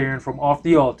fire therein from off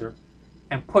the altar,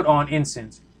 and put on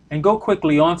incense, and go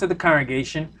quickly unto the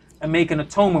congregation, and make an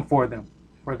atonement for them.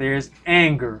 For there is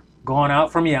anger gone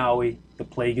out from Yahweh, the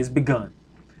plague is begun.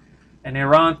 And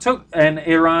Aaron took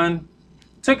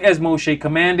as Moshe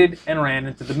commanded, and ran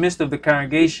into the midst of the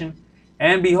congregation.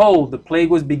 And behold, the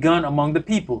plague was begun among the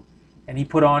people. And he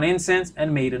put on incense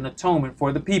and made an atonement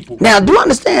for the people. Now, do you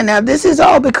understand? Now, this is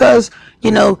all because,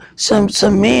 you know, some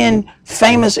men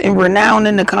famous and renowned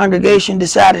in the congregation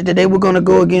decided that they were going to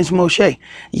go against Moshe.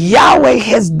 Yahweh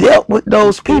has dealt with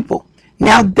those people.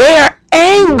 Now, they're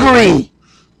angry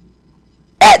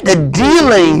at the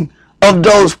dealing of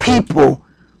those people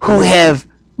who have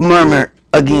murmured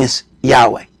against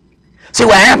Yahweh. See,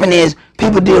 what happened is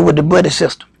people deal with the buddy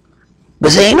system.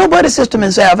 But see, ain't no buddy system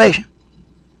in salvation.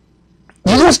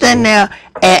 You don't stand there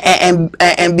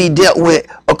and be dealt with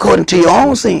according to your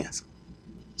own sins.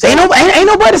 See, ain't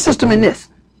no buddy system in this.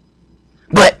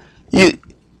 But you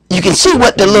can see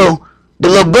what the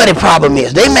little buddy problem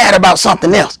is. They mad about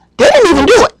something else. They didn't even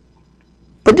do it.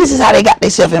 But this is how they got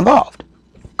themselves involved.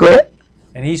 Go ahead.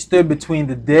 And he stood between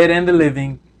the dead and the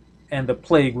living, and the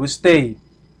plague was stayed.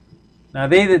 Now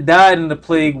they that died in the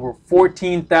plague were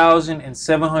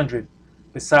 14,700,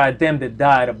 beside them that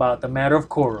died about the matter of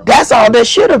Korah. That's all that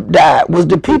should have died, was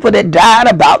the people that died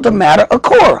about the matter of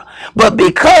Korah. But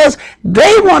because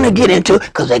they want to get into it,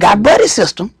 because they got buddy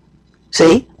system,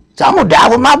 see? So I'm going to die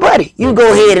with my buddy. You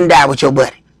go ahead and die with your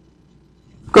buddy.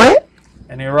 Go ahead.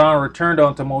 And Aaron returned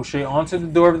unto Moshe unto the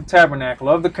door of the tabernacle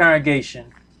of the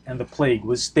congregation, and the plague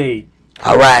was stayed.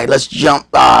 All right, let's jump,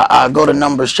 go to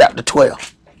Numbers chapter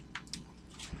 12.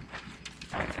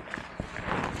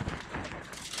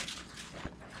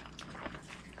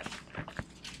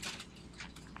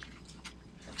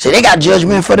 See, they got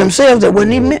judgment for themselves that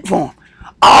wasn't even meant for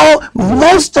them.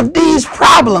 Most of these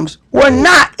problems were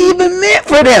not even meant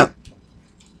for them.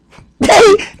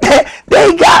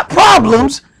 They got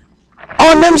problems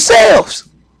on themselves.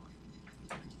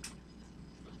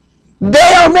 They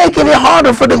are making it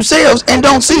harder for themselves and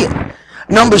don't see it.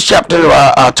 Numbers chapter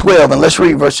 12, and let's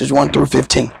read verses 1 through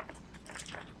 15.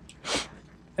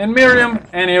 And Miriam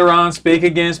and Aaron spake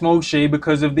against Moshe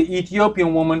because of the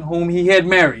Ethiopian woman whom he had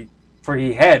married. For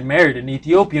he had married an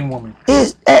Ethiopian woman.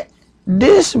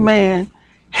 This man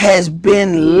has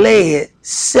been led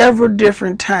several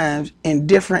different times in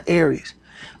different areas.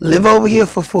 Live over here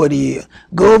for 40 years.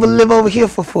 Live over here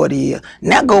for 40 years.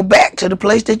 Now go back to the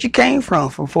place that you came from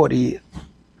for 40 years.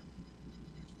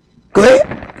 Go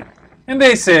ahead. And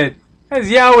they said,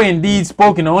 Has Yahweh indeed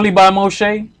spoken only by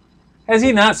Moshe? Has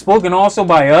he not spoken also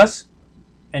by us?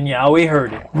 And Yahweh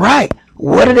heard it. Right.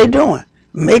 What are they doing?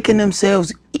 Making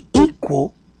themselves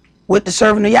equal with the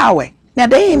servant of Yahweh. Now,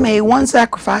 they ain't made one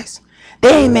sacrifice.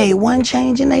 They ain't made one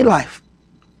change in their life.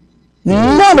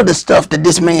 None of the stuff that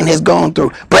this man has gone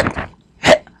through. But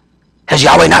has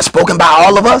Yahweh not spoken by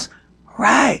all of us?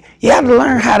 Right. You have to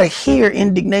learn how to hear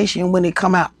indignation when it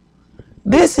come out.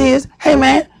 This is, hey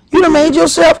man, you done made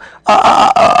yourself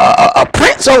a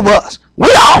prince over us. We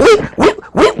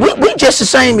just the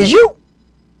same as you.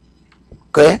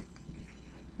 Go ahead.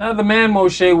 Now the man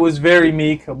Moshe was very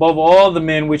meek, above all the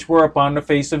men which were upon the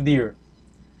face of the earth.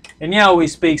 And Yahweh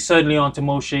spake suddenly unto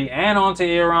Moshe, and unto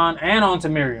Aaron, and unto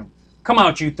Miriam, Come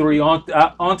out, you three,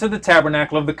 unto the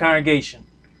tabernacle of the congregation.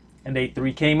 And they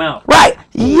three came out. Right.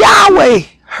 Yahweh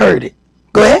heard it.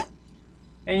 Go ahead.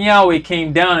 And Yahweh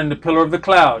came down in the pillar of the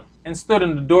cloud, and stood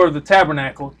in the door of the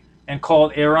tabernacle, and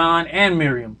called Aaron and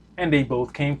Miriam, and they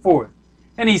both came forth.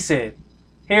 And he said,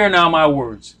 Hear now my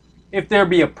words. If there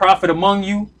be a prophet among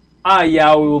you, I,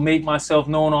 Yahweh, will make myself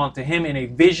known unto him in a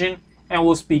vision, and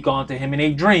will speak unto him in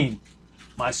a dream.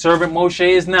 My servant Moshe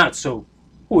is not so,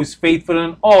 who is faithful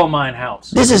in all mine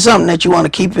house. This is something that you want to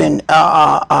keep in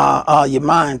your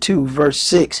mind too. Verse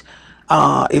 6,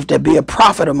 if there be a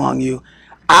prophet among you,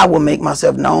 I will make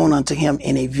myself known unto him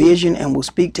in a vision and will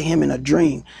speak to him in a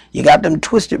dream. You got them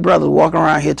twisted brothers walking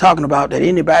around here talking about that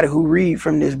anybody who read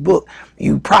from this book,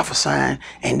 you prophesying,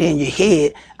 and then your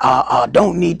head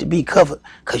don't need to be covered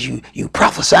because you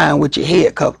prophesying with your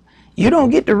head covered. You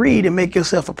don't get to read and make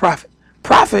yourself a prophet.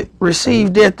 Prophet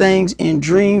receive their things in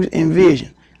dreams and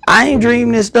vision. I ain't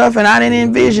dreaming this stuff, and I didn't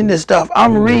envision this stuff.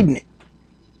 I'm reading it.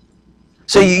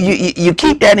 So you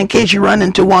keep that in case you run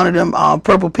into one of them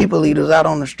purple people eaters out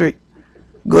on the street.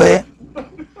 Go ahead.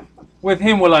 With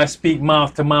him will I speak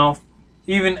mouth to mouth,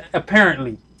 even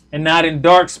apparently, and not in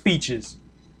dark speeches.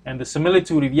 And the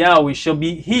similitude of Yahweh shall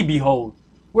be he behold.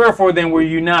 Wherefore then were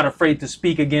you not afraid to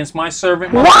speak against my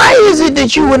servant? Why is it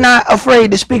that you were not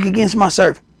afraid to speak against my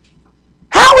servant?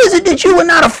 How is it that you were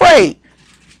not afraid?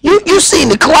 You seen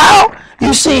the cloud,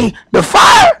 you seen the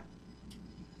fire.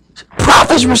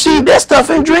 Prophets received that stuff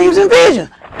in dreams and visions.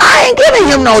 I ain't giving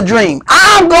him no dream.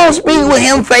 I'm going to speak with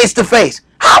him face to face.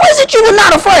 How is it you were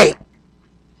not afraid?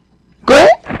 Go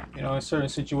ahead. You know, in certain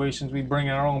situations we bring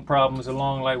our own problems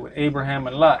along, like with Abraham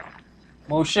and Lot.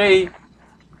 Moshe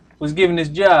was given his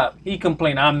job. He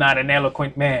complained, I'm not an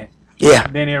eloquent man. Yeah.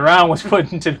 Then Iran was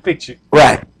put into the picture.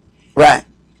 Right. Right.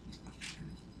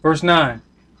 Verse 9.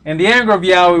 And the anger of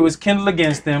Yahweh was kindled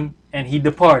against them, and he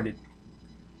departed.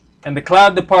 And the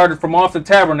cloud departed from off the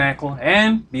tabernacle,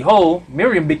 and, behold,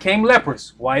 Miriam became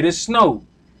leprous, white as snow.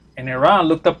 And Aaron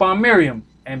looked upon Miriam,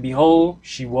 and behold,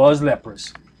 she was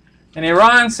leprous. And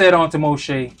Aaron said unto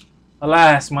Moshe,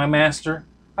 Alas, my master,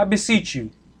 I beseech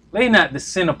you, lay not the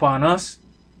sin upon us,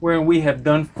 wherein we have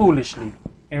done foolishly,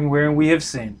 and wherein we have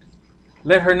sinned.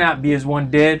 Let her not be as one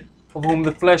dead, of whom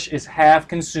the flesh is half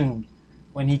consumed,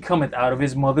 when he cometh out of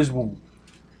his mother's womb.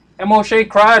 And Moshe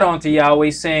cried unto Yahweh,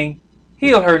 saying,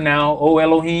 Heal her now, O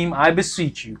Elohim, I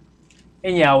beseech you.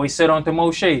 And Yahweh said unto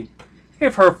Moshe,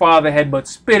 If her father had but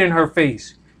spit in her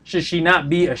face, should she not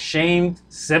be ashamed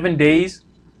 7 days?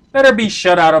 Let her be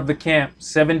shut out of the camp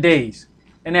 7 days,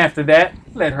 and after that,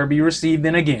 let her be received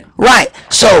in again. Right.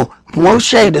 So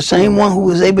Moshe, the same one who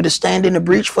was able to stand in the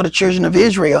breach for the children of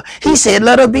Israel, he said,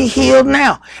 let her be healed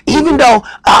now. Even though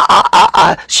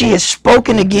she has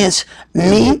spoken against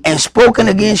me and spoken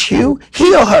against you,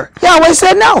 heal her. Yahweh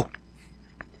said no.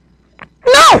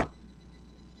 No.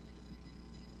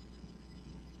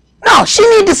 No, she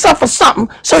need to suffer something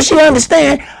so she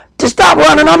understand to stop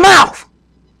running her mouth.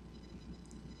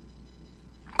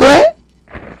 Go ahead.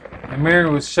 And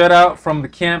Miriam was shut out from the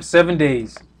camp 7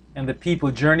 days, and the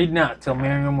people journeyed not till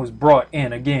Miriam was brought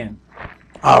in again.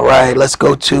 All right, let's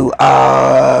go to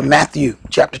Matthew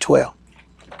chapter 12.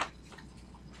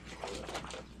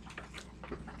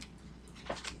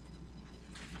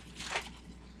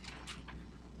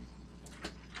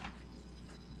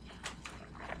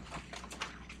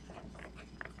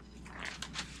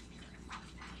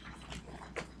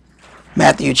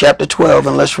 Matthew chapter 12,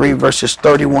 and let's read verses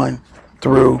 31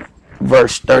 through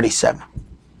verse 37.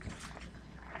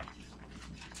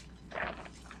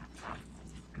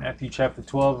 Matthew chapter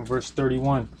 12 and verse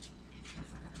 31.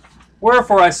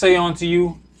 Wherefore I say unto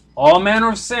you, all manner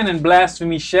of sin and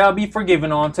blasphemy shall be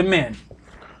forgiven unto men,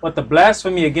 but the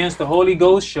blasphemy against the Holy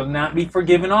Ghost shall not be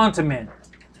forgiven unto men.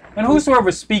 And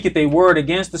whosoever speaketh a word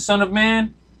against the Son of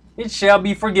Man, it shall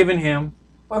be forgiven him.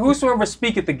 But whosoever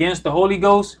speaketh against the Holy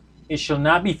Ghost, it shall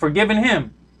not be forgiven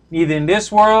him, neither in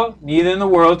this world, neither in the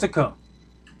world to come.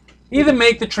 Either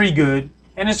make the tree good,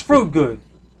 and his fruit good,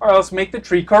 or else make the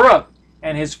tree corrupt,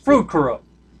 and his fruit corrupt.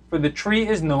 For the tree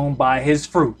is known by his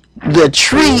fruit. The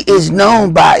tree is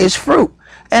known by its fruit.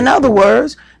 In other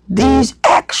words, these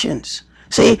actions.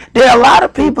 See, there are a lot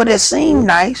of people that seem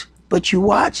nice, but you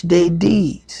watch their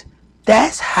deeds.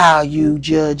 That's how you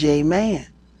judge a man.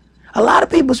 A lot of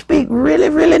people speak really,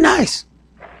 really nice.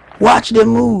 Watch their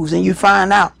moves and you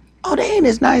find out, oh, they ain't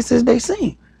as nice as they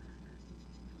seem.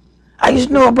 I used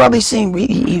to know a brother,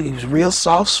 he was real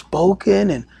soft-spoken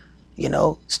and, you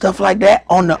know, stuff like that.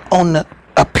 On the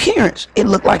appearance, it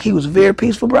looked like he was a very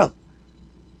peaceful brother.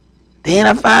 Then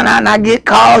I find out and I get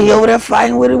called, he over there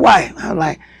fighting with his wife. I was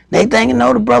like, they thinking,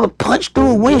 no, the brother punched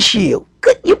through a windshield.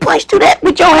 Good, you punched through that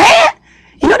with your hand?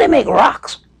 You know they make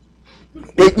rocks.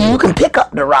 You can pick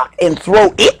up the rock and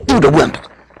throw it through the window.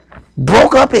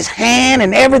 Broke up his hand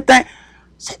and everything.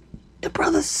 The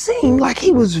brother seemed like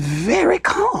he was very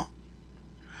calm.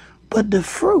 But the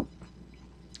fruit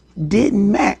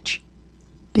didn't match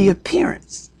the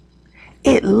appearance.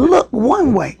 It looked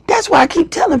one way. That's why I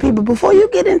keep telling people, before you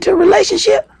get into a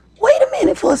relationship, wait a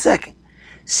minute for a second.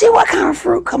 See what kind of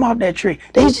fruit come off that tree.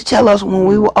 They used to tell us when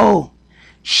we were old,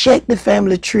 shake the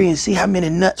family tree and see how many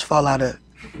nuts fall out of it.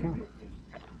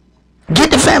 Get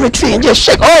the family tree and just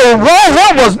shake. Oh, whoa,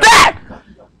 what was that?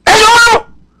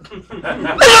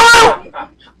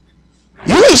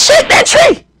 You need to shake that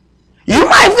tree. You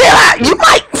might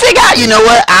figure out, you know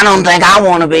what? I don't think I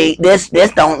want to be, this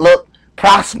don't look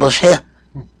prosperous here.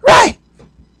 Right.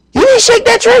 You need to shake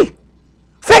that tree.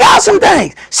 Figure out some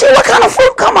things. See what kind of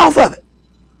fruit come off of it.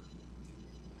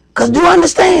 Because do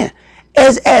understand,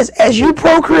 as you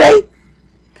procreate,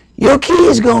 your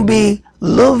kids gonna be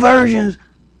little versions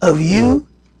of you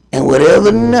and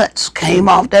whatever nuts came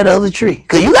off that other tree.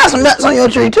 Cause you got some nuts on your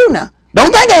tree too now.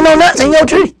 Don't think ain't no nuts in your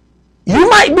tree. You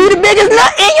might be the biggest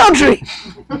nut in your tree.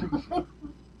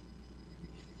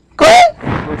 Go ahead.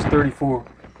 Verse 34.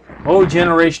 O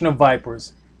generation of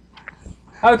vipers,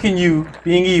 how can you,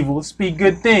 being evil, speak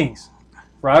good things?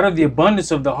 For out of the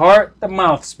abundance of the heart, the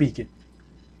mouth speaketh.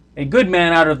 A good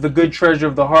man out of the good treasure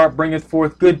of the heart bringeth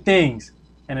forth good things,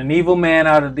 and an evil man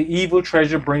out of the evil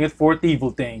treasure bringeth forth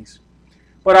evil things.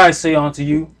 But I say unto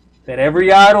you, that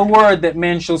every idle word that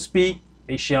men shall speak,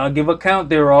 they shall give account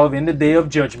thereof in the day of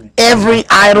judgment. Every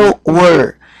idle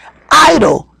word.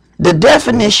 Idle, the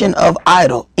definition of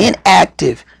idle,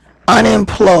 inactive,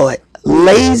 unemployed,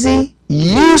 lazy,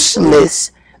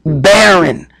 useless,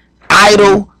 barren,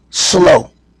 idle,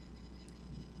 slow.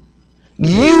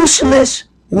 Useless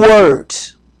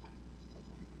words.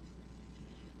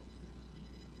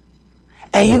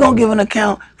 And you're going to give an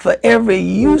account for every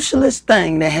useless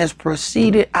thing that has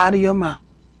proceeded out of your mouth.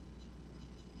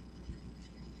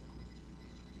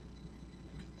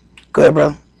 Go ahead,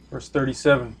 brother. Verse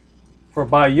 37. For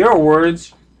by your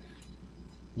words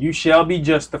you shall be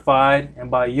justified,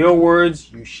 and by your words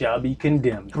you shall be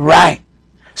condemned. Right.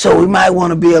 So we might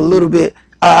want to be a little bit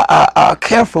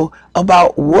careful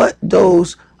about what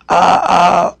those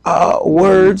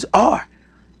words are.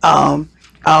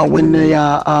 When the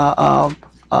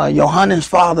Yohanan's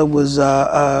father was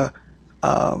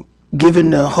given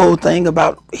the whole thing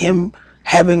about him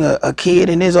having a kid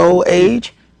in his old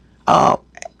age,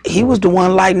 he was the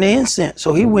one lighting the incense.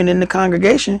 So he went in the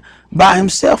congregation by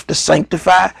himself to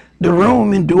sanctify the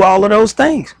room and do all of those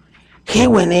things. He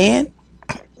went in,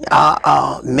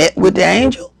 met with the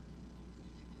angel,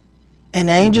 and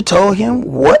the angel told him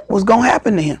what was going to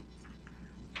happen to him.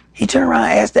 He turned around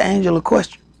and asked the angel a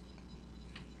question.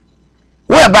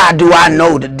 Whereby do I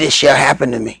know that this shall happen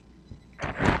to me?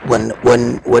 When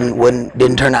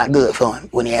didn't turn out good for him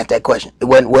when he asked that question. It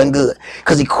wasn't good.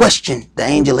 Because he questioned the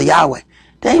angel of Yahweh.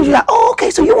 The angel like, oh, okay,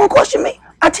 so you won't question me?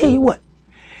 I tell you what.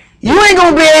 You ain't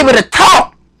going to be able to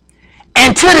talk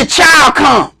until the child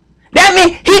come. That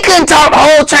means he couldn't talk the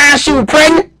whole time she was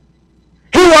pregnant.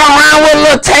 He walked around with a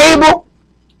little table.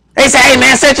 They say, hey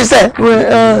man, such and such.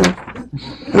 How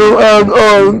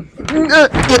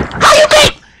you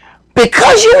think?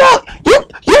 Because you want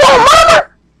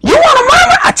mama? You want a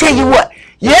mama? I tell you what,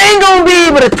 you ain't gonna be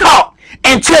able to talk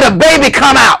until the baby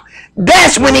come out.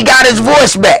 That's when he got his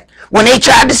voice back. When they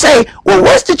tried to say, well,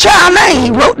 what's the child name?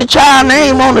 He wrote the child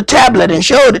name on the tablet and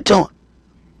showed it to him.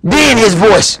 Then his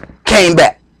voice came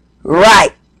back.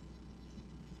 Right.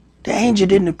 The angel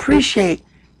didn't appreciate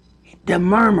the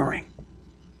murmuring.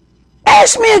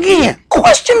 Ask me again.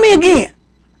 Question me again.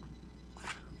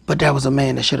 But that was a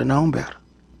man that should have known better.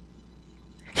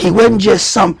 He wasn't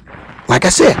just some, like I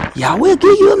said, Yahweh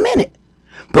give you a minute.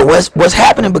 But what's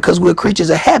happening, because we're creatures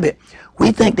of habit,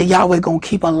 we think that Yahweh gonna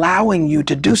keep allowing you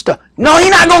to do stuff. No, he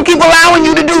not gonna keep allowing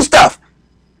you to do stuff.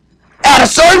 At a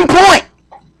certain point,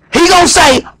 he gonna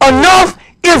say, enough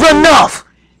is enough.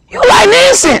 You light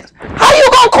incense. How you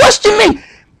gonna question me?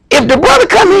 If the brother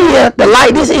come in here to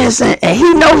light this incense and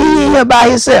he know he in here by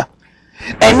himself,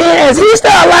 and then as he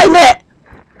start lighting that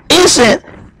incense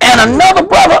and another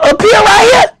brother appear right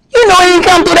here, you know he ain't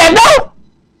come through that door.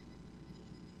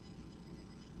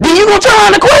 Then you gonna turn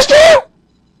around and question him?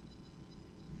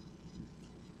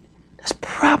 That's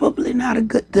probably not a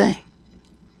good thing.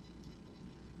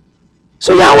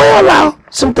 So Yahweh allow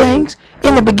some things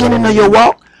in the beginning of your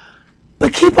walk,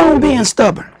 but keep on being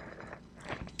stubborn.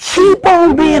 Keep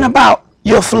on being about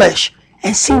your flesh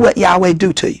and see what Yahweh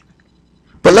do to you.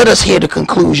 But let us hear the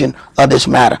conclusion of this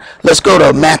matter. Let's go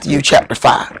to Matthew chapter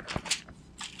 5.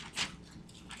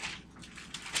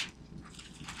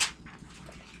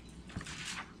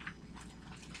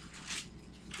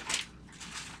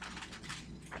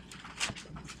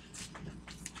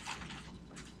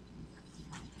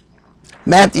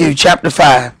 Matthew chapter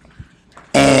 5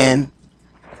 and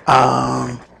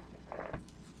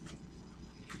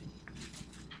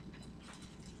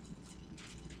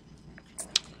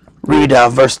read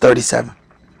verse 37.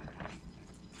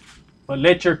 But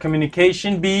let your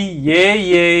communication be yea,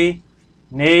 yea,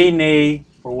 nay, nay,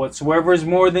 for whatsoever is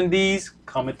more than these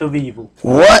cometh of evil.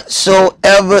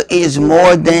 Whatsoever is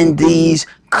more than these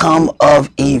come of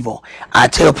evil. I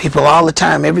tell people all the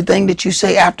time, everything that you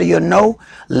say after your no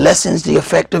lessens the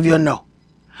effect of your no.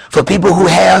 For people who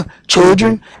have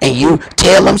children and you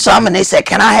tell them something and they say,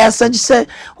 can I have such and such?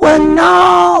 Well,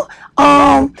 no,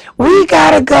 we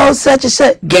gotta go such and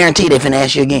such. Guaranteed they finna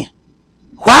ask you again.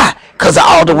 Why? Because of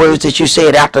all the words that you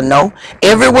said after no.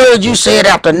 Every word you said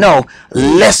after no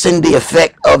lessen the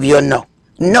effect of your no.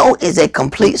 No is a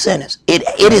complete sentence. It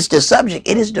is the subject.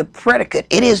 It is the predicate.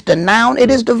 It is the noun. It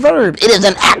is the verb. It is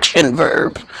an action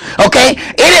verb. Okay?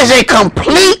 It is a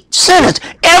complete sentence.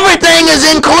 Everything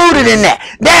is included in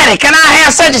that. Daddy, can I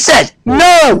have such and such?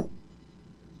 No.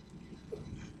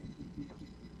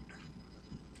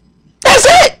 That's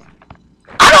it.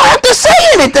 I don't have to say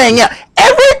anything.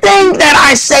 Everything that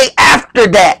I say after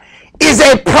that is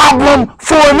a problem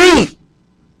for me.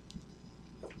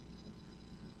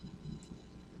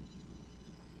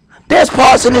 There's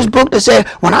parts in this book that say,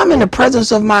 when I'm in the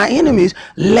presence of my enemies,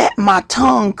 let my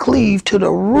tongue cleave to the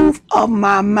roof of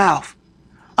my mouth.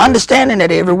 Understanding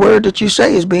that every word that you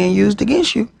say is being used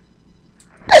against you.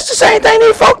 That's the same thing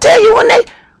these folk tell you when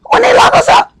they lock us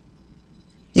up.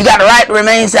 You got the right to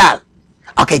remain silent.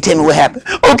 Okay, tell me what happened.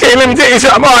 Okay, let me tell you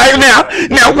something. All right,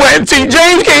 now when see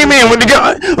James came in with the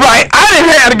gun, right? I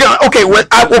didn't have a gun. Okay,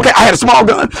 I had a small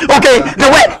gun. Okay, now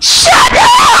what? Shut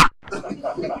up!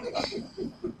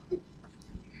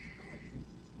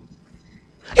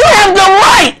 You have the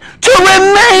right to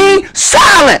remain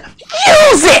silent.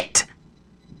 Use it.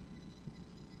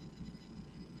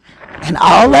 And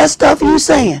all that stuff you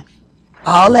saying,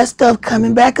 all that stuff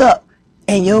coming back up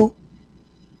in your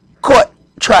court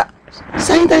trial.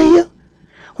 Same thing here.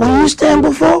 When you stand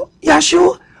before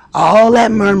Yahshua, all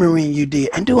that murmuring you did.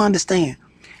 And do understand,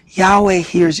 Yahweh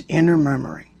hears inner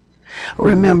murmuring.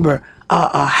 Remember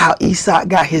how Esau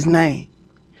got his name.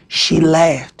 She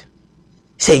laughed.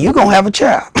 Say, you're going to have a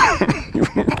child.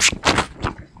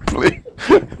 Please.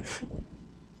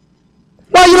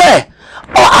 Why you laugh?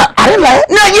 Oh, I didn't laugh.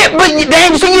 No, yeah, but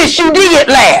damn, so yes, you did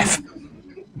laugh.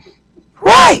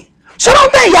 Right. So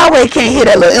don't think Yahweh can't hear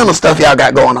that little inner stuff y'all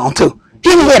got going on too.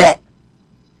 He can hear that.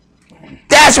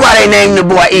 That's why they named the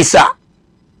boy Esau.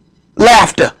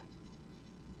 Laughter.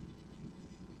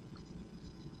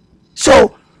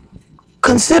 So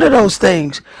consider those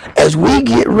things as we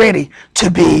get ready to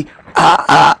be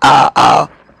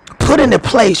put in a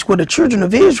place where the children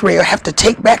of Israel have to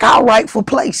take back our rightful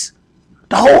place.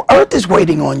 The whole earth is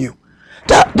waiting on you.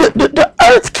 The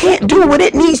earth can't do what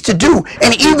it needs to do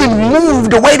and even move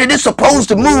the way that it's supposed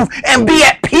to move and be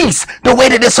at peace the way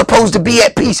that it's supposed to be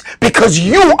at peace because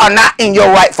you are not in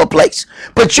your rightful place.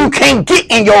 But you can't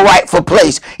get in your rightful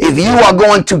place if you are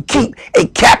going to keep a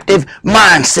captive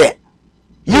mindset.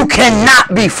 You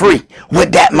cannot be free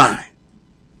with that mind.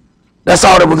 That's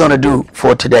all that we're going to do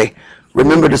for today.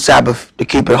 Remember the Sabbath to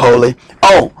keep it holy.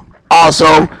 Oh,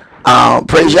 also,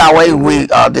 praise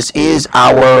Yahweh. This is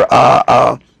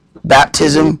our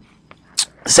baptism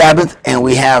Sabbath, and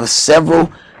we have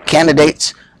several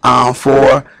candidates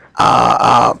for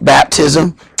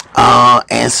baptism.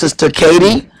 And Sister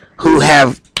Katie, who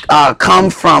have come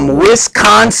from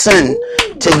Wisconsin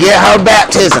to get her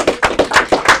baptism.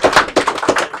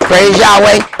 Praise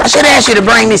Yahweh. I should ask you to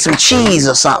bring me some cheese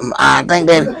or something. I think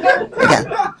that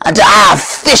I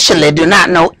officially do not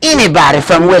know anybody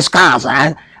from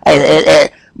Wisconsin.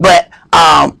 But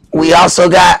we also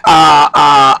got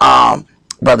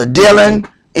Brother Dylan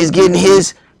is getting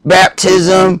his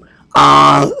baptism.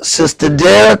 Sister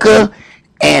Derica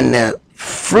and the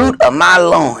fruit of my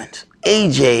loins,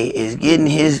 AJ, is getting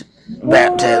his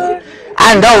baptism.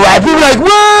 I know, right? People are like,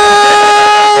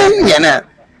 what? You know.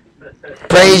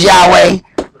 Praise Yahweh.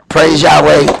 Praise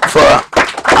Yahweh for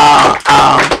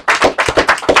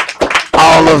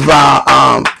all of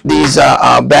these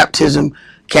baptism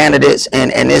candidates,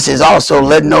 and this is also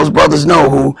letting those brothers know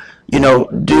who, you know,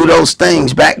 do those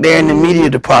things back there in the media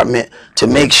department to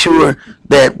make sure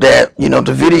that you know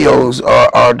the videos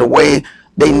are the way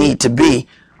they need to be,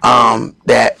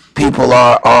 that people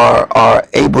are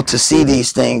able to see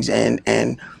these things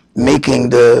and making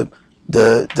the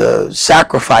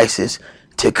sacrifices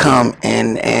to come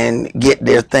and get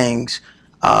their things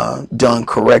done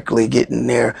correctly, getting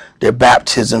their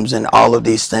baptisms and all of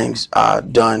these things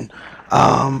done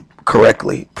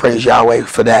correctly. Praise Yahweh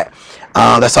for that.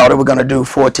 That's all that we're going to do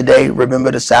for today.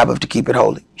 Remember the Sabbath to keep it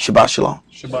holy. Shabbat shalom.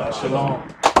 Shabbat shalom.